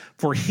books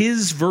for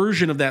his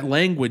version of that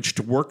language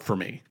to work for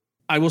me.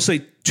 I will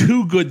say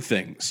two good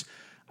things.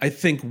 I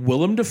think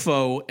Willem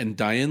Dafoe and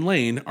Diane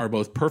Lane are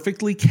both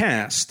perfectly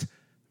cast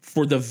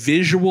for the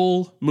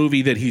visual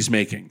movie that he's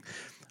making.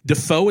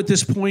 Dafoe at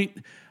this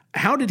point,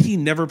 how did he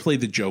never play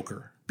the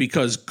Joker?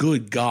 Because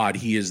good God,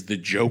 he is the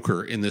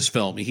Joker in this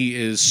film. He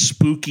is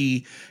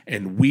spooky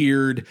and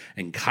weird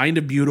and kind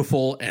of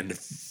beautiful and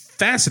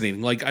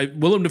fascinating.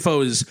 Willem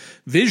Dafoe is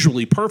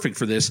visually perfect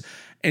for this.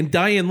 And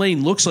Diane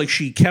Lane looks like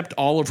she kept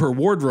all of her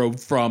wardrobe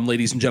from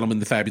Ladies and Gentlemen,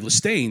 The Fabulous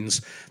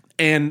Stains,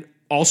 and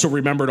also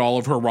remembered all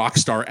of her rock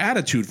star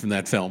attitude from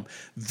that film.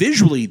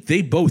 Visually,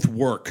 they both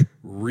work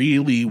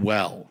really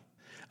well.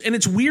 And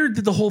it's weird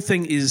that the whole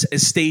thing is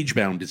as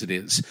stage-bound as it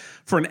is.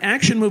 For an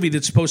action movie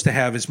that's supposed to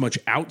have as much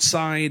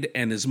outside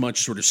and as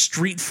much sort of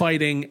street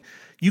fighting,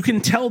 you can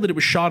tell that it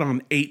was shot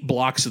on 8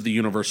 blocks of the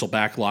Universal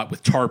backlot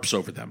with tarps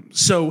over them.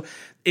 So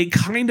it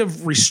kind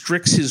of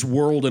restricts his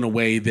world in a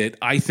way that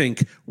I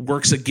think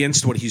works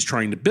against what he's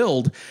trying to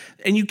build.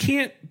 And you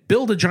can't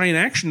build a giant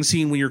action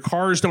scene when your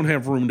cars don't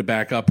have room to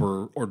back up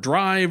or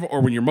drive,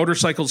 or when your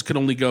motorcycles can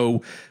only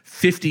go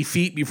 50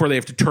 feet before they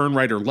have to turn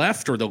right or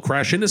left, or they'll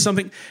crash into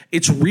something.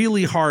 It's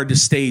really hard to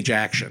stage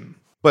action.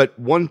 But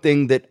one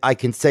thing that I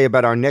can say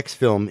about our next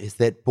film is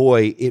that,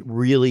 boy, it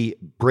really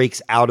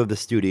breaks out of the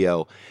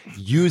studio,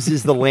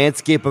 uses the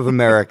landscape of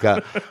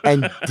America,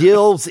 and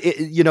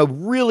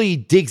really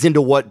digs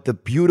into what the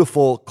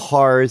beautiful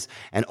cars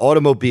and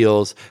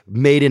automobiles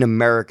made in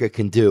America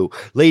can do.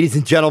 Ladies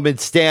and gentlemen,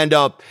 stand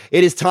up.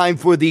 It is time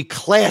for the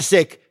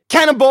classic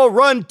Cannonball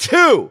Run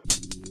 2.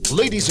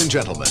 Ladies and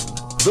gentlemen,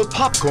 the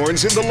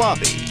popcorn's in the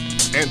lobby,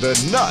 and the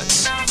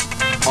nuts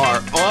are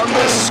on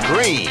the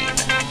screen.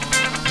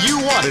 You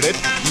wanted it,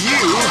 you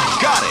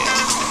got it.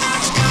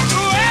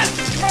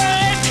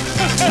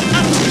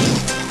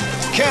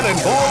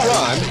 Cannonball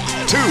Run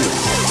 2.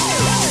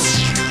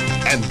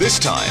 And this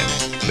time,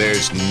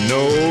 there's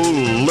no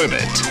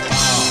limit.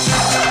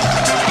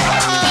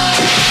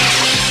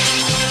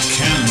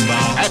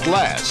 Cannonball. At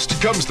last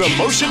comes the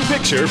motion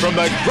picture from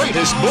the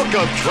greatest book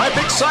of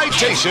traffic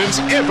citations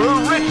ever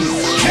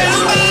written.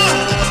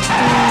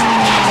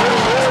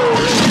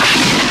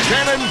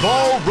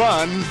 Cannonball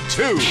Run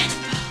 2.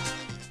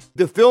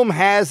 The film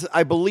has,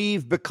 I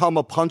believe, become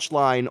a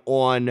punchline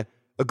on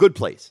A Good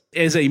Place.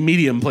 As a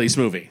medium place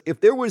movie.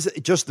 If there was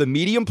just the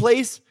medium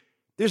place,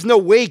 there's no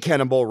way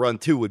Cannonball Run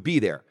 2 would be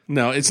there.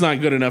 No, it's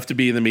not good enough to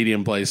be in the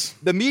medium place.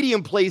 The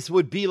medium place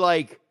would be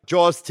like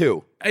Jaws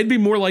 2. I'd be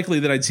more likely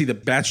that I'd see The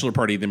Bachelor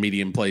Party in the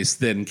medium place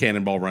than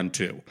Cannonball Run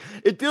 2.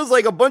 It feels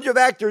like a bunch of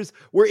actors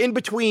were in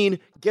between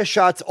guest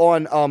shots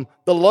on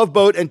The Love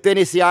Boat and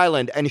Fantasy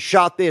Island and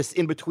shot this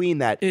in between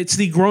that. It's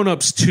the Grown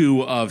Ups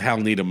 2 of Hal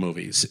Needham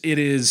movies. It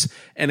is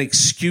an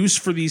excuse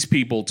for these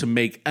people to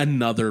make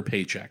another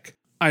paycheck.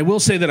 I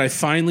will say that I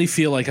finally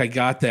feel like I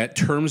got that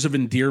terms of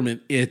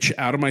endearment itch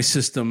out of my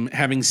system,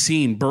 having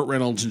seen Burt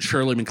Reynolds and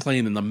Shirley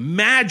MacLaine and the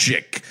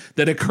magic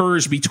that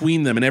occurs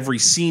between them in every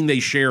scene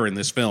they share in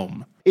this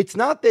film. It's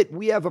not that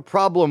we have a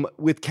problem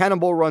with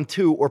Cannonball Run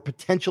 2 or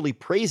potentially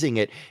praising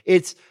it.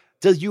 It's,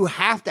 does you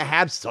have to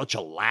have such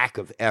a lack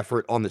of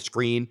effort on the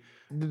screen?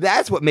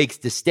 That's what makes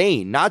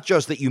disdain, not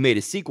just that you made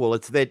a sequel.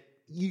 It's that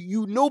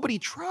nobody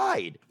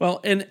tried.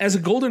 Well, and as a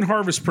Golden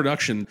Harvest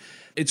production,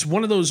 it's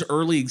one of those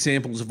early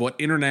examples of what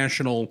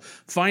international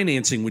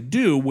financing would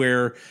do,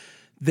 where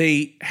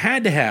they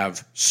had to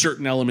have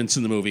certain elements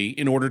in the movie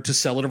in order to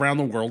sell it around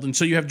the world. And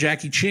so you have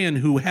Jackie Chan,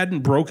 who hadn't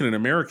broken in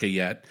America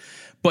yet,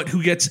 but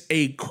who gets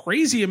a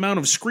crazy amount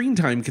of screen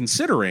time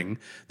considering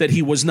that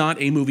he was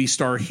not a movie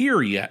star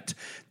here yet.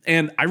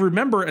 And I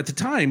remember at the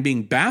time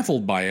being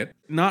baffled by it,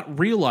 not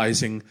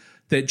realizing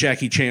that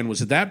Jackie Chan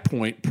was at that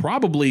point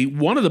probably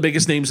one of the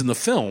biggest names in the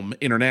film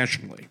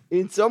internationally.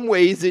 In some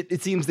ways,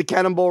 it seems the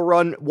Cannonball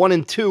Run 1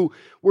 and 2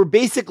 were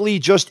basically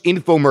just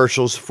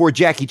infomercials for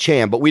Jackie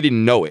Chan, but we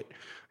didn't know it.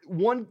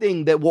 One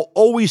thing that will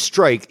always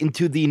strike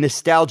into the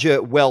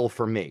nostalgia well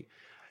for me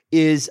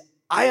is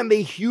I am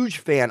a huge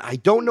fan. I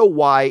don't know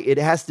why. It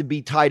has to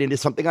be tied into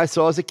something I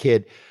saw as a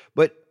kid,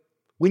 but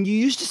when you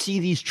used to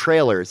see these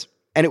trailers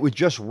and it would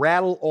just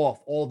rattle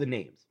off all the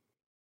names.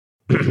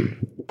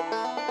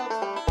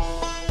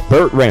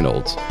 Burt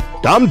Reynolds,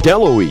 Dom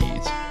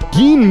DeLuise,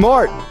 Dean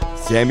Martin,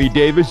 Sammy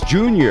Davis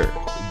Jr.,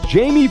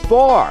 Jamie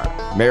Farr,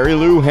 Mary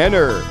Lou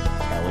Henner,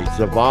 Kelly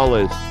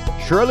Savalas,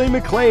 Shirley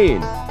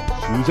MacLaine,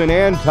 Susan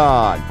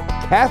Anton,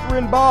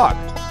 Catherine Bach,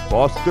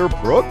 Foster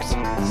Brooks,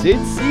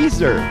 Sid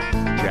Caesar,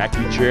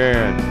 Jackie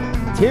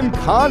Chan, Tim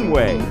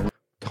Conway,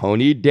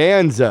 Tony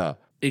Danza.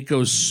 It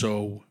goes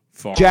so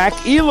far. Jack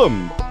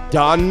Elam,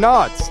 Don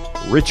Knotts,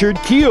 Richard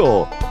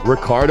Kiel,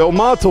 Ricardo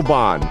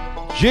Montalban,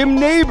 Jim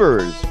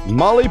Neighbors,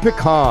 Molly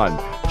Pecan,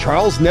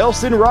 Charles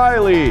Nelson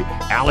Riley,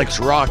 Alex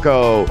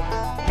Rocco,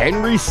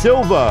 Henry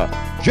Silva,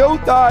 Joe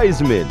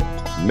Theismann,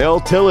 Mel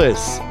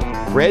Tillis,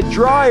 Fred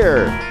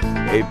Dreyer,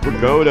 Abe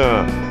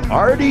Pagoda,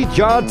 Artie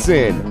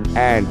Johnson,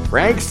 and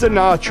Frank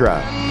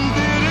Sinatra.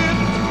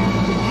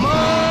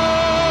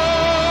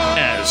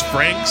 As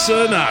Frank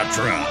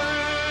Sinatra.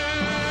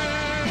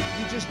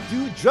 You just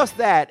do just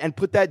that and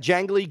put that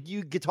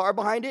jangly guitar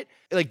behind it,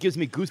 it like gives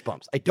me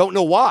goosebumps. I don't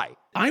know why.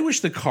 I wish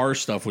the car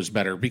stuff was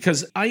better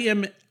because I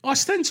am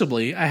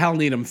ostensibly a Hal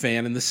Needham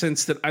fan in the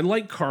sense that I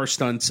like car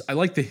stunts. I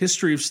like the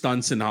history of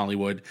stunts in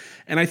Hollywood.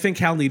 And I think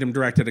Hal Needham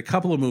directed a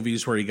couple of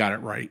movies where he got it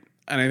right.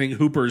 And I think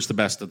Hooper is the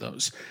best of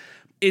those.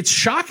 It's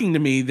shocking to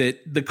me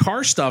that the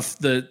car stuff,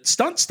 the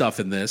stunt stuff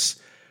in this,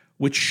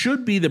 which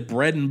should be the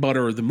bread and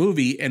butter of the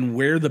movie and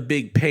where the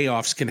big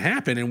payoffs can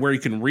happen and where you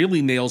can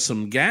really nail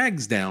some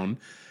gags down,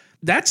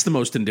 that's the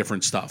most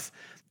indifferent stuff.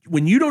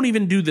 When you don't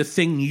even do the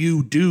thing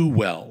you do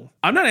well,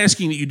 I'm not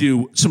asking that you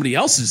do somebody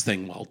else's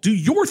thing well. Do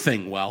your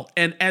thing well.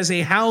 And as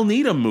a Hal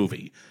Needham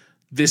movie,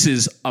 this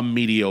is a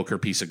mediocre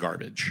piece of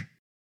garbage.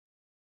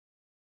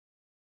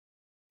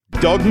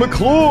 Doug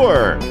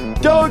McClure,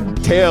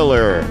 Doug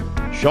Taylor,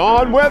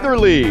 Sean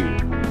Weatherly,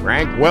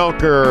 Frank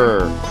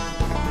Welker.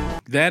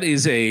 That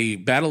is a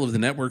Battle of the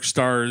Network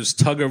Stars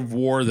tug of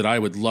war that I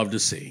would love to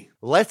see.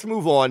 Let's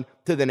move on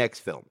to the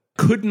next film.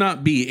 Could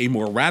not be a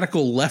more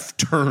radical left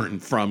turn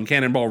from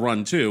Cannonball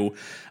Run 2.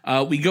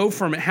 We go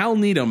from Hal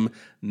Needham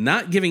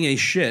not giving a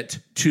shit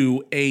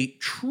to a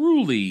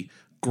truly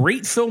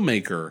great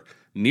filmmaker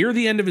near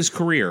the end of his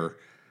career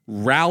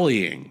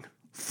rallying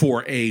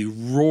for a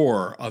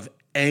roar of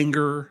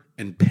anger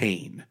and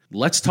pain.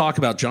 Let's talk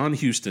about John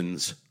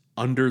Huston's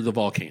Under the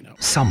Volcano.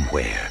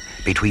 Somewhere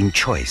between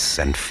choice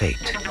and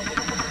fate,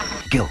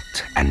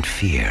 guilt and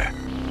fear,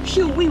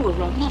 Hugh, we were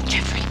wrong, not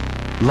Jeffrey.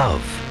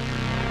 love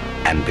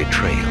and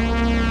betrayal.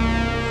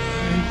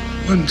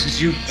 I wanted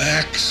you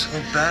back so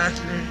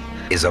badly.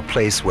 Is a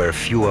place where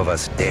few of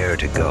us dare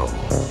to go.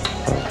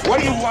 What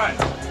do you want?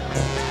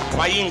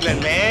 My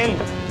England man?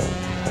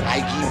 I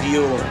give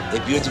you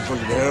a beautiful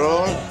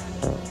girl.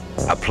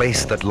 A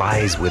place that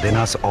lies within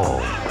us all.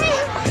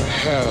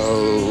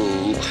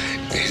 Hell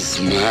is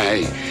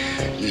my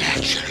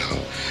natural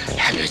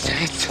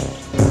habitat.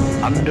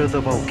 Under the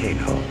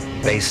Volcano,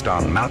 based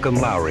on Malcolm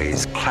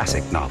Lowry's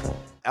classic novel.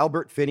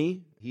 Albert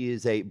Finney, he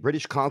is a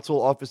British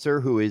consul officer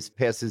who is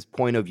past his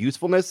point of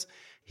usefulness.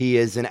 He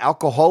is an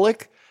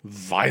alcoholic.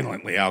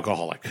 violently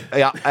alcoholic.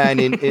 Yeah,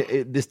 and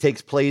this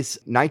takes place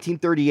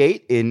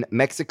 1938 in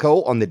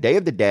Mexico on the Day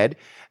of the Dead.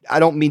 I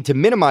don't mean to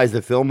minimize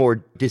the film or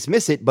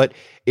dismiss it, but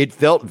it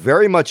felt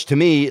very much to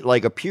me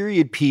like a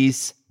period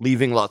piece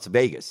leaving Las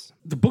Vegas.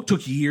 The book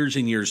took years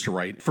and years to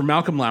write. For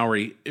Malcolm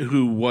Lowry,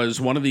 who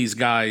was one of these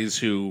guys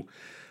who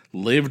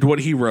lived what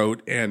he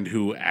wrote and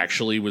who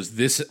actually was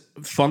this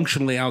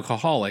functionally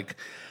alcoholic,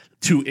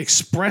 to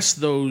express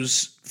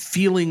those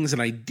feelings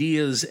and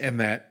ideas and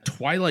that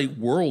twilight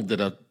world that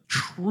a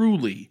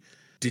truly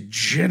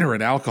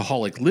degenerate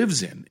alcoholic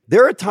lives in.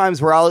 There are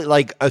times where I'll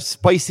like a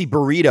spicy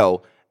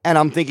burrito and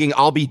I'm thinking,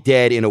 I'll be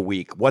dead in a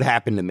week. What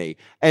happened to me?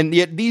 And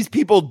yet these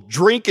people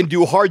drink and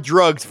do hard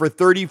drugs for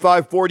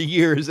 35, 40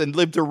 years and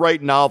live to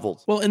write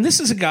novels. Well, and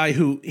this is a guy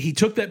who, he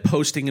took that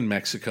posting in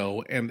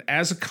Mexico, and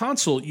as a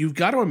consul, you've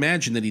got to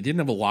imagine that he didn't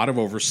have a lot of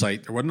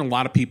oversight. There wasn't a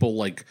lot of people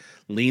like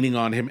leaning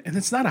on him, and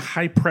it's not a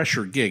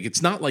high-pressure gig.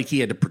 It's not like he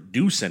had to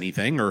produce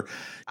anything, or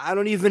I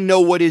don't even know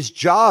what his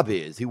job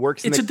is. He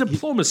works It's a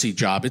diplomacy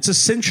job. It's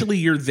essentially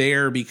you're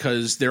there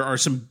because there are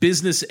some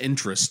business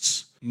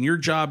interests. And your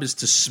job is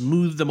to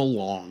smooth them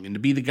along and to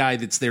be the guy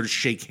that's there to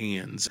shake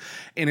hands.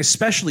 And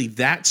especially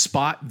that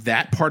spot,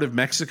 that part of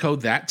Mexico,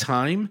 that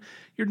time,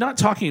 you're not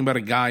talking about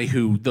a guy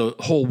who the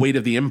whole weight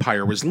of the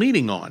empire was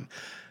leaning on.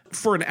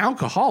 For an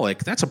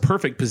alcoholic, that's a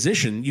perfect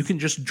position. You can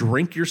just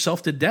drink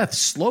yourself to death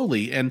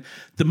slowly. And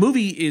the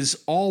movie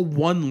is all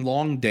one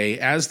long day,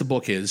 as the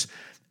book is.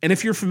 And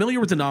if you're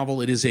familiar with the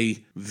novel, it is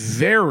a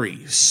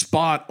very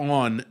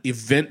spot-on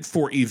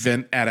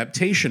event-for-event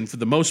adaptation for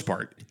the most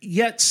part.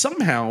 Yet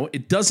somehow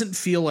it doesn't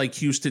feel like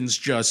Huston's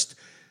just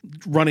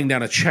running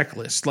down a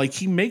checklist. Like,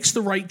 he makes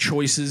the right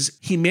choices.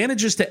 He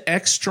manages to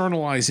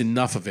externalize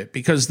enough of it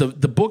because the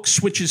book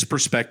switches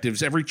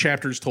perspectives. Every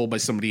chapter is told by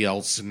somebody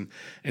else.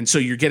 And so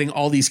you're getting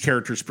all these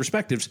characters'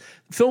 perspectives.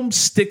 The film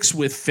sticks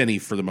with Finney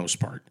for the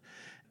most part.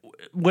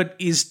 What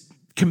is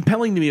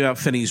compelling to me about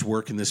Finney's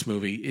work in this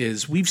movie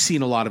is we've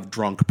seen a lot of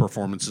drunk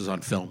performances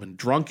on film, and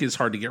drunk is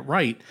hard to get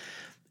right.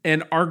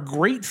 And our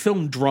great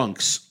film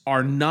drunks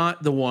are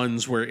not the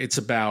ones where it's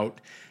about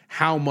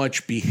how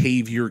much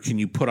behavior can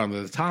you put on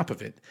the top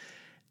of it.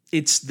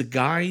 It's the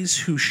guys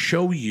who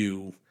show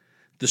you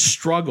the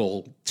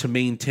struggle to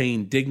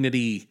maintain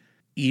dignity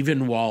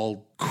even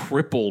while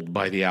crippled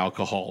by the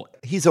alcohol.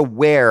 He's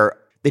aware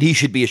that he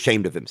should be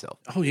ashamed of himself.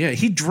 Oh, yeah.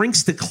 He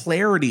drinks to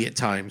clarity at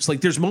times.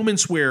 Like, there's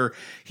moments where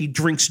he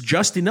drinks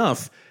just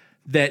enough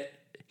that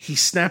he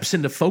snaps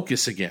into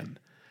focus again.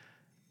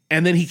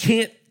 And then he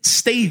can't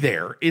stay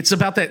there. It's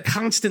about that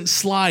constant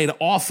slide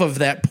off of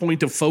that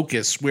point of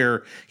focus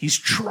where he's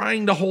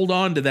trying to hold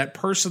on to that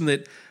person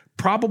that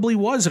probably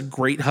was a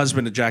great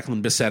husband to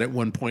Jacqueline Bisset at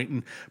one point,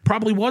 and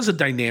probably was a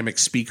dynamic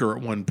speaker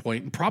at one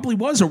point, and probably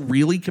was a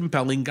really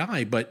compelling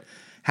guy, but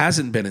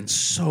hasn't been in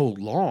so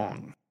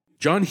long.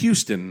 John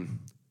Huston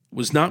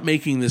was not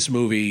making this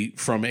movie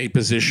from a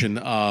position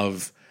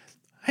of,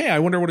 hey, I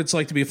wonder what it's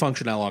like to be a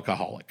functional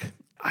alcoholic.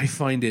 I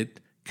find it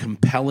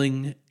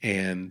compelling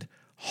and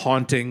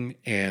haunting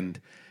and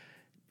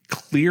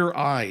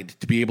clear-eyed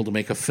to be able to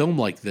make a film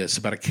like this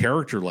about a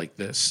character like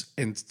this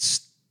and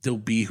still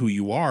be who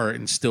you are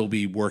and still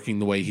be working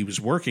the way he was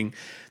working.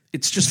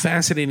 It's just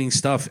fascinating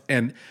stuff.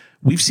 And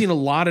we've seen a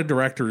lot of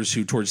directors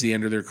who, towards the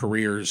end of their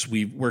careers,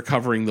 we're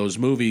covering those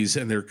movies,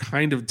 and they're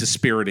kind of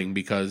dispiriting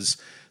because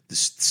the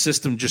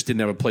system just didn't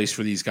have a place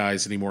for these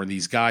guys anymore, and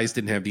these guys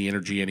didn't have the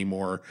energy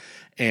anymore,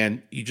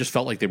 and you just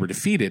felt like they were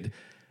defeated.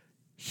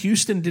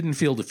 Huston didn't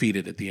feel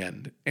defeated at the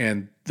end.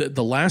 And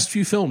the last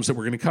few films that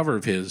we're going to cover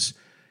of his,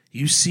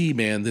 you see,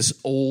 man, this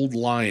old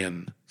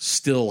lion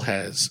still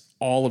has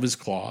all of his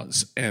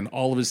claws and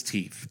all of his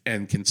teeth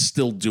and can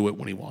still do it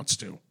when he wants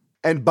to.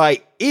 And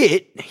by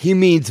it, he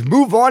means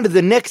move on to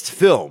the next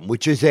film,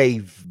 which is a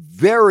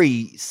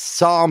very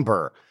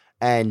somber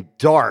and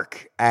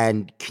dark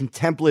and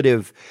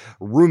contemplative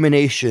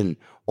rumination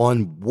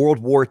on World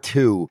War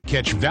II.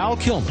 Catch Val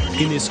Kilmer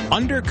in this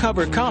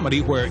undercover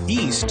comedy where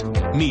East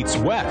meets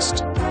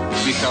West.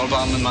 Michael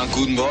Baumann mal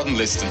guten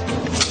Morgenliste.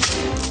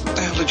 What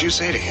the hell did you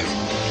say to him?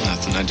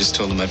 Nothing. I just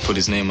told him I'd put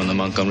his name on the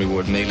Montgomery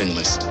Ward mailing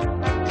list.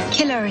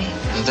 Hillary.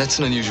 Now, that's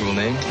an unusual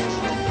name.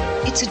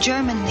 It's a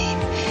German name.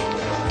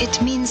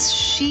 It means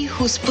she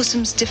whose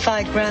bosoms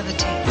defy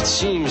gravity. It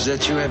seems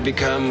that you have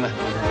become,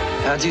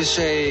 how do you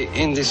say,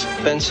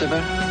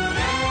 indispensable?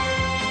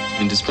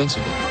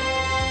 Indispensable?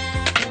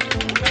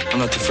 I'm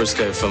not the first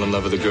guy who fell in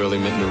love with a girl he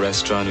met in a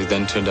restaurant who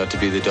then turned out to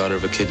be the daughter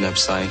of a kidnapped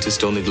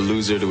scientist, only to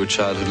lose her to a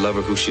childhood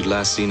lover who she'd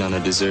last seen on a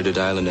deserted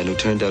island and who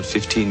turned out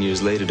 15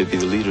 years later to be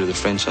the leader of the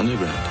French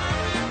underground.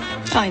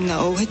 I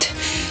know it.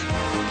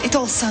 It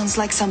all sounds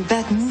like some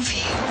bad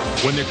movie.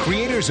 When the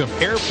creators of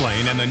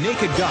Airplane and The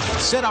Naked Gun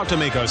set out to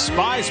make a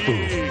spy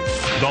spoof,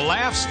 the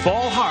laughs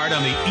fall hard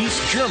on the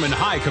East German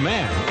High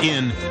Command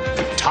in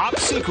Top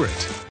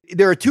Secret.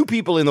 There are two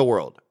people in the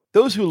world,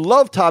 those who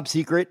love Top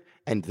Secret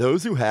and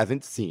those who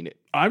haven't seen it.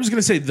 I was going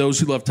to say those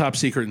who love Top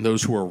Secret and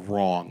those who are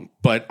wrong,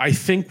 but I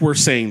think we're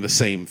saying the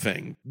same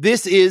thing.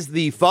 This is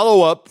the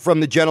follow-up from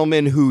the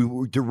gentleman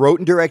who wrote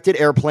and directed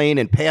Airplane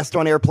and passed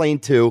on Airplane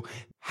 2.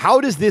 How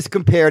does this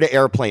compare to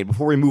Airplane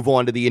before we move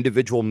on to the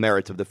individual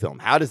merits of the film?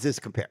 How does this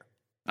compare?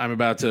 I'm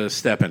about to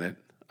step in it.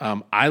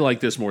 I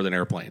like this more than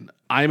Airplane.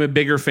 I'm a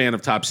bigger fan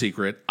of Top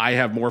Secret. I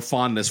have more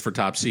fondness for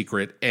Top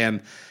Secret.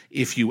 And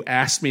if you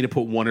asked me to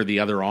put one or the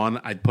other on,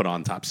 I'd put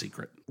on Top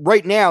Secret.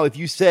 Right now, if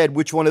you said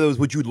which one of those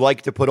would you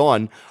like to put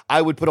on,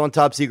 I would put on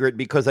Top Secret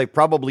because I've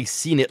probably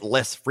seen it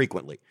less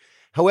frequently.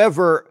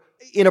 However,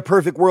 in a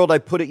perfect world,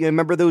 I'd put it, you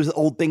remember those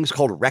old things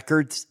called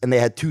records and they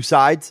had two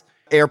sides?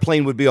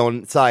 Airplane would be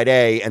on side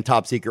A and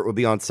Top Secret would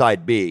be on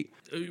side B.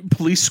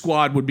 Police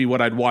Squad would be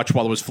what I'd watch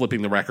while I was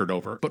flipping the record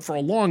over. But for a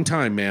long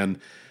time,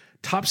 man,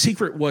 Top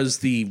Secret was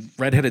the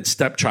redheaded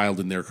stepchild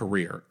in their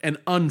career, and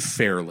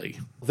unfairly.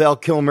 Val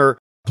Kilmer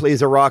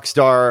plays a rock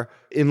star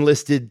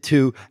enlisted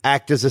to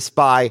act as a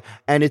spy,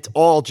 and it's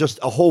all just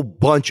a whole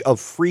bunch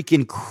of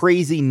freaking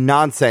crazy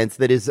nonsense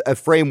that is a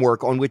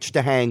framework on which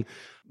to hang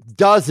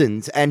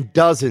dozens and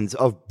dozens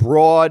of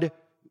broad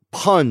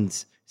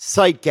puns,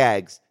 sight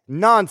gags,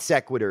 non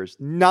sequiturs,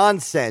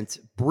 nonsense,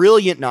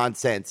 brilliant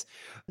nonsense.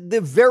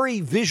 The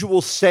very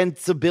visual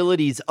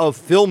sensibilities of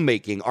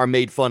filmmaking are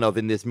made fun of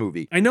in this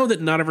movie. I know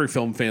that not every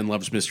film fan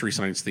loves Mystery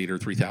Science Theater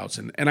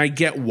 3000, and I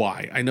get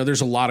why. I know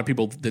there's a lot of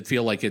people that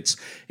feel like it's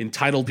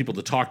entitled people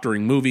to talk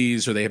during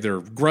movies, or they have their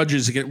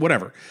grudges against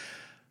whatever.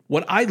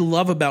 What I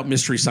love about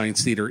Mystery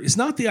Science Theater is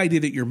not the idea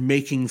that you're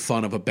making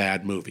fun of a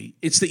bad movie.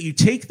 It's that you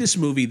take this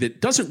movie that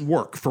doesn't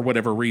work for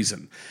whatever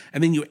reason,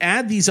 and then you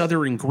add these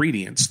other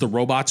ingredients, the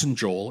robots and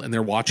Joel, and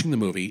they're watching the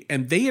movie,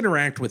 and they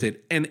interact with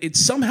it, and it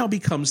somehow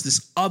becomes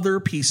this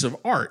other piece of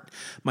art.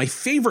 My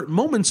favorite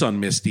moments on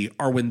Misty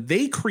are when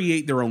they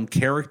create their own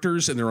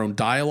characters and their own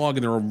dialogue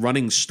and their own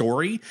running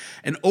story,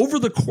 and over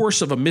the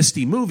course of a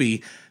Misty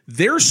movie,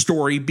 their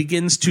story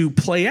begins to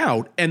play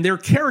out and their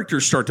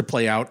characters start to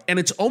play out, and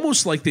it's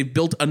almost like they've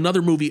built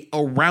another movie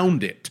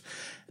around it.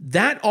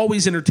 That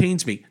always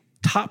entertains me.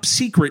 Top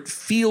Secret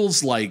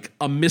feels like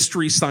a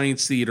Mystery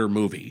Science Theater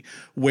movie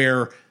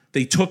where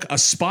they took a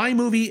spy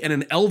movie and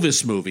an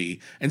Elvis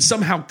movie and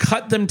somehow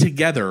cut them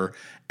together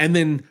and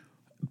then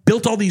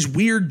built all these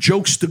weird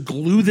jokes to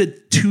glue the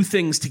two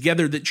things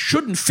together that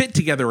shouldn't fit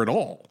together at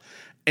all.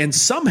 And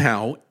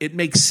somehow it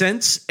makes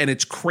sense and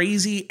it's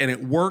crazy and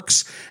it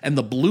works and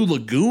the Blue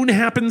Lagoon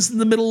happens in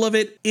the middle of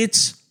it.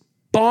 It's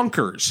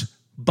bonkers,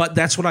 but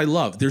that's what I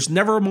love. There's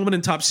never a moment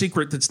in Top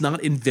Secret that's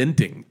not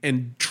inventing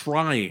and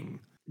trying.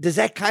 Does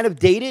that kind of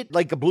date it?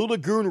 Like a Blue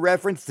Lagoon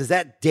reference, does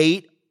that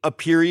date a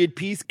period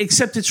piece?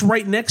 Except it's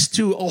right next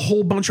to a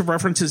whole bunch of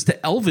references to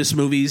Elvis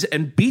movies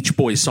and Beach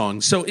Boys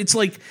songs. So it's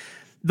like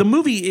the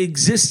movie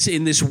exists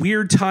in this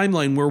weird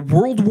timeline where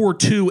World War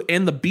II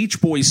and the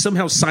Beach Boys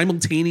somehow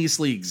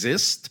simultaneously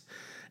exist.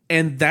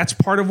 And that's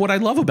part of what I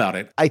love about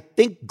it. I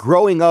think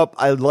growing up,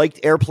 I liked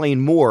Airplane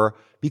more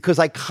because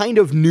I kind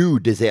of knew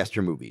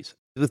disaster movies.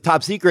 With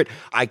Top Secret,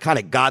 I kind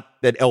of got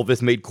that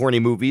Elvis made corny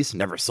movies.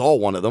 Never saw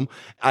one of them.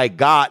 I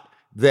got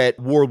that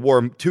World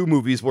War II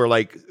movies were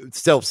like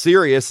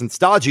self-serious and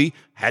stodgy.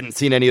 Hadn't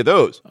seen any of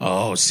those.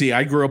 Oh, see,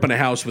 I grew up in a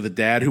house with a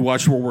dad who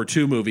watched World War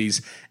II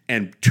movies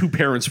and two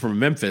parents from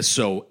Memphis,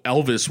 so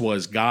Elvis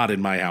was God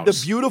in my house.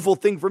 The beautiful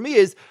thing for me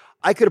is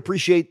I could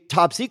appreciate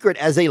Top Secret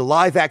as a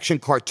live-action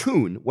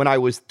cartoon when I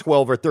was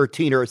 12 or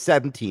 13 or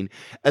 17.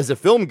 As a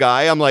film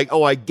guy, I'm like,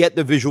 oh, I get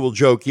the visual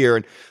joke here,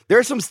 and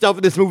there's some stuff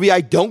in this movie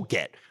I don't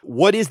get.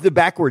 What is the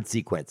backward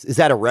sequence? Is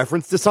that a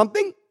reference to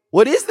something?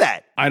 What is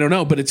that? I don't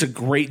know, but it's a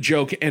great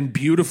joke and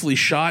beautifully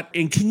shot.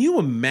 And can you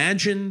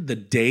imagine the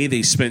day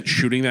they spent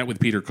shooting that with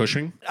Peter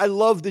Cushing? I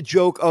love the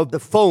joke of the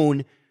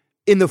phone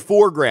in the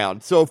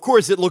foreground. So, of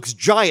course, it looks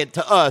giant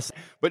to us.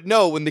 But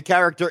no, when the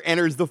character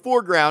enters the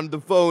foreground,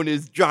 the phone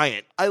is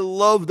giant. I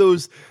love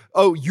those,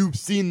 oh, you've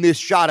seen this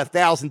shot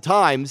 1,000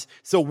 times,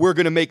 so we're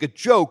going to make a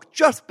joke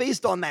just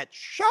based on that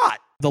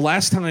shot. The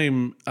last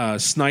time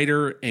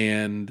Snyder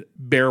and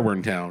Bear were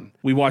in town,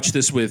 we watched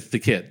this with the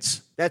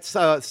kids. That's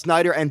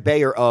Snyder and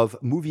Bayer of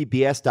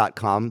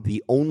MovieBS.com,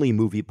 the only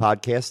movie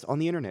podcast on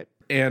the internet.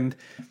 And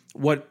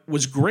what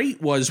was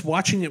great was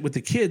watching it with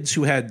the kids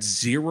who had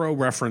zero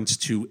reference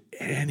to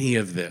any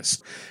of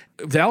this.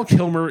 Val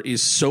Kilmer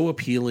is so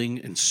appealing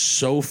and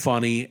so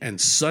funny and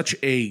such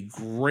a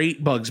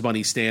great Bugs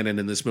Bunny stand-in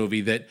in this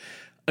movie that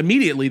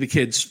immediately the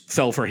kids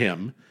fell for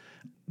him.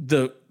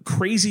 The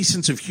crazy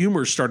sense of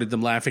humor started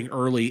them laughing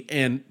early,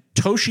 and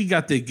Toshi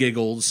got the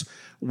giggles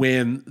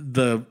when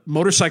the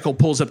motorcycle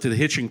pulls up to the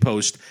hitching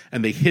post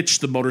and they hitch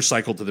the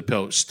motorcycle to the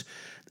post.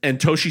 And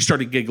Toshi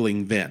started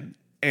giggling then.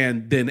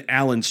 And then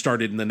Alan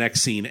started in the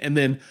next scene. And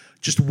then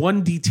just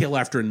one detail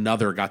after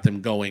another got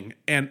them going.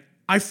 And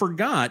I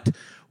forgot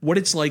what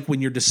it's like when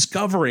you're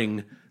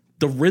discovering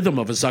the rhythm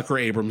of a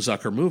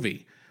Zucker-Abrams-Zucker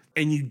movie.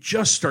 And you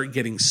just start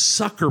getting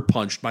sucker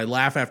punched by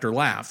laugh after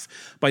laugh.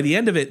 By the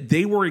end of it,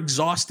 they were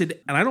exhausted.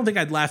 And I don't think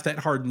I'd laughed that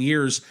hard in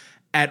years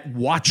at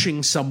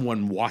watching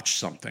someone watch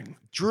something.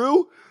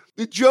 Drew,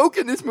 The joke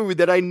in this movie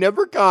that I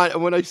never got,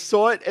 and when I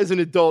saw it as an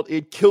adult,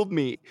 it killed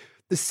me.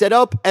 The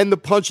setup and the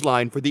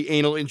punchline for the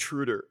anal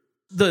intruder.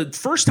 The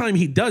first time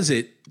he does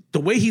it,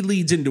 the way he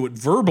leads into it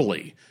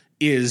verbally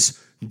is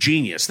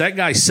genius. That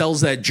guy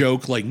sells that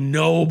joke like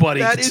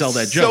nobody can sell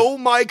that joke. So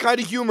my kind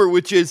of humor,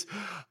 which is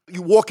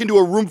you walk into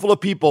a room full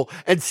of people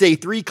and say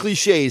 3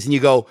 cliches and you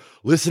go,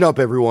 listen up,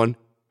 everyone.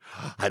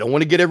 I don't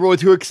want to get everyone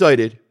too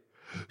excited.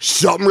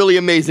 Something really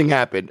amazing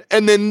happened.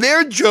 And then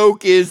their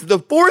joke is, the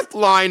fourth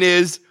line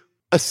is,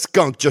 a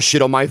skunk just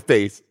shit on my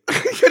face.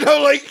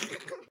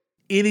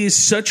 It is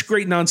such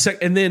great nonsense.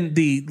 And then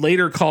the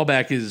later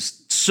callback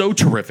is so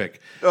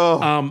terrific.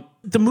 Oh.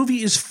 The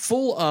movie is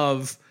full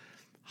of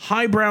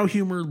highbrow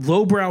humor,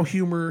 lowbrow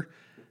humor,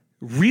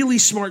 really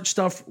smart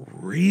stuff,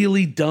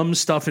 really dumb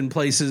stuff in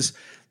places.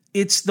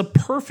 It's the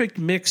perfect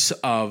mix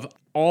of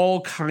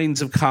all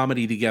kinds of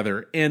comedy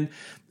together. And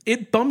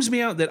it bums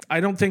me out that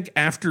I don't think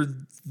after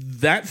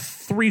that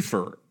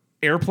threefer,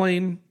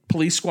 Airplane,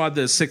 Police Squad,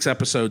 the 6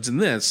 episodes,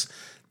 and this,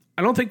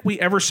 I don't think we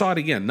ever saw it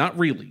again. Not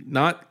really.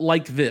 Not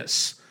like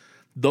this.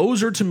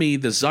 Those are, to me,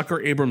 the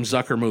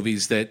Zucker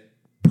movies that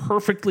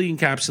perfectly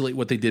encapsulate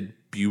what they did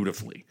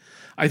beautifully.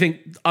 I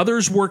think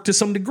others work to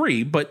some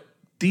degree, but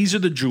these are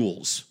the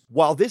jewels.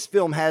 While this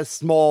film has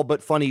small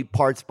but funny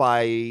parts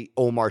by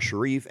Omar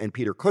Sharif and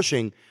Peter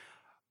Cushing,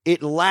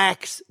 it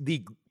lacks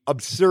the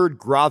absurd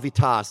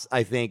gravitas,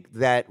 I think,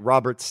 that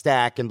Robert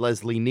Stack and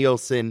Leslie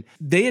Nielsen.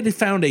 They had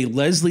found a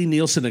Leslie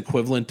Nielsen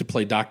equivalent to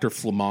play Dr.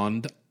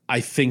 Flamond.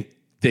 I think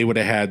they would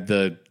have had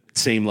the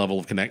same level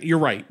of connect. You're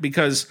right,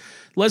 because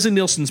Leslie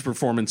Nielsen's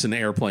performance in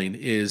Airplane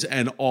is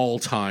an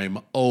all-time,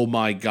 oh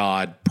my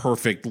God,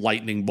 perfect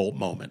lightning bolt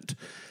moment.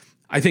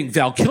 I think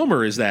Val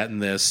Kilmer is that in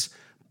this,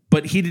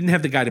 but he didn't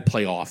have the guy to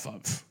play off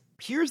of.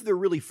 Here's the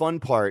really fun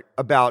part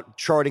about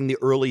charting the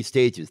early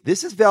stages.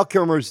 This is Val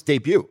Kilmer's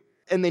debut.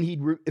 And then he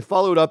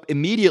followed up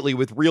immediately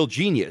with Real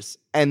Genius.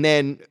 And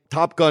then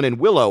Top Gun and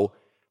Willow.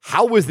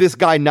 How was this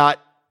guy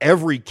not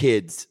every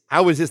kid's?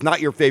 How is this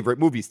not your favorite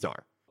movie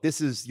star?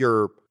 This is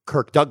your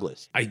Kirk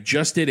Douglas. I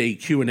just did a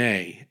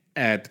Q&A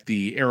at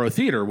the Aero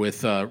Theater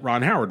with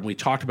Ron Howard. And we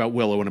talked about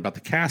Willow and about the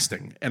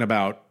casting and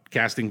about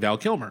casting Val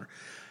Kilmer.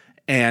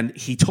 And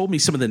he told me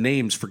some of the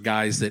names for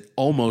guys that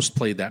almost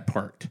played that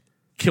part.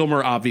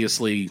 Kilmer,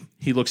 obviously,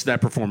 he looks at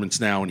that performance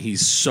now and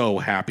he's so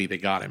happy they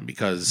got him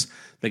because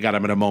they got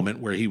him at a moment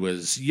where he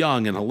was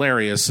young and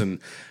hilarious and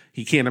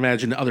he can't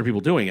imagine other people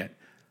doing it.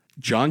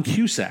 John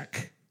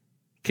Cusack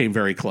came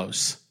very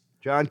close.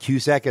 John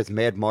Cusack as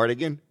Mad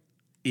Mardigan?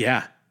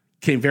 Yeah,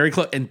 came very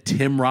close. And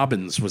Tim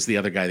Robbins was the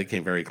other guy that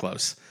came very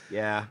close.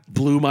 Yeah.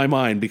 Blew my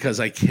mind because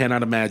I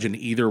cannot imagine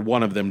either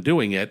one of them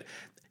doing it.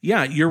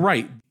 Yeah, you're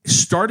right.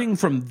 Starting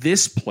from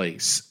this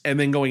place and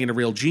then going into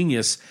Real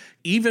Genius,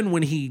 even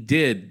when he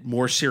did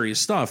more serious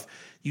stuff,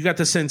 you got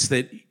the sense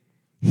that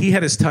he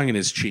had his tongue in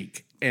his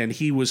cheek and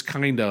he was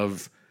kind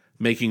of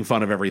making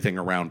fun of everything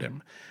around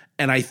him.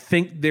 And I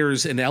think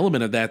there's an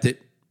element of that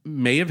that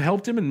may have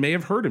helped him and may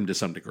have hurt him to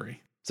some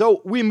degree.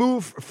 So we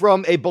move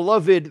from a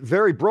beloved,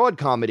 very broad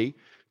comedy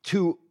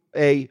to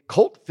a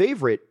cult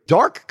favorite,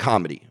 dark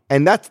comedy.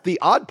 And that's the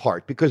odd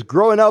part, because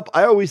growing up,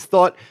 I always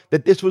thought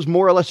that this was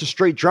more or less a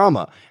straight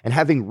drama. And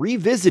having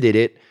revisited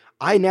it,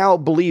 I now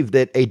believe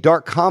that a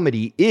dark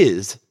comedy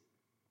is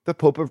The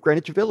Pope of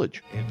Greenwich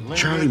Village.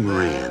 Charlie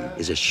Moran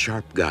is a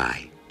sharp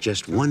guy,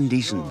 just one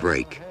decent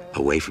break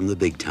away from the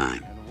big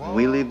time. When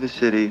we leave the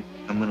city,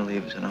 I'm gonna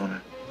leave as an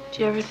owner.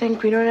 Do you ever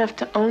think we don't have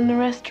to own the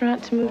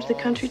restaurant to move to the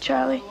country,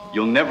 Charlie?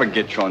 You'll never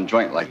get your own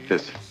joint like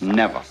this.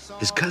 Never.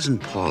 His cousin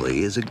Paulie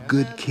is a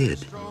good kid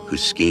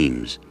whose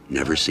schemes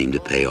never seem to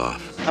pay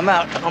off. I'm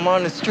out. I'm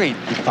on the street.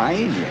 He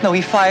fired you. No,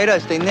 he fired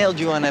us. They nailed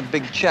you on that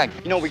big check.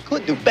 You know, we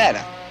could do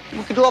better.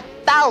 We could do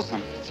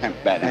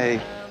 1,000% better.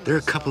 Hey. They're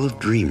a couple of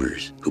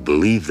dreamers who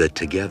believe that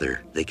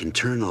together they can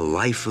turn a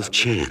life of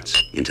chance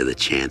into the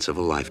chance of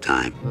a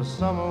lifetime.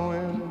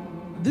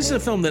 This is a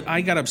film that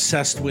I got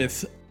obsessed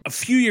with a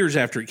few years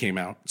after it came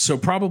out. So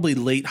probably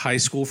late high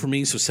school for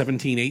me. So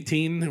 17,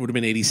 18. It would have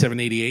been 87,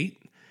 88.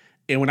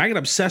 And when I got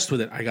obsessed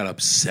with it, I got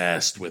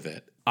obsessed with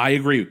it. I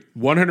agree.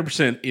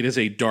 100%. It is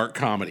a dark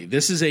comedy.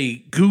 This is a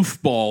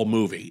goofball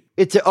movie.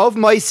 It's Of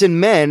Mice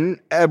and Men,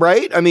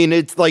 right? I mean,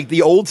 it's like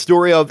the old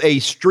story of a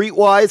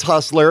streetwise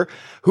hustler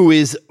who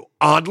is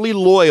oddly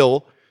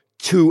loyal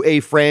to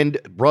a friend,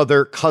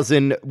 brother,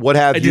 cousin, what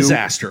have you. A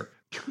disaster.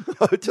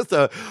 Just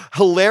a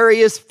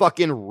hilarious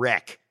fucking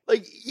wreck.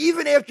 Like,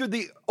 even after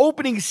the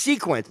opening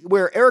sequence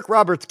where Eric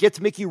Roberts gets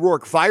Mickey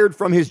Rourke fired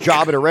from his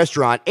job at a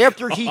restaurant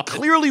after he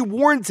clearly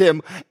warns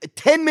him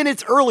 10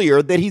 minutes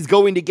earlier that he's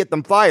going to get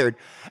them fired,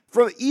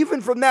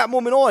 from that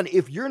moment on,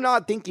 if you're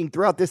not thinking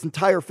throughout this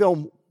entire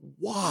film,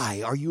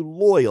 why are you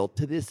loyal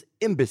to this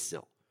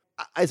imbecile?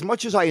 As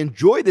much as I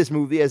enjoy this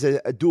movie as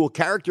a dual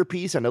character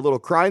piece and a little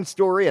crime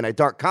story and a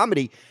dark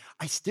comedy,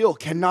 I still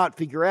cannot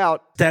figure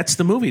out. That's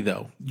the movie,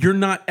 though. You're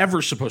not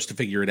ever supposed to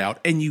figure it out,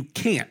 and you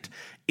can't.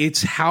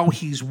 It's how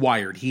he's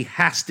wired. He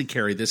has to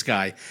carry this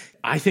guy.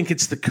 I think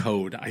it's the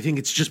code. I think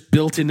it's just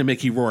built into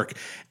Mickey Rourke,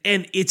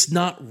 and it's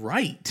not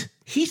right.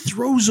 he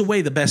throws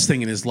away the best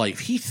thing in his life.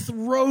 He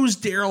throws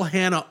Daryl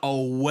Hannah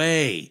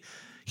away.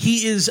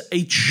 He is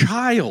a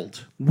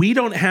child. We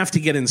don't have to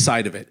get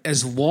inside of it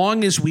as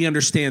long as we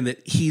understand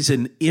that he's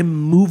an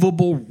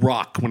immovable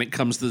rock when it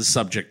comes to the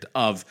subject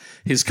of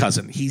his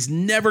cousin. He's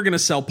never going to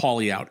sell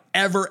Paulie out.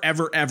 Ever,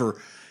 ever,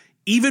 ever.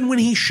 Even when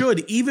he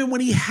should. Even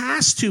when he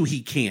has to,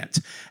 he can't.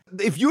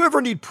 If you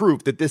ever need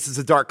proof that this is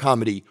a dark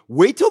comedy,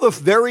 wait till the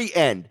very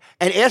end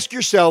and ask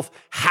yourself,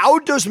 how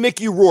does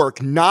Mickey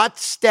Rourke not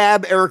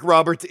stab Eric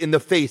Roberts in the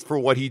face for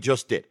what he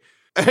just did?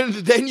 And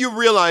then you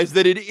realize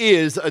that it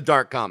is a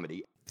dark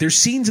comedy. There's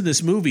scenes in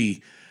this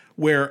movie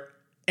where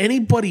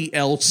anybody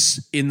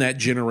else in that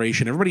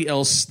generation, everybody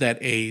else that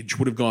age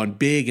would have gone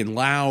big and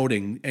loud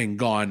and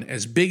gone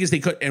as big as they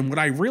could. And what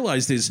I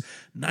realized is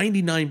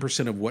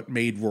 99% of what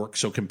made Rourke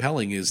so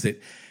compelling is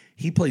that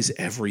he plays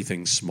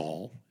everything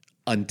small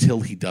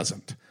until he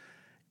doesn't.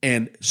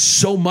 And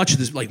so much of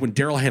this, like when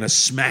Daryl Hannah's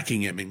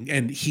smacking him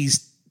and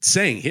he's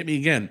saying, hit me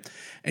again.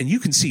 And you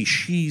can see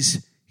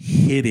she's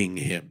hitting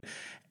him.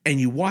 And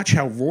you watch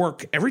how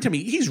Rourke, every time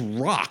he's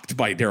rocked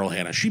by Daryl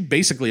Hannah, she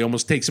basically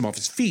almost takes him off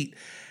his feet.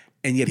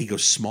 And yet he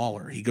goes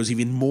smaller. He goes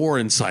even more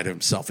inside of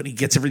himself and he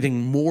gets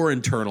everything more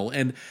internal.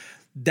 And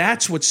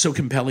that's what's so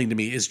compelling to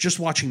me is just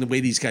watching the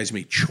way these guys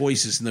make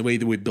choices and the way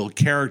that we build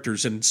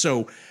characters. And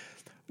so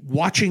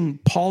watching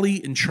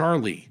Paulie and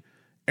Charlie,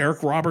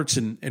 Eric Roberts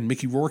and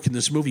Mickey Rourke in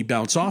this movie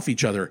bounce off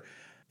each other.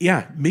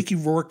 Yeah, Mickey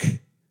Rourke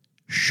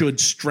should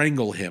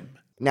strangle him.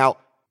 Now,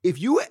 if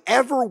you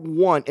ever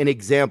want an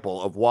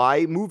example of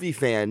why movie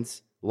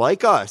fans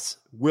like us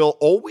will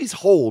always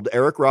hold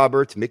Eric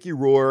Roberts, Mickey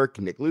Rourke,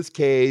 Nicolas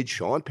Cage,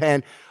 Sean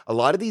Penn, a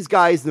lot of these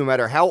guys, no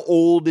matter how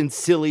old and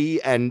silly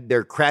and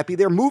they're crappy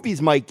their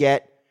movies might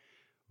get,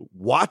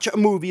 watch a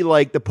movie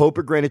like The Pope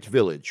of Greenwich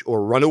Village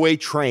or Runaway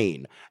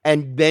Train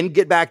and then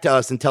get back to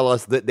us and tell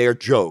us that they're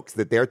jokes,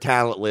 that they're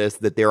talentless,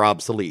 that they're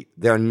obsolete.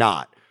 They're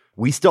not.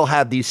 We still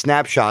have these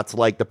snapshots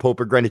like The Pope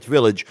of Greenwich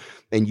Village,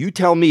 and you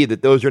tell me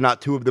that those are not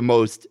two of the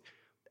most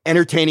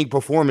entertaining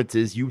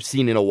performances you've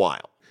seen in a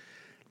while.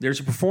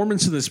 There's a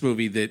performance in this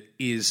movie that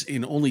is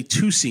in only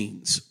 2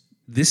 scenes.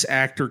 This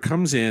actor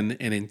comes in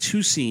and in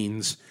 2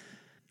 scenes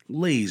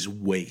lays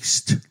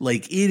waste.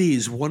 Like, it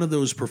is one of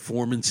those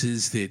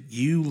performances that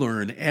you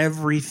learn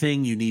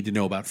everything you need to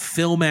know about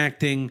film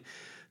acting.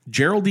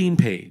 Geraldine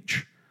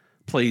Page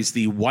plays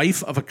the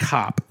wife of a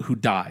cop who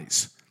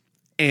dies.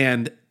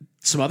 And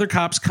some other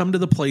cops come to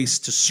the place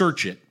to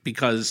search it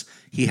because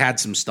he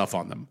had some stuff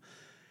on them.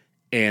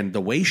 And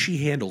the way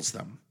she handles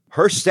them.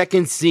 Her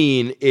second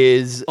scene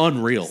is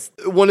unreal.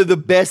 One of the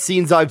best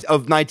scenes of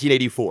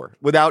 1984,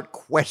 without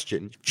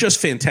question. Just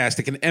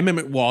fantastic. And M.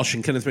 Emmett Walsh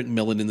and Kenneth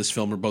McMillan in this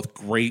film are both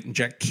great. And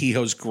Jack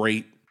Kehoe's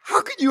great.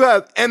 How could you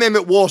have M.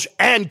 Emmett Walsh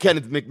and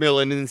Kenneth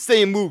McMillan in the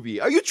same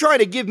movie? Are you trying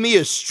to give me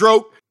a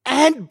stroke?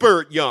 And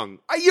Burt Young?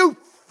 Are you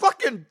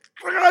fucking...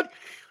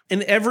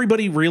 And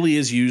everybody really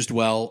is used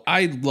well.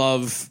 I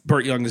love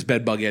Burt Young as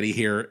Bedbug Eddie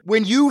here.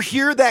 When you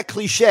hear that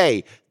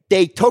cliche,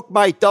 they took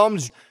my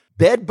thumbs.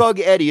 Bedbug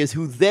Eddie is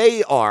who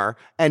they are,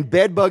 and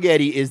Bedbug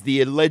Eddie is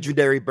the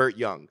legendary Burt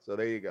Young. So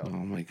there you go. Oh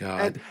my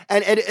God.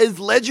 And as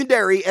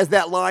legendary as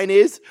that line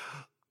is,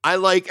 I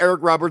like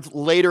Eric Roberts'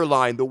 later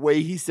line, the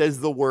way he says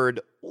the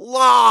word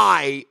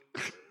lie.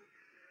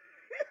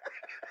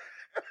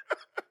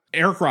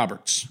 Eric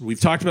Roberts, we've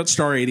talked about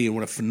Star 80 and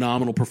what a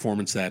phenomenal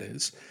performance that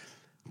is.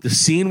 The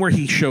scene where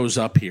he shows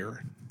up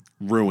here,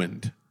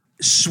 ruined,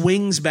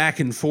 swings back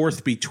and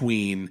forth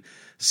between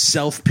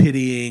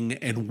self-pitying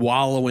and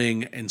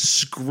wallowing and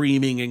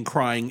screaming and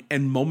crying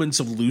and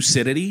moments of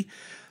lucidity,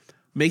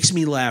 makes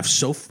me laugh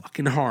so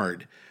fucking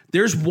hard.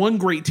 There's one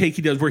great take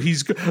he does where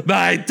he's,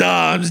 my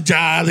thumbs,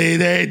 Charlie,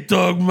 they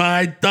took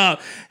my thumb.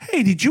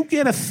 Hey, did you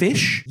get a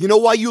fish? You know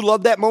why you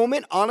love that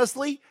moment?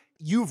 Honestly,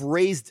 you've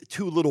raised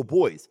 2 little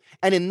boys.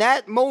 And in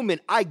that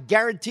moment, I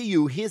guarantee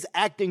you his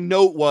acting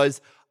note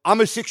was, I'm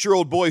a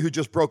 6-year-old boy who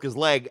just broke his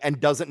leg and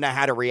doesn't know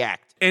how to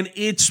react. And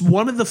it's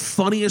one of the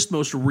funniest,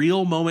 most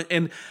real moments.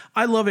 And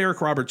I love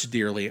Eric Roberts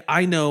dearly.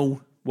 I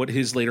know what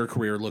his later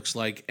career looks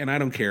like, and I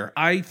don't care.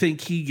 I think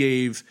he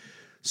gave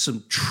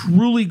some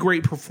truly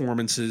great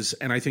performances,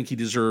 and I think he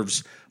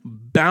deserves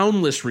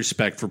boundless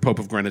respect for Pope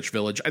of Greenwich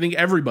Village. I think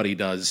everybody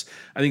does.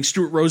 I think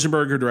Stuart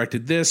Rosenberg, who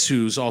directed this,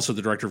 who's also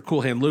the director of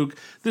Cool Hand Luke,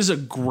 this is a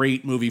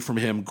great movie from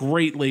him,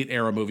 great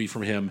late-era movie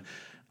from him.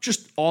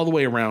 Just all the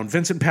way around.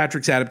 Vincent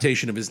Patrick's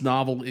adaptation of his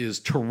novel is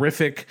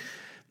terrific.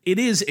 It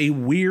is a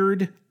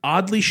weird,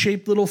 oddly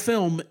shaped little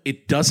film.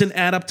 It doesn't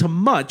add up to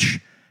much,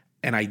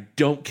 and I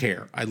don't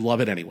care. I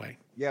love it anyway.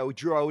 Yeah,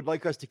 Drew, I would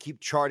like us to keep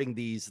charting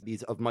these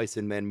Of Mice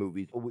and Men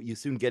movies. You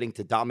soon getting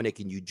to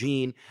Dominic and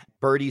Eugene.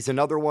 Birdie's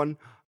another one.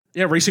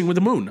 Yeah, Racing with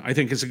the Moon, I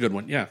think, is a good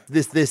one. Yeah.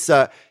 This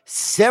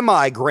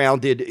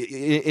semi-grounded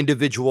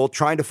individual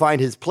trying to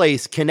find his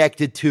place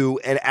connected to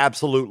an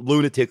absolute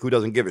lunatic who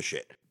doesn't give a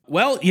shit.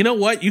 Well, you know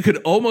what? You could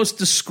almost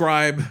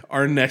describe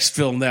our next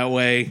film that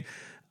way,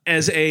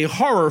 as a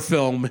horror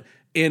film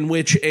in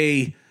which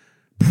a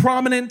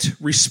prominent,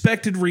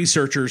 respected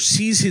researcher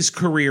sees his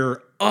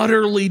career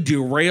utterly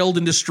derailed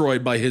and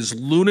destroyed by his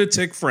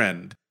lunatic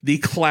friend, the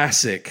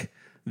classic,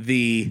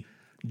 the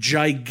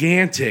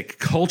gigantic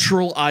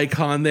cultural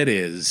icon that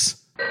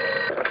is...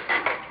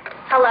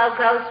 Hello,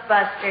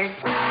 Ghostbusters.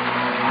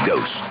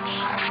 Ghosts.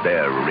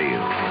 They're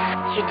real.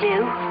 You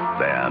do?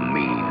 They're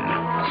mean.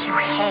 You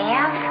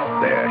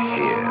have? They're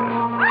here.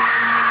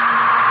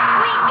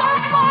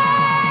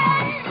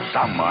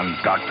 Someone's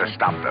got to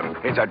stop them.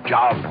 It's a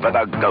job for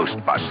the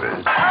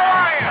Ghostbusters.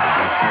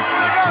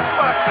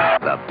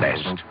 The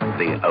best,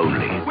 the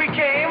only. We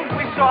came,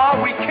 we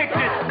saw, we kicked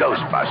it.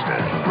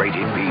 Ghostbusters,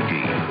 rated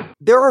PG.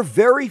 There are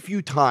very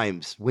few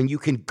times when you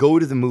can go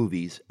to the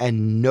movies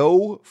and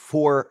know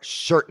for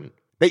certain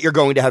that you're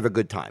going to have a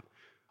good time.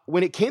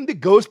 When it came to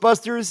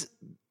Ghostbusters,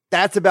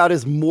 that's about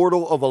as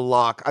mortal of a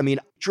lock. I mean,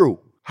 Drew,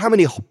 how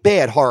many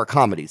bad horror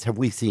comedies have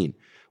we seen?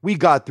 We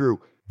got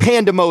through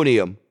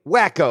Pandemonium,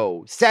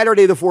 Wacko,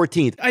 Saturday the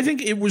 14th. I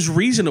think it was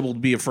reasonable to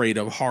be afraid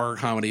of horror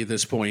comedy at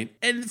this point,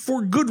 and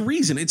for good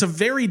reason. It's a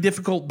very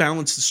difficult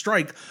balance to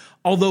strike,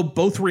 although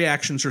both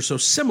reactions are so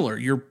similar.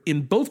 You're,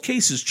 in both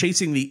cases,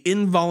 chasing the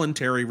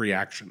involuntary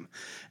reaction.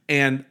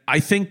 And I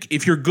think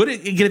if you're good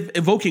at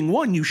evoking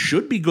one, you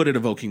should be good at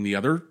evoking the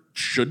other,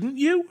 shouldn't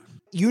you?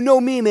 You know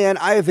me, man.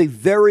 I have a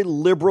very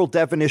liberal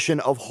definition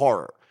of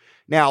horror.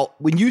 Now,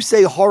 when you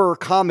say horror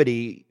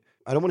comedy,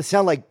 I don't want to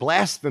sound like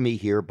blasphemy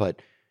here,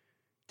 but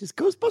does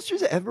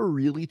Ghostbusters ever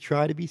really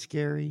try to be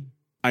scary?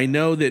 I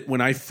know that when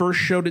I first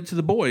showed it to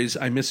the boys,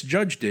 I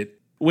misjudged it.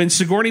 When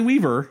Sigourney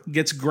Weaver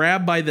gets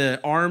grabbed by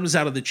the arms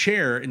out of the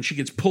chair and she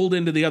gets pulled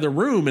into the other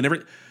room and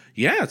everything,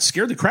 yeah, it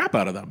scared the crap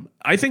out of them.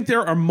 I think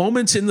there are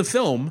moments in the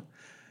film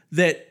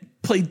that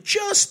play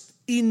just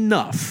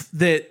enough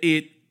that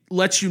it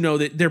lets you know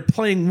that they're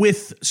playing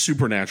with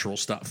supernatural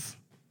stuff.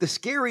 The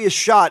scariest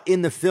shot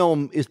in the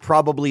film is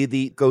probably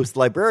the ghost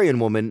librarian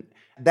woman.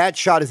 That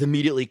shot is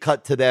immediately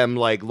cut to them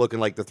like looking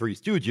like the Three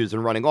Stooges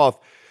and running off.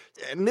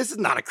 And this is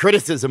not a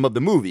criticism of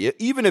the movie.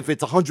 Even if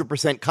it's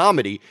 100%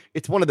 comedy,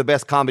 it's one of the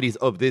best comedies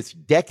of this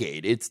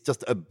decade. It's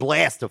just a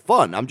blast of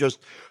fun. I'm just,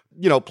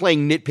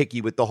 playing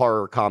nitpicky with the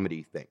horror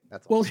comedy thing.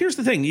 That's all. Well, here's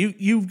the thing.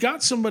 You've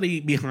got somebody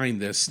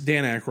behind this,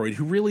 Dan Aykroyd,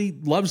 who really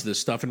loves this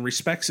stuff and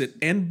respects it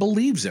and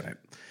believes in it.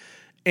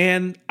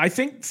 And I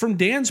think from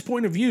Dan's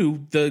point of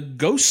view, the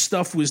ghost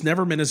stuff was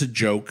never meant as a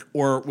joke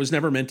or was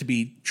never meant to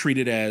be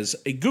treated as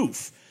a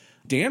goof.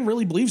 Dan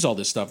really believes all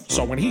this stuff.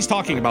 So when he's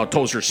talking about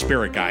Tozer's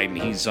spirit guide and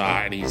he's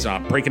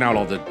breaking out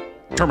all the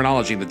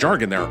terminology and the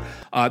jargon there,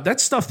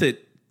 that's stuff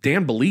that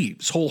Dan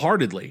believes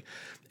wholeheartedly.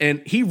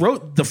 And he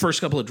wrote the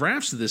first couple of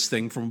drafts of this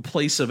thing from a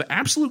place of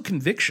absolute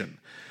conviction.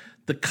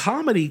 The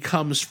comedy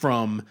comes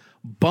from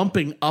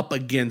bumping up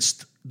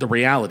against the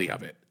reality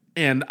of it.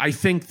 And I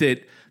think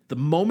that the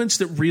moments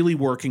that really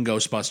work in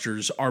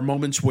Ghostbusters are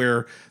moments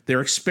where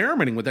they're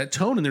experimenting with that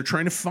tone and they're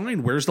trying to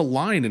find where's the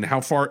line and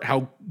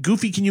how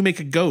goofy can you make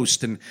a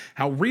ghost and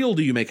how real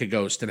do you make a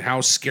ghost and how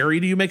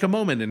scary do you make a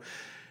moment. And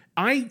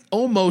I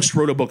almost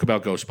wrote a book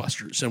about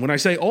Ghostbusters. And when I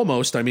say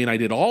almost, I mean I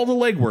did all the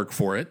legwork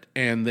for it,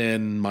 and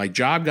then my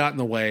job got in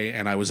the way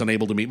and I was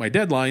unable to meet my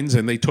deadlines,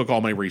 and they took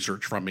all my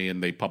research from me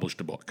and they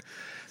published a book.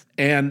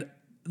 And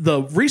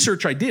the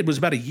research I did was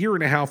about 1.5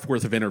 years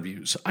worth of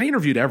interviews. I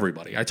interviewed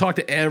everybody. I talked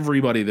to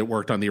everybody that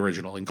worked on the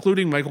original,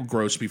 including Michael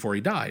Gross before he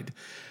died.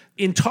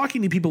 In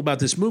talking to people about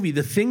this movie,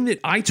 the thing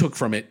that I took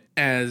from it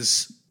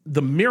as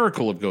the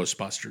miracle of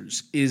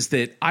Ghostbusters is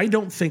that I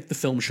don't think the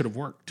film should have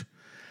worked.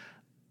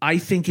 I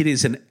think it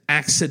is an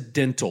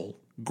accidental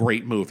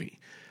great movie.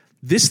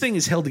 This thing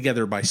is held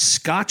together by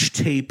scotch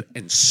tape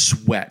and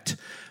sweat.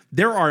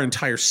 There are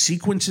entire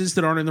sequences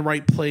that aren't in the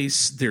right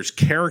place. There's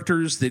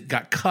characters that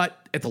got cut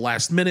at the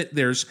last minute.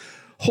 There's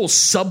whole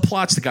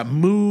subplots that got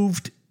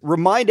moved.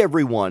 Remind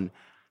everyone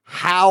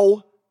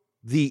how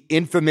the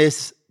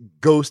infamous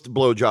ghost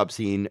blowjob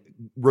scene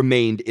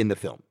remained in the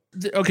film.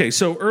 Okay,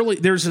 so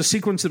there's a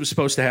sequence that was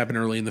supposed to happen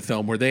early in the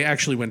film where they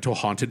actually went to a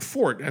haunted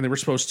fort, and they were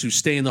supposed to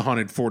stay in the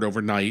haunted fort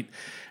overnight.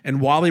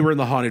 And while they were in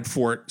the haunted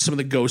fort, some of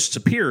the ghosts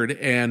appeared,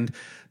 and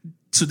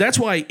so that's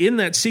why in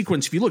that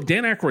sequence, if you look,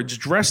 Dan Aykroyd's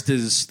dressed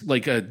as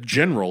like a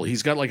general.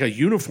 He's got like a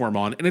uniform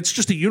on, and it's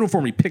just a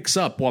uniform he picks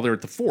up while they're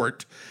at the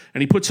fort,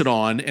 and he puts it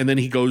on, and then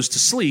he goes to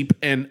sleep,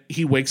 and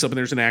he wakes up, and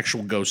there's an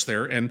actual ghost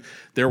there, and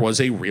there was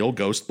a real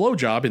ghost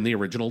blowjob in the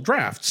original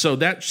draft. So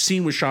that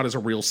scene was shot as a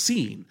real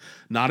scene,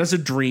 not as a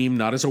dream,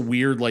 not as a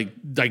weird like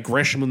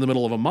digression in the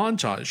middle of a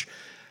montage.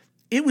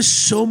 It was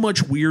so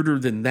much weirder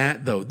than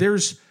that, though.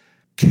 There's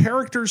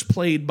characters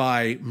played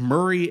by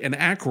Murray and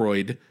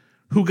Aykroyd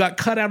who got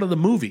cut out of the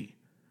movie.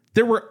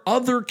 There were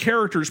other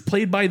characters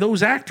played by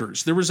those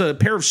actors. There was a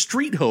pair of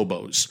street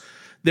hobos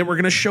that were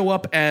going to show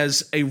up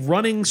as a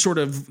running sort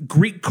of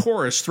Greek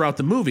chorus throughout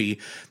the movie.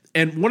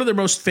 And one of their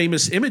most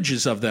famous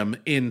images of them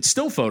in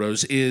still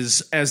photos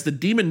is as the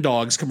demon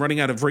dogs come running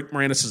out of Rick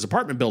Moranis'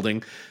 apartment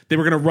building, they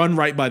were going to run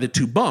right by the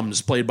two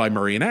bums played by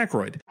Murray and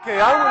Aykroyd. Okay,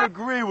 I would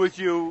agree with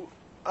you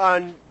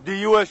on the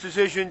U.S.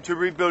 decision to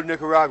rebuild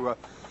Nicaragua,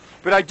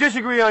 but I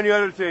disagree on the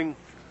other thing.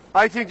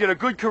 I think that a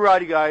good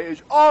karate guy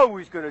is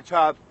always going to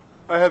top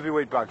a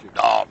heavyweight boxer.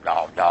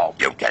 No.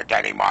 You take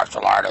any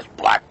martial artist,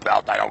 black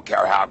belt, I don't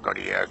care how good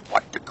he is,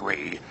 what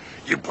degree.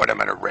 You put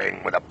him in a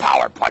ring with a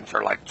power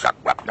puncher like Chuck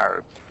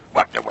Wepner.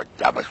 Wepner would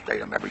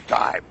devastate him every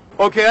time.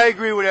 Okay, I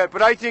agree with that,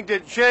 but I think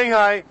that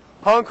Shanghai,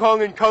 Hong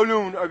Kong, and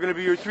Kowloon are going to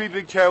be your three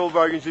big travel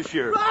bargains this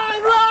year.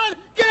 Run!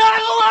 Get out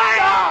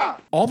of the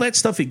way! All that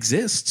stuff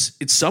exists.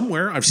 It's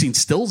somewhere. I've seen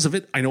stills of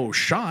it. I know it was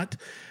shot.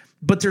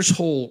 But there's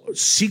whole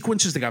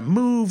sequences that got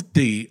moved.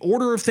 The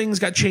order of things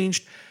got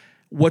changed.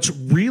 What's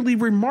really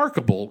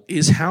remarkable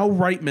is how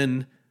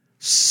Reitman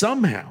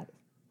somehow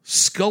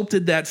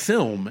sculpted that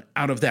film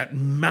out of that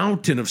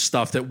mountain of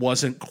stuff that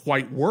wasn't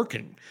quite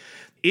working.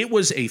 It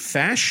was a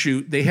fast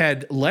shoot. They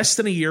had less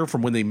than a year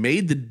from when they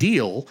made the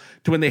deal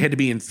to when they had to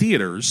be in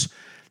theaters.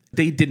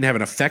 They didn't have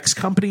an effects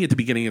company at the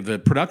beginning of the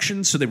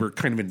production, so they were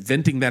kind of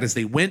inventing that as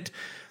they went.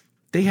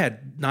 They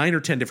had 9 or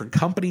 10 different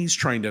companies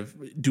trying to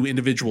do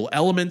individual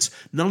elements,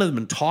 none of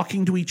them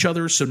talking to each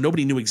other, so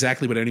nobody knew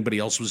exactly what anybody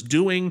else was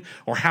doing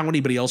or how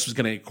anybody else was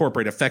going to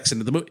incorporate effects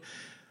into the movie.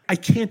 I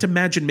can't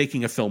imagine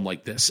making a film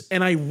like this,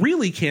 and I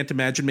really can't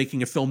imagine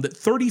making a film that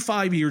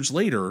 35 years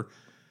later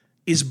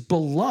is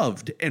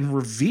beloved and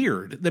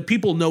revered, that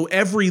people know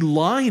every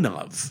line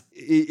of.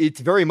 It's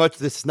very much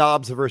the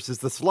snobs versus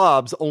the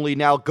slobs, only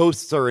now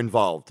ghosts are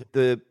involved.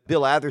 The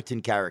Bill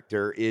Atherton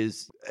character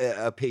is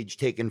a page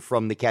taken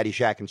from the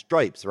Caddyshack and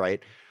Stripes,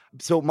 right?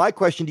 So my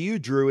question to you,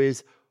 Drew,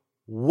 is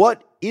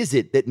what is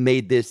it that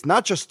made this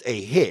not just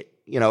a hit,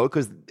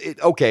 because,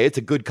 it's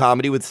a good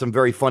comedy with some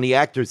very funny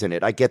actors in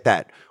it. I get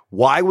that.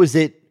 Why was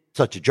it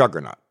such a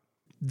juggernaut?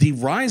 The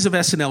rise of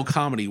SNL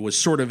comedy was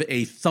sort of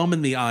a thumb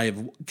in the eye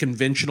of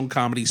conventional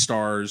comedy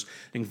stars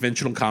and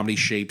conventional comedy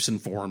shapes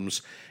and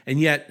forms. And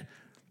yet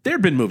there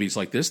had been movies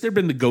like this. There had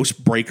been the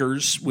Ghost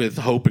Breakers with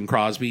Hope and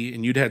Crosby,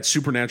 and you'd had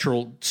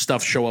supernatural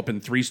stuff show up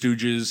in Three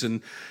Stooges,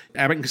 and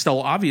Abbott and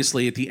Costello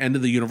obviously at the end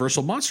of the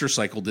Universal Monster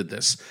cycle did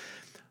this.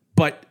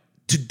 But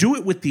to do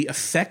it with the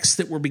effects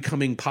that were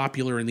becoming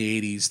popular in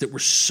the 80s that were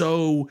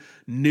so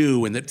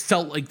new and that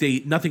felt like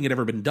nothing had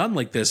ever been done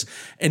like this,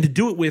 and to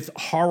do it with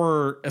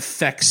horror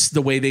effects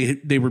the way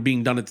they were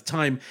being done at the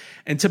time,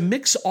 and to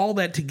mix all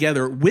that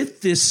together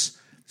with this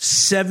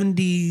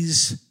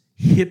 70s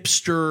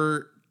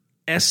hipster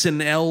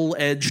SNL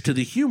edge to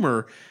the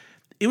humor,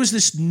 it was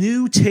this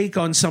new take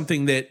on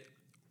something that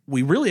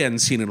we really hadn't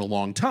seen in a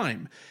long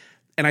time.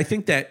 And I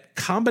think that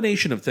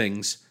combination of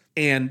things,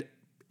 and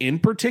in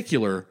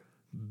particular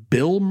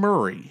Bill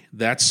Murray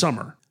that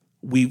summer.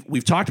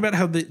 We've talked about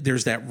how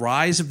there's that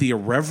rise of the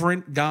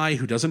irreverent guy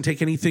who doesn't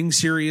take anything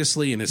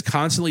seriously and is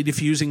constantly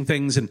diffusing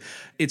things. And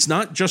it's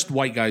not just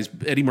white guys.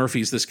 Eddie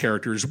Murphy's this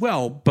character as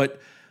well. But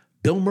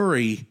Bill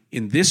Murray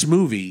in this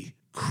movie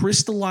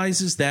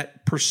crystallizes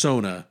that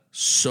persona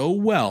so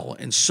well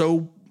and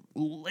so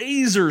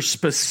laser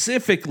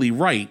specifically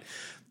right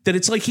that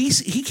it's like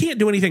he can't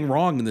do anything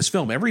wrong in this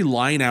film. Every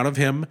line out of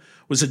him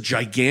was a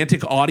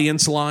gigantic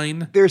audience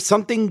line. There's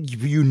something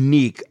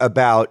unique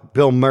about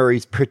Bill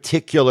Murray's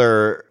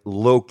particular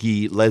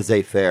Loki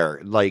laissez-faire,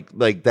 like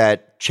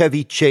that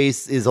Chevy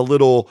Chase is a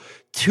little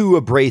too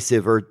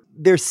abrasive, or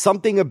there's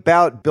something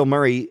about Bill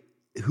Murray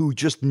who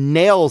just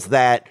nails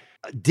that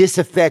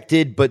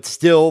disaffected but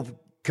still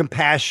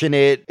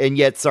compassionate and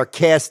yet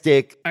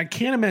sarcastic. I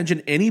can't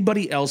imagine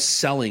anybody else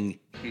selling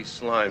He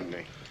slimed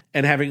me.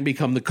 and having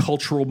become the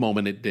cultural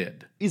moment it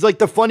did. He's like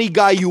the funny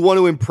guy you want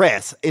to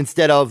impress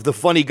instead of the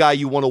funny guy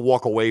you want to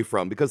walk away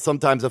from, because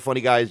sometimes a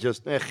funny guy is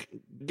just,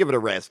 give it a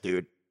rest,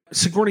 dude.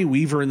 Sigourney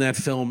Weaver in that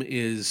film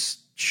is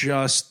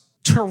just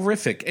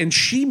terrific. And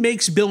she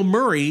makes Bill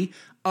Murray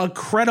a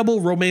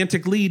credible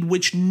romantic lead,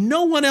 which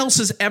no one else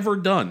has ever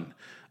done.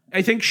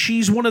 I think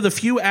she's one of the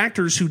few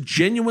actors who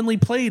genuinely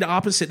played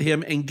opposite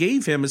him and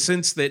gave him a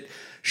sense that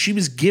she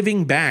was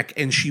giving back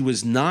and she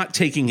was not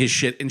taking his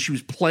shit and she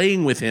was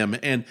playing with him.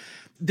 And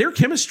their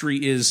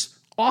chemistry is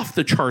off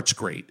the charts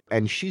great.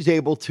 And she's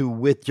able to,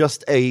 with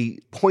just a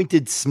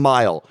pointed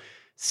smile,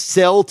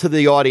 sell to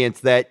the audience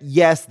that,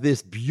 yes,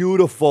 this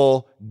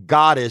beautiful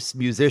goddess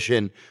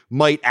musician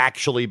might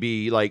actually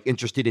be like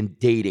interested in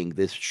dating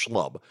this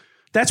schlub.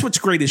 That's what's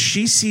great is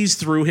she sees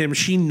through him.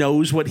 She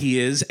knows what he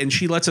is, and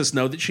she lets us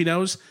know that she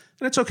knows,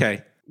 and it's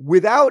okay.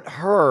 Without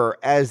her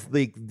as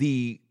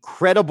the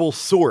credible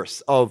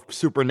source of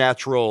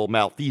supernatural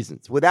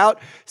malfeasance, without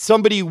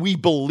somebody we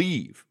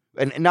believe,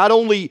 and not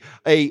only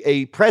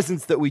a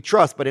presence that we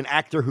trust, but an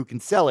actor who can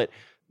sell it,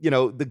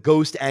 the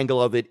ghost angle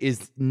of it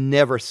is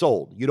never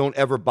sold. You don't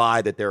ever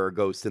buy that there are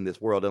ghosts in this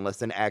world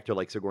unless an actor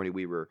like Sigourney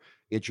Weaver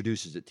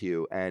introduces it to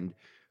you. And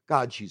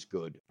God, she's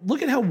good.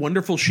 Look at how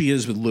wonderful she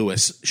is with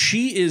Lewis.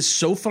 She is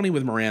so funny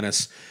with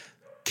Moranis,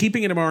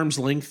 keeping it at arm's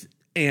length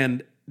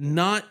and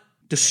not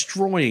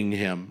destroying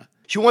him.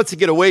 She wants to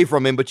get away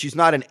from him, but she's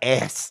not an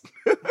ass.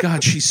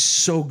 God, she's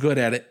so good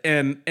at it.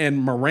 And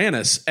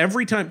Moranis,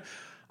 every time,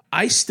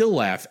 I still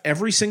laugh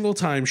every single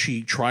time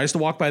she tries to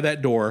walk by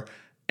that door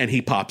and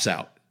he pops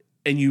out.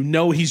 and you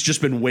know he's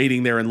just been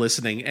waiting there and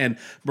listening. And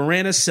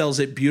Moranis sells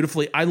it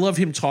beautifully. I love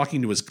him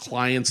talking to his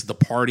clients at the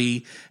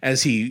party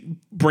as he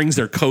brings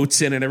their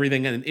coats in and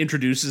everything and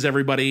introduces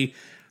everybody.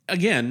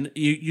 Again,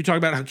 you talk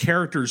about how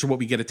characters are what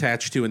we get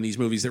attached to in these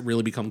movies that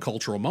really become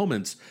cultural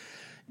moments.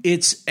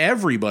 It's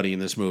everybody in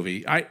this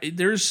movie.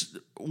 There's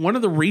one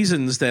of the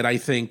reasons that I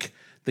think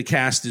the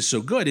cast is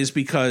so good is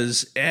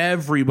because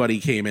everybody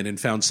came in and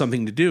found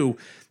something to do.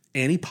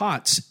 Annie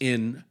Potts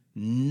in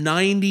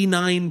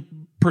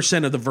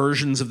 99% of the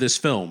versions of this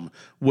film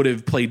would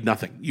have played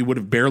nothing. You would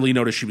have barely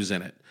noticed she was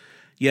in it.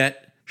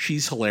 Yet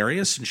she's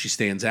hilarious and she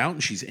stands out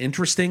and she's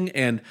interesting.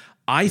 And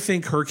I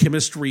think her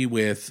chemistry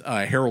with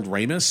Harold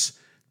Ramis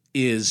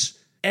is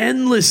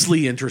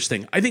endlessly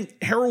interesting. I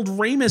think Harold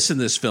Ramis in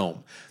this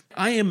film,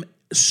 I am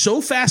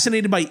so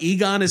fascinated by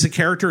Egon as a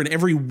character and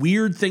every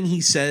weird thing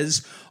he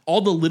says,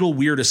 all the little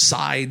weird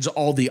asides,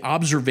 all the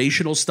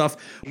observational stuff.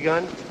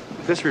 Egon,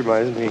 this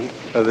reminds me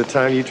of the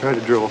time you tried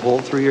to drill a hole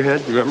through your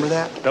head. You remember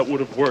that? That would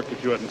have worked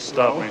if you hadn't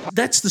stopped me.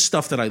 That's the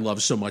stuff that I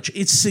love so much.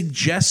 It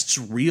suggests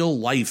real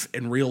life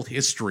and real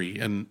history.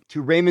 And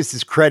to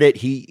Ramis's credit,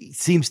 he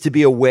seems to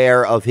be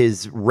aware of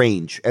his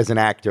range as an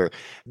actor.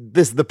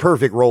 This is the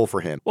perfect role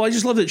for him. Well, I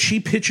just love that she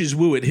pitches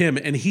woo at him,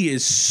 and he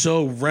is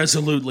so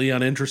resolutely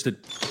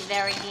uninterested.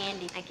 Very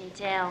handy, I can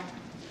tell.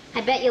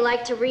 I bet you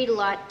like to read a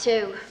lot,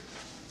 too.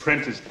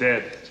 Print is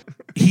dead.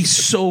 He's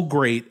so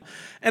great.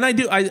 And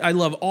I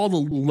love all the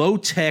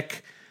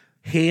low-tech,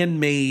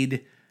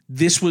 handmade,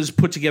 this was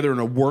put together in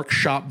a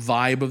workshop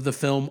vibe of the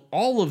film.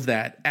 All of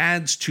that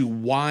adds to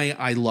why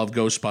I love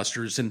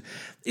Ghostbusters. And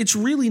it's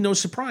really no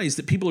surprise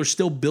that people are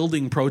still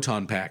building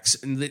proton packs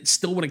and that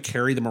still want to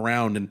carry them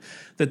around, and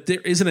that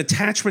there is an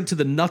attachment to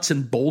the nuts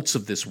and bolts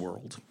of this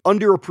world.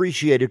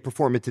 Underappreciated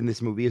performance in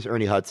this movie is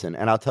Ernie Hudson,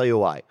 and I'll tell you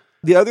why.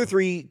 The other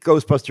three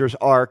Ghostbusters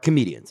are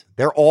comedians.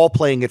 They're all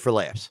playing it for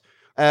laughs.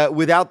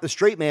 Without the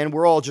straight man,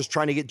 we're all just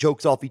trying to get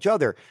jokes off each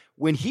other.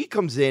 When he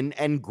comes in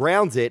and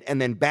grounds it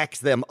and then backs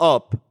them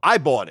up, I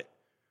bought it.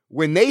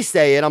 When they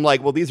say it, I'm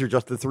like, well, these are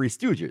just the Three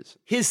Stooges.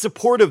 His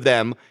support of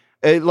them,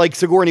 like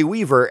Sigourney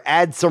Weaver,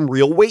 adds some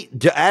real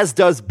weight, as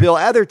does Bill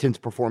Atherton's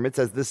performance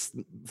as this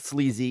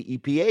sleazy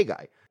EPA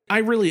guy.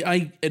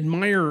 I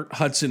admire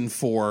Hudson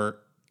for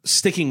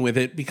sticking with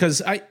it,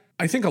 because I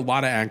think a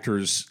lot of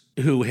actors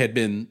who had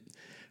been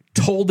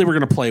told they were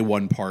going to play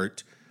one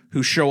part,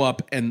 who show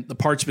up and the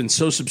part's been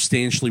so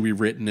substantially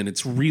rewritten and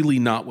it's really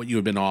not what you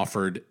had been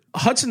offered.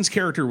 Hudson's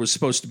character was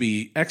supposed to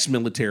be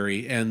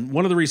ex-military, and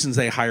one of the reasons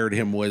they hired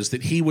him was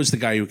that he was the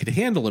guy who could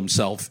handle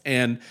himself.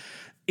 And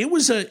it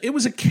was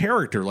a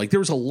character. Like, there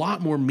was a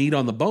lot more meat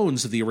on the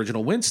bones of the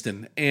original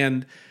Winston.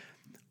 And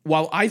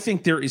while I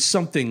think there is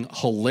something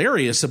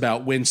hilarious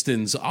about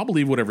Winston's, I'll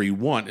believe whatever you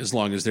want as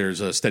long as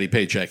there's a steady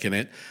paycheck in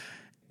it,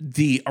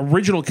 the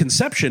original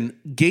conception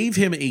gave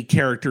him a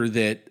character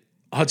that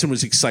Hudson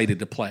was excited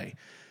to play.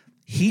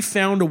 He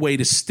found a way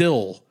to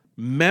still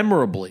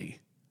memorably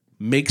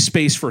make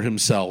space for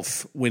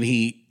himself when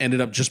he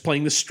ended up just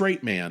playing the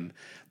straight man.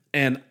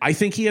 And I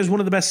think he has one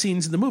of the best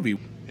scenes in the movie.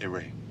 Hey,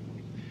 Ray,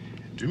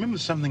 do you remember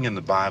something in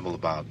the Bible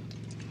about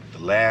the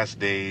last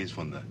days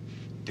when the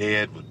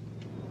dead would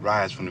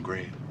rise from the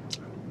grave?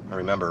 I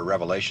remember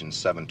Revelation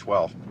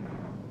 7:12.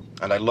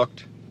 And I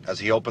looked as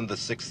he opened the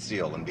sixth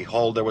seal, and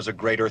behold, there was a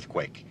great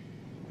earthquake,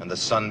 and the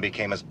sun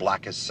became as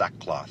black as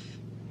sackcloth,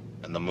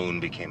 and the moon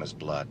became as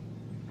blood.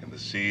 And the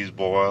seas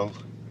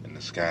boiled, and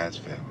the skies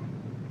fell.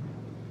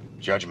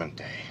 Judgment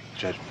Day.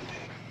 Judgment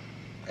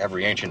Day.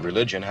 Every ancient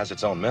religion has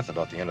its own myth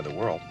about the end of the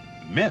world.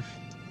 Myth?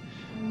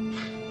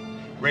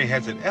 Ray,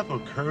 has it ever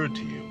occurred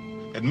to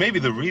you that maybe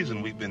the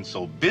reason we've been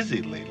so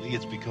busy lately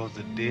is because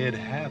the dead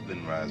have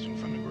been rising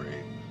from the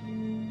grave?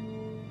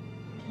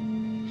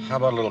 How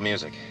about a little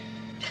music?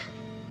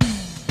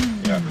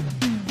 Yeah.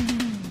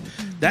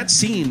 That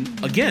scene,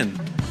 again,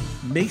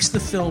 makes the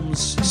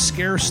film's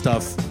scare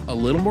stuff a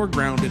little more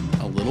grounded,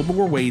 a little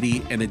more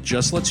weighty, and it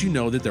just lets you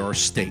know that there are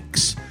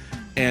stakes.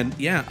 And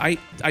yeah, I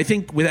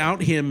think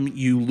without him,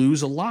 you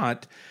lose a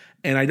lot.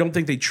 And I don't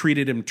think they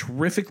treated him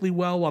terrifically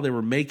well while they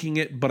were making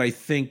it. But I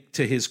think,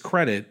 to his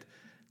credit,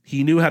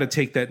 he knew how to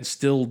take that and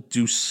still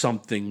do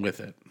something with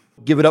it.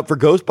 Give it up for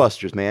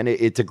Ghostbusters, man.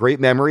 It's a great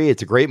memory.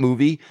 It's a great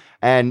movie.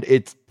 And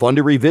it's fun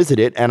to revisit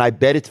it. And I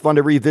bet it's fun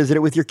to revisit it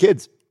with your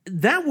kids.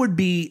 That would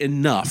be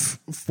enough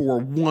for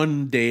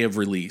one day of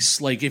release.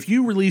 Like, if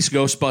you release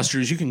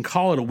Ghostbusters, you can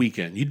call it a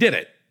weekend. You did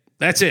it.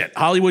 That's it.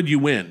 Hollywood, you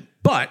win.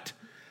 But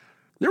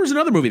there was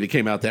another movie that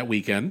came out that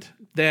weekend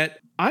that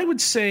I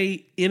would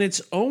say, in its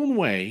own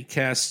way,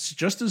 casts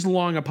just as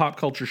long a pop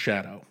culture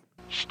shadow.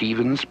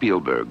 Steven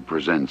Spielberg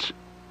presents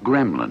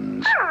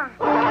Gremlins.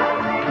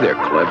 They're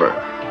clever.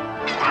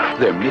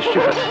 They're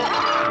mischievous.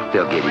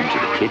 They'll get into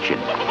the kitchen,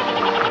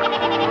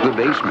 the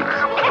basement,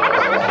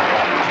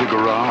 the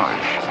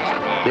garage.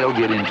 They'll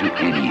get into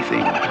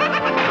anything.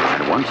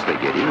 And once they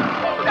get in,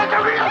 That's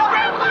a real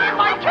gremlin,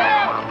 my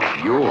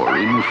cat! you're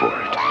in for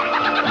it.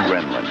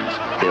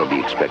 Gremlins. They'll be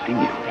expecting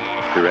you.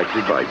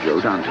 Directed by Joe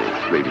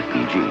Dante. Rated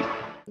PG.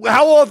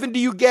 How often do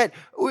you get,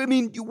 I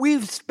mean,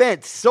 we've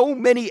spent so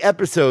many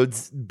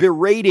episodes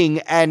berating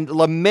and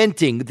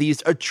lamenting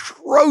these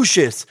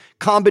atrocious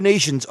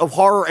combinations of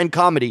horror and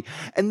comedy,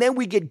 and then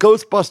we get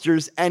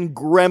Ghostbusters and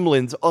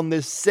Gremlins on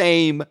the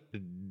same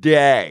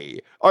day.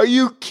 Are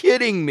you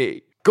kidding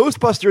me?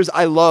 Ghostbusters,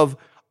 I love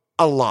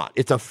a lot.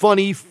 It's a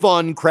funny,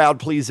 fun crowd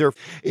pleaser.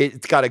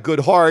 It's got a good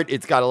heart.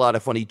 It's got a lot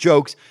of funny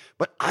jokes,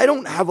 but I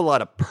don't have a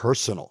lot of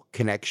personal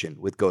connection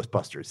with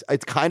Ghostbusters.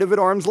 It's kind of at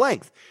arm's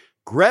length.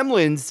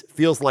 Gremlins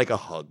feels like a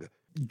hug.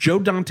 Joe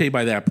Dante,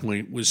 by that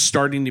point, was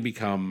starting to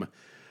become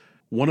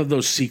one of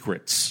those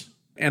secrets.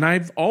 And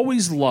I've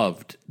always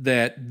loved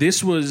that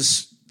this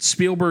was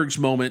Spielberg's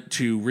moment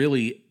to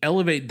really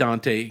elevate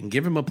Dante and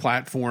give him a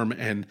platform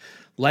and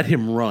let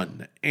him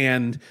run.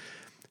 And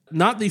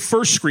not the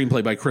first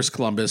screenplay by Chris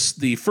Columbus.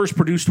 The first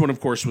produced one, of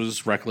course,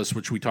 was Reckless,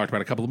 which we talked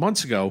about a couple of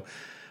months ago.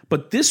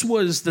 But this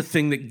was the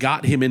thing that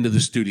got him into the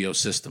studio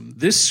system.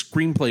 This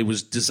screenplay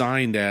was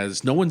designed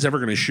as, no one's ever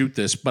going to shoot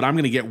this, but I'm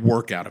going to get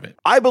work out of it.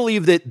 I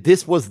believe that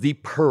this was the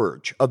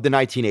Purge of the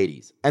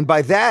 1980s. And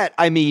by that,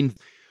 I mean,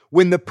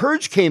 when The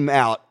Purge came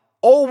out,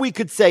 all we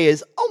could say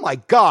is, oh my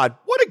God,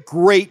 what a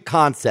great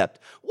concept.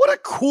 What a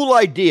cool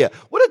idea.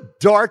 What a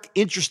dark,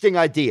 interesting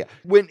idea.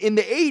 When in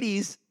the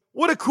 80s,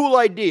 what a cool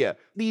idea.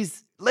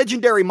 These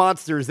legendary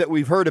monsters that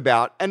we've heard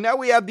about, and now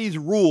we have these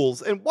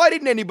rules. And why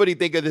didn't anybody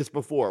think of this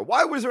before?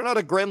 Why was there not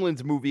a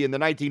Gremlins movie in the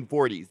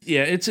 1940s?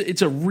 Yeah,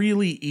 it's a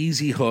really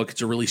easy hook.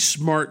 It's a really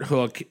smart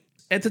hook.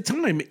 At the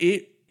time,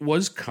 it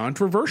was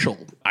controversial.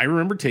 I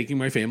remember taking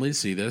my family to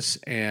see this,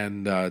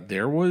 and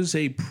there was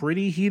a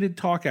pretty heated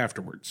talk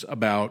afterwards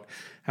about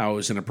how it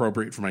was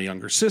inappropriate for my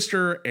younger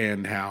sister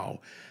and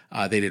how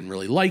they didn't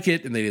really like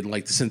it, and they didn't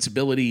like the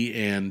sensibility,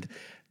 and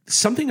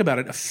something about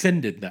it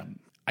offended them.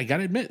 I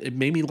gotta admit, it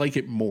made me like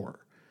it more.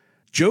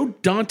 Joe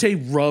Dante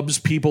rubs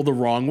people the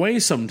wrong way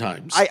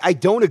sometimes. I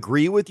don't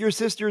agree with your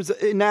sister's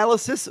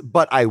analysis,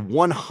 but I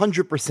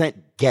 100%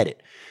 get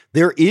it.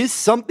 There is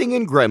something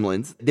in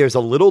Gremlins. There's a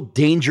little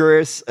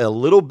dangerous, a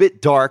little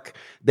bit dark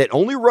that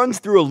only runs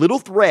through a little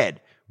thread.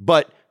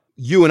 But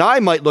you and I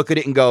might look at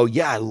it and go,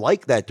 yeah, I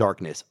like that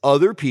darkness.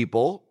 Other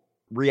people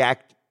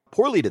react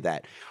poorly to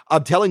that.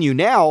 I'm telling you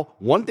now,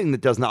 one thing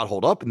that does not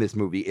hold up in this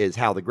movie is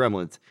how the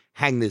Gremlins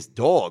hang this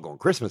dog on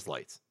Christmas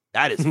lights.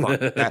 That is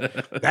fucked.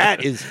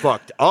 That is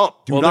fucked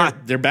up.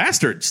 They're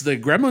bastards. The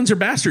Gremlins are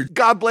bastards.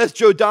 God bless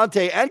Joe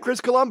Dante and Chris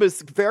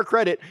Columbus. Fair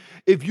credit.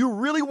 If you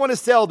really want to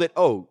sell that,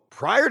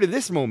 prior to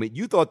this moment,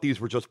 you thought these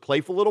were just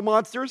playful little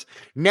monsters.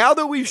 Now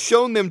that we've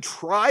shown them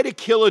try to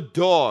kill a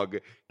dog,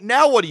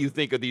 now what do you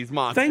think of these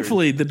monsters?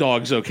 Thankfully, the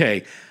dog's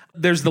okay.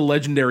 There's the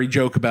legendary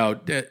joke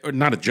about,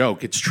 not a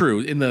joke, it's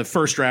true. In the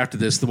first draft of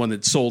this, the one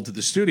that's sold to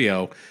the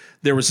studio,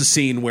 there was a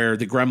scene where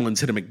the Gremlins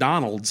hit a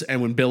McDonald's,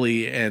 and when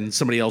Billy and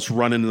somebody else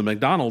run into the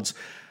McDonald's,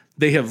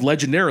 they have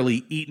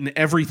legendarily eaten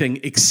everything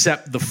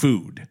except the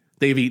food.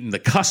 They've eaten the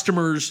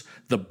customers,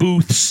 the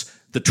booths,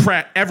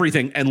 the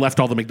everything, and left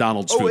all the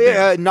McDonald's food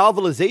there.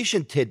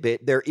 Novelization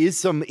tidbit. There is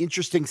some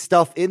interesting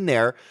stuff in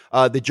there.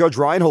 The Judge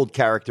Reinhold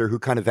character, who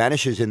kind of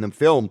vanishes in the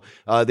film,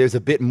 there's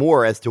a bit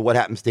more as to what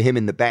happens to him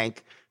in the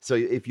bank. So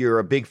if you're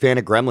a big fan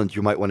of Gremlins,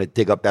 you might want to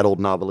dig up that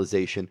old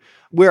novelization.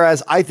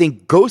 Whereas I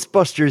think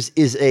Ghostbusters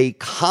is a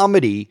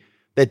comedy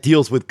that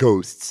deals with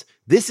ghosts.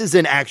 This is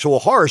an actual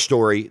horror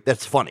story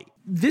that's funny.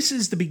 This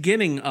is the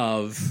beginning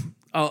of,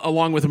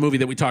 along with a movie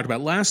that we talked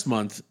about last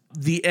month,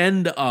 the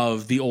end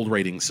of the old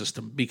rating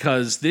system,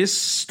 because this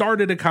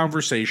started a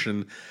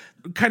conversation,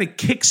 kind of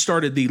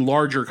kick-started the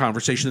larger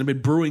conversation that had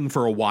been brewing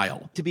for a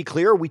while. To be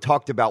clear, we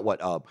talked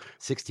about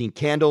 16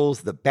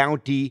 Candles, The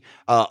Bounty,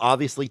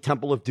 obviously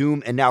Temple of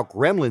Doom, and now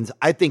Gremlins.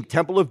 I think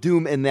Temple of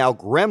Doom and now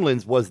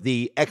Gremlins was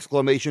the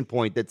exclamation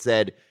point that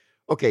said,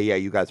 okay, yeah,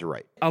 you guys are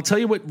right. I'll tell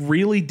you what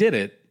really did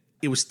it.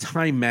 It was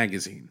Time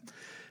Magazine,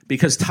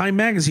 because Time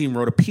Magazine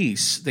wrote a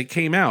piece that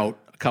came out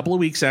a couple of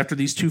weeks after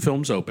these two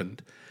films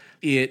opened.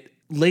 It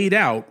laid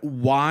out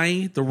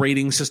why the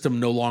rating system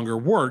no longer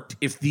worked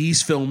if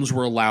these films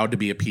were allowed to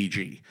be a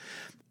PG.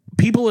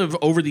 People have,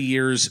 over the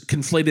years,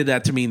 conflated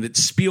that to mean that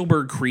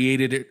Spielberg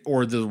created it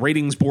or the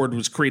ratings board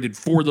was created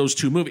for those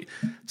two movies.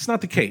 It's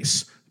not the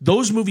case.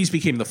 Those movies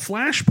became the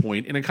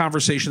flashpoint in a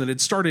conversation that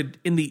had started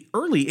in the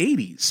early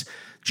 80s.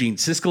 Gene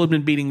Siskel had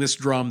been beating this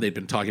drum. They'd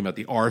been talking about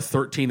the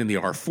R13 and the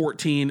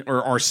R14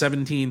 or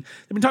R17.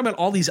 They've been talking about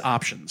all these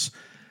options.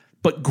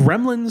 But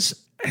Gremlins,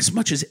 as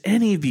much as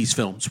any of these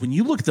films, when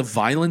you look at the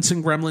violence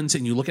in Gremlins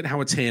and you look at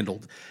how it's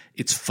handled,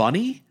 it's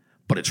funny,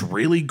 but it's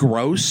really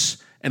gross.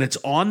 And it's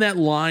on that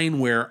line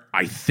where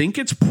I think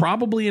it's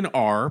probably an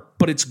R,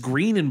 but it's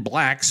green and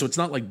black, so it's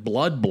not like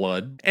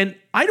blood. And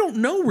I don't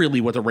know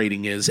really what the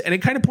rating is, and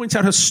it kind of points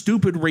out how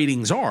stupid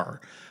ratings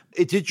are.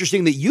 It's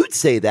interesting that you'd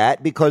say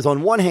that, because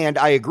on one hand,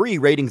 I agree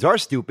ratings are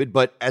stupid,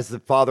 but as the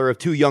father of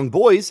two young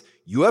boys,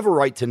 you have a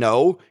right to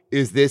know,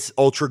 is this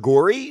ultra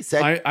gory?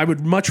 I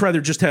would much rather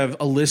just have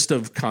a list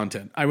of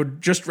content. I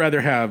would just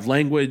rather have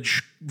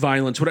language,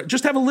 violence, whatever.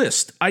 Just have a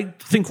list. I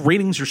think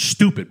ratings are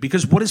stupid,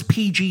 because what does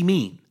PG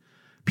mean?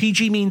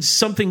 PG means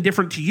something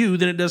different to you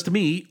than it does to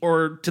me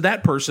or to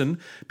that person,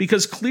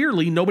 because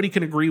clearly nobody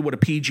can agree what a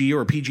PG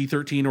or a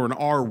PG-13 or an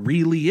R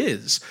really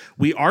is.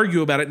 We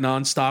argue about it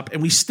nonstop,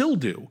 and we still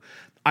do.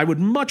 I would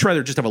much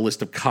rather just have a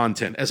list of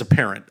content as a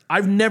parent.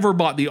 I've never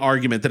bought the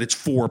argument that it's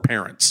for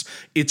parents.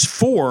 It's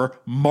for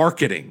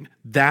marketing.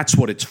 That's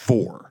what it's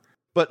for.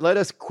 But let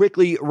us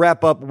quickly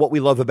wrap up what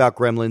we love about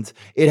Gremlins.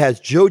 It has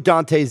Joe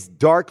Dante's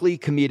darkly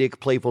comedic,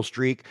 playful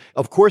streak.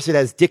 Of course, it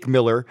has Dick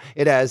Miller.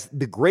 It has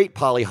the great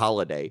Polly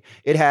Holiday.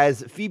 It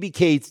has Phoebe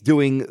Cates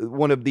doing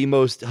one of the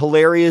most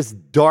hilarious,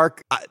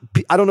 dark...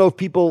 I don't know if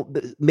people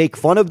make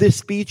fun of this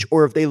speech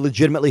or if they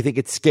legitimately think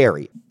it's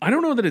scary. I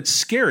don't know that it's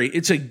scary.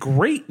 It's a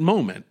great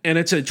moment, and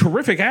it's a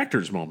terrific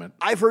actor's moment.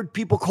 I've heard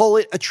people call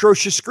it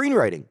atrocious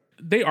screenwriting.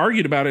 They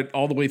argued about it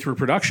all the way through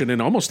production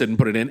and almost didn't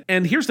put it in.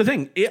 And here's the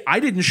thing. I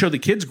didn't show the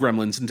kids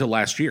Gremlins until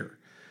last year.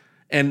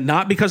 And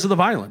not because of the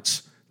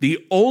violence. The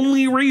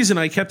only reason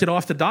I kept it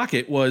off the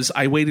docket was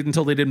I waited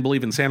until they didn't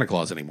believe in Santa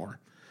Claus anymore.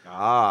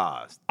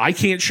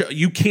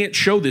 You can't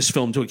show this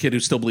film to a kid who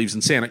still believes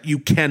in Santa. You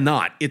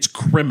cannot. It's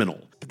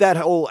criminal. That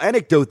whole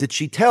anecdote that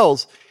she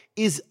tells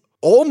is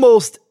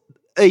almost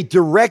a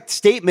direct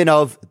statement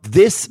of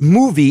this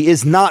movie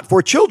is not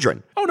for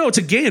children. Oh, no, it's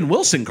a Gay and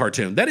Wilson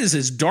cartoon. That is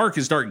as dark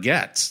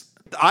gets.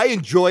 I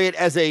enjoy it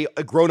as a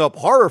grown-up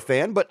horror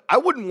fan, but I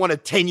wouldn't want a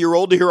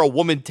 10-year-old to hear a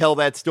woman tell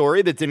that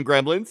story that's in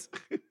Gremlins.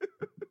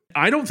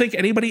 I don't think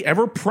anybody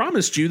ever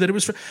promised you that it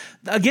was for...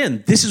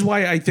 Again, this is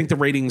why I think the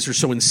ratings are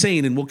so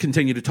insane, and we'll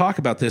continue to talk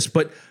about this,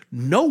 but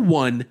no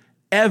one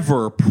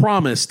ever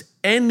promised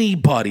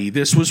anybody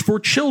this was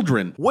for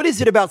children. What is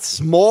it about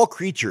small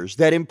creatures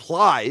that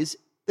implies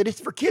that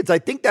it's for kids? I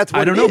think that's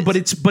what I don't know, but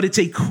it's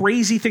a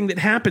crazy thing that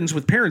happens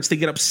with parents. They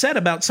get upset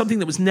about something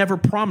that was never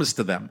promised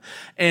to them.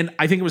 And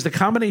I think it was the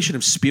combination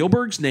of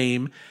Spielberg's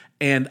name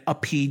and a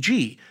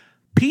PG.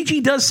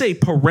 PG does say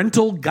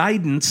parental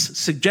guidance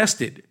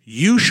suggested.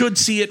 You should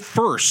see it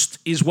first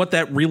is what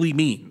that really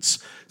means.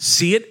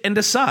 See it and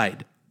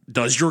decide.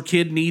 Does your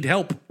kid need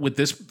help with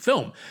this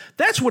film?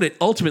 That's what it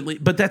ultimately,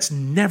 but that's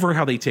never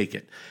how they take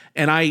it.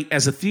 And I,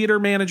 as a theater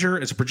manager,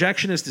 as a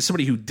projectionist, as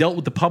somebody who dealt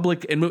with the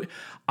public, and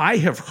I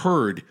have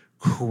heard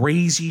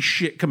crazy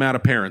shit come out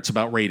of parents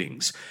about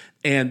ratings.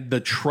 And the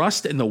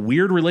trust and the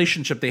weird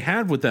relationship they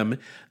have with them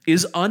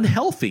is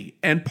unhealthy.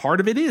 And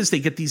part of it is they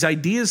get these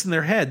ideas in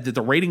their head that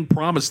the rating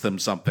promised them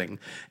something.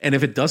 And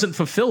if it doesn't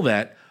fulfill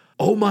that,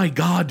 oh my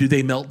God, do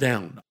they melt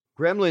down.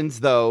 Gremlins,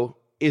 though,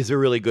 is a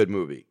really good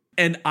movie.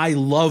 And I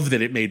love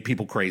that it made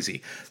people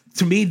crazy.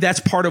 To me,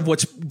 that's part of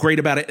what's great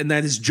about it, and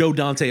that is Joe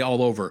Dante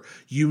all over.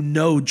 You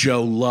know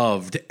Joe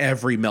loved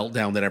every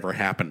meltdown that ever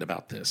happened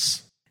about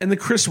this. And the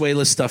Chris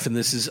Walas stuff in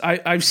this is,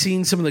 I've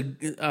seen some of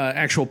the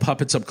actual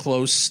puppets up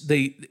close.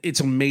 It's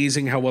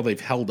amazing how well they've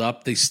held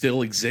up. They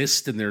still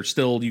exist, and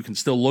you can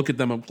still look at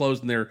them up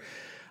close, and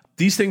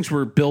these things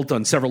were built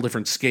on several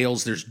different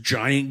scales. There's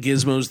giant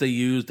gizmos they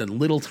used, and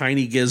little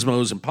tiny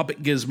gizmos, and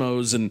puppet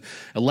gizmos, and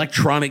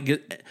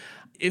electronic.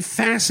 It's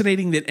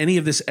fascinating that any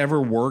of this ever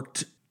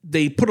worked.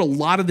 They put a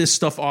lot of this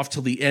stuff off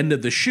till the end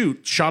of the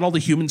shoot, shot all the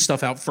human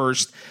stuff out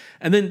first,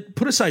 and then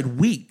put aside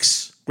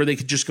weeks where they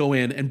could just go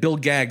in and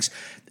build gags.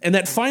 And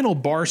that final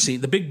bar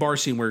scene, the big bar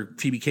scene where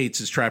Phoebe Cates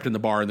is trapped in the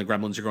bar and the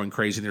gremlins are going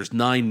crazy, and there's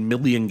 9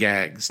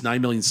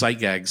 million sight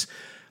gags.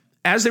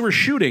 As they were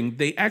shooting,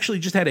 they actually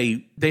just had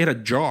a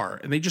jar,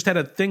 and they just had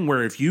a thing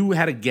where if you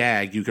had a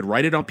gag, you could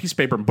write it on a piece of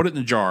paper and put it in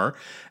the jar,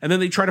 and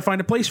then they try to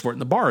find a place for it in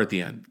the bar at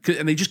the end.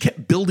 And they just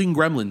kept building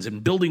gremlins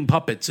and building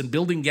puppets and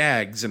building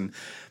gags. And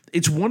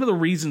it's one of the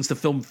reasons the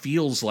film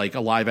feels like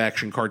a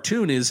live-action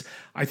cartoon is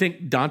I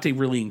think Dante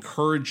really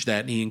encouraged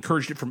that, and he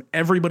encouraged it from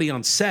everybody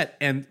on set,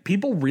 and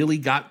people really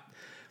got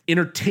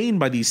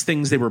entertained by these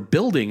things they were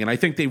building, and I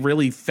think they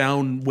really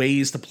found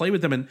ways to play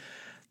with them. And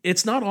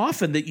it's not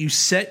often that you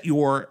set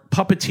your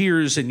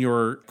puppeteers and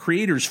your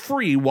creators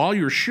free while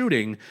you're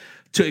shooting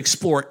to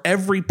explore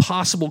every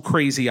possible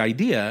crazy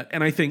idea.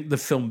 And I think the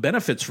film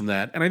benefits from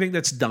that. And I think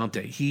that's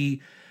Dante.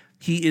 He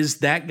is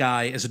that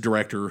guy as a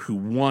director who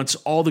wants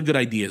all the good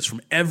ideas from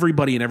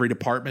everybody in every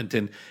department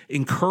and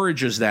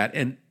encourages that.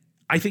 And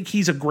I think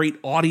he's a great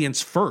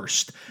audience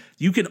first.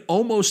 You can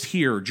almost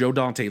hear Joe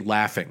Dante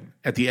laughing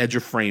at the edge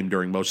of frame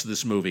during most of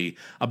this movie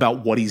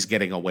about what he's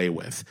getting away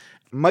with.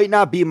 Might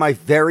not be my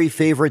very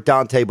favorite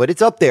Dante, but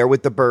it's up there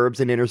with The Burbs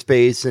and Inner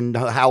Space and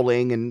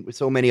Howling and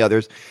so many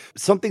others.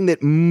 Something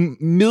that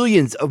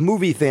millions of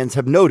movie fans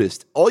have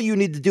noticed. All you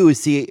need to do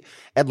is see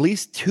at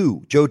least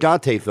 2 Joe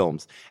Dante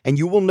films, and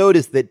you will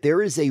notice that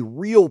there is a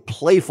real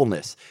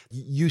playfulness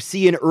you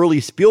see in early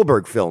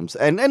Spielberg films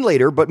and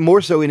later, but more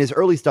so in his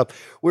early stuff,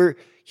 where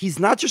he's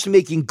not just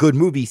making good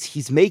movies,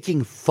 he's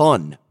making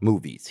fun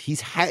movies.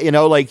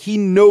 He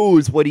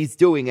knows what he's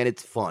doing, and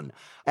it's fun.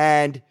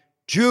 And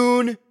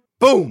June...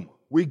 boom,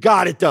 we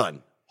got it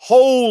done.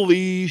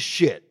 Holy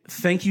shit.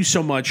 Thank you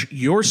so much.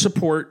 Your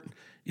support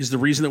is the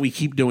reason that we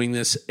keep doing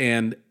this,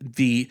 and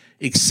the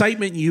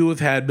excitement you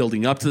have had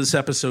building up to this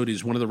episode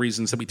is one of the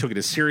reasons that we took it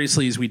as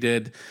seriously as we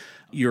did.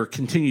 Your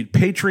continued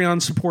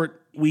Patreon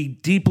support We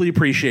deeply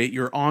appreciate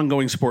your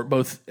ongoing support,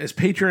 both as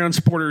Patreon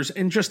supporters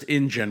and just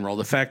in general.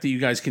 The fact that you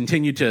guys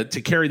continue to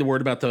carry the word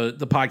about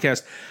the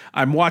podcast.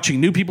 I'm watching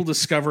new people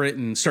discover it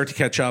and start to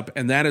catch up,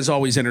 and that is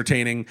always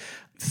entertaining.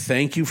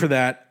 Thank you for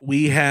that.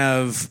 We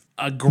have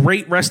a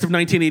great rest of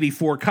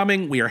 1984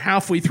 coming. We are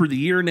halfway through the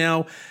year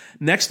now.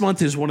 Next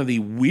month is one of the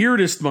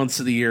weirdest months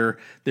of the year.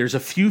 There's a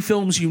few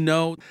films you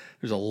know.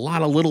 There's a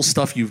lot of little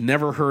stuff you've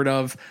never heard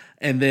of.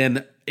 And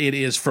then it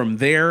is from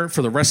there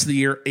for the rest of the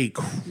year, a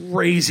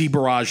crazy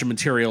barrage of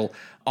material.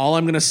 All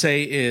I'm going to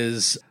say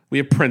is we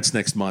have Prince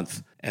next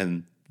month,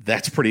 and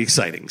that's pretty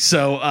exciting.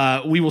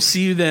 So we will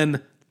see you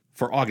then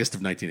for August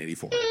of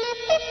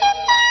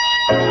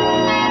 1984.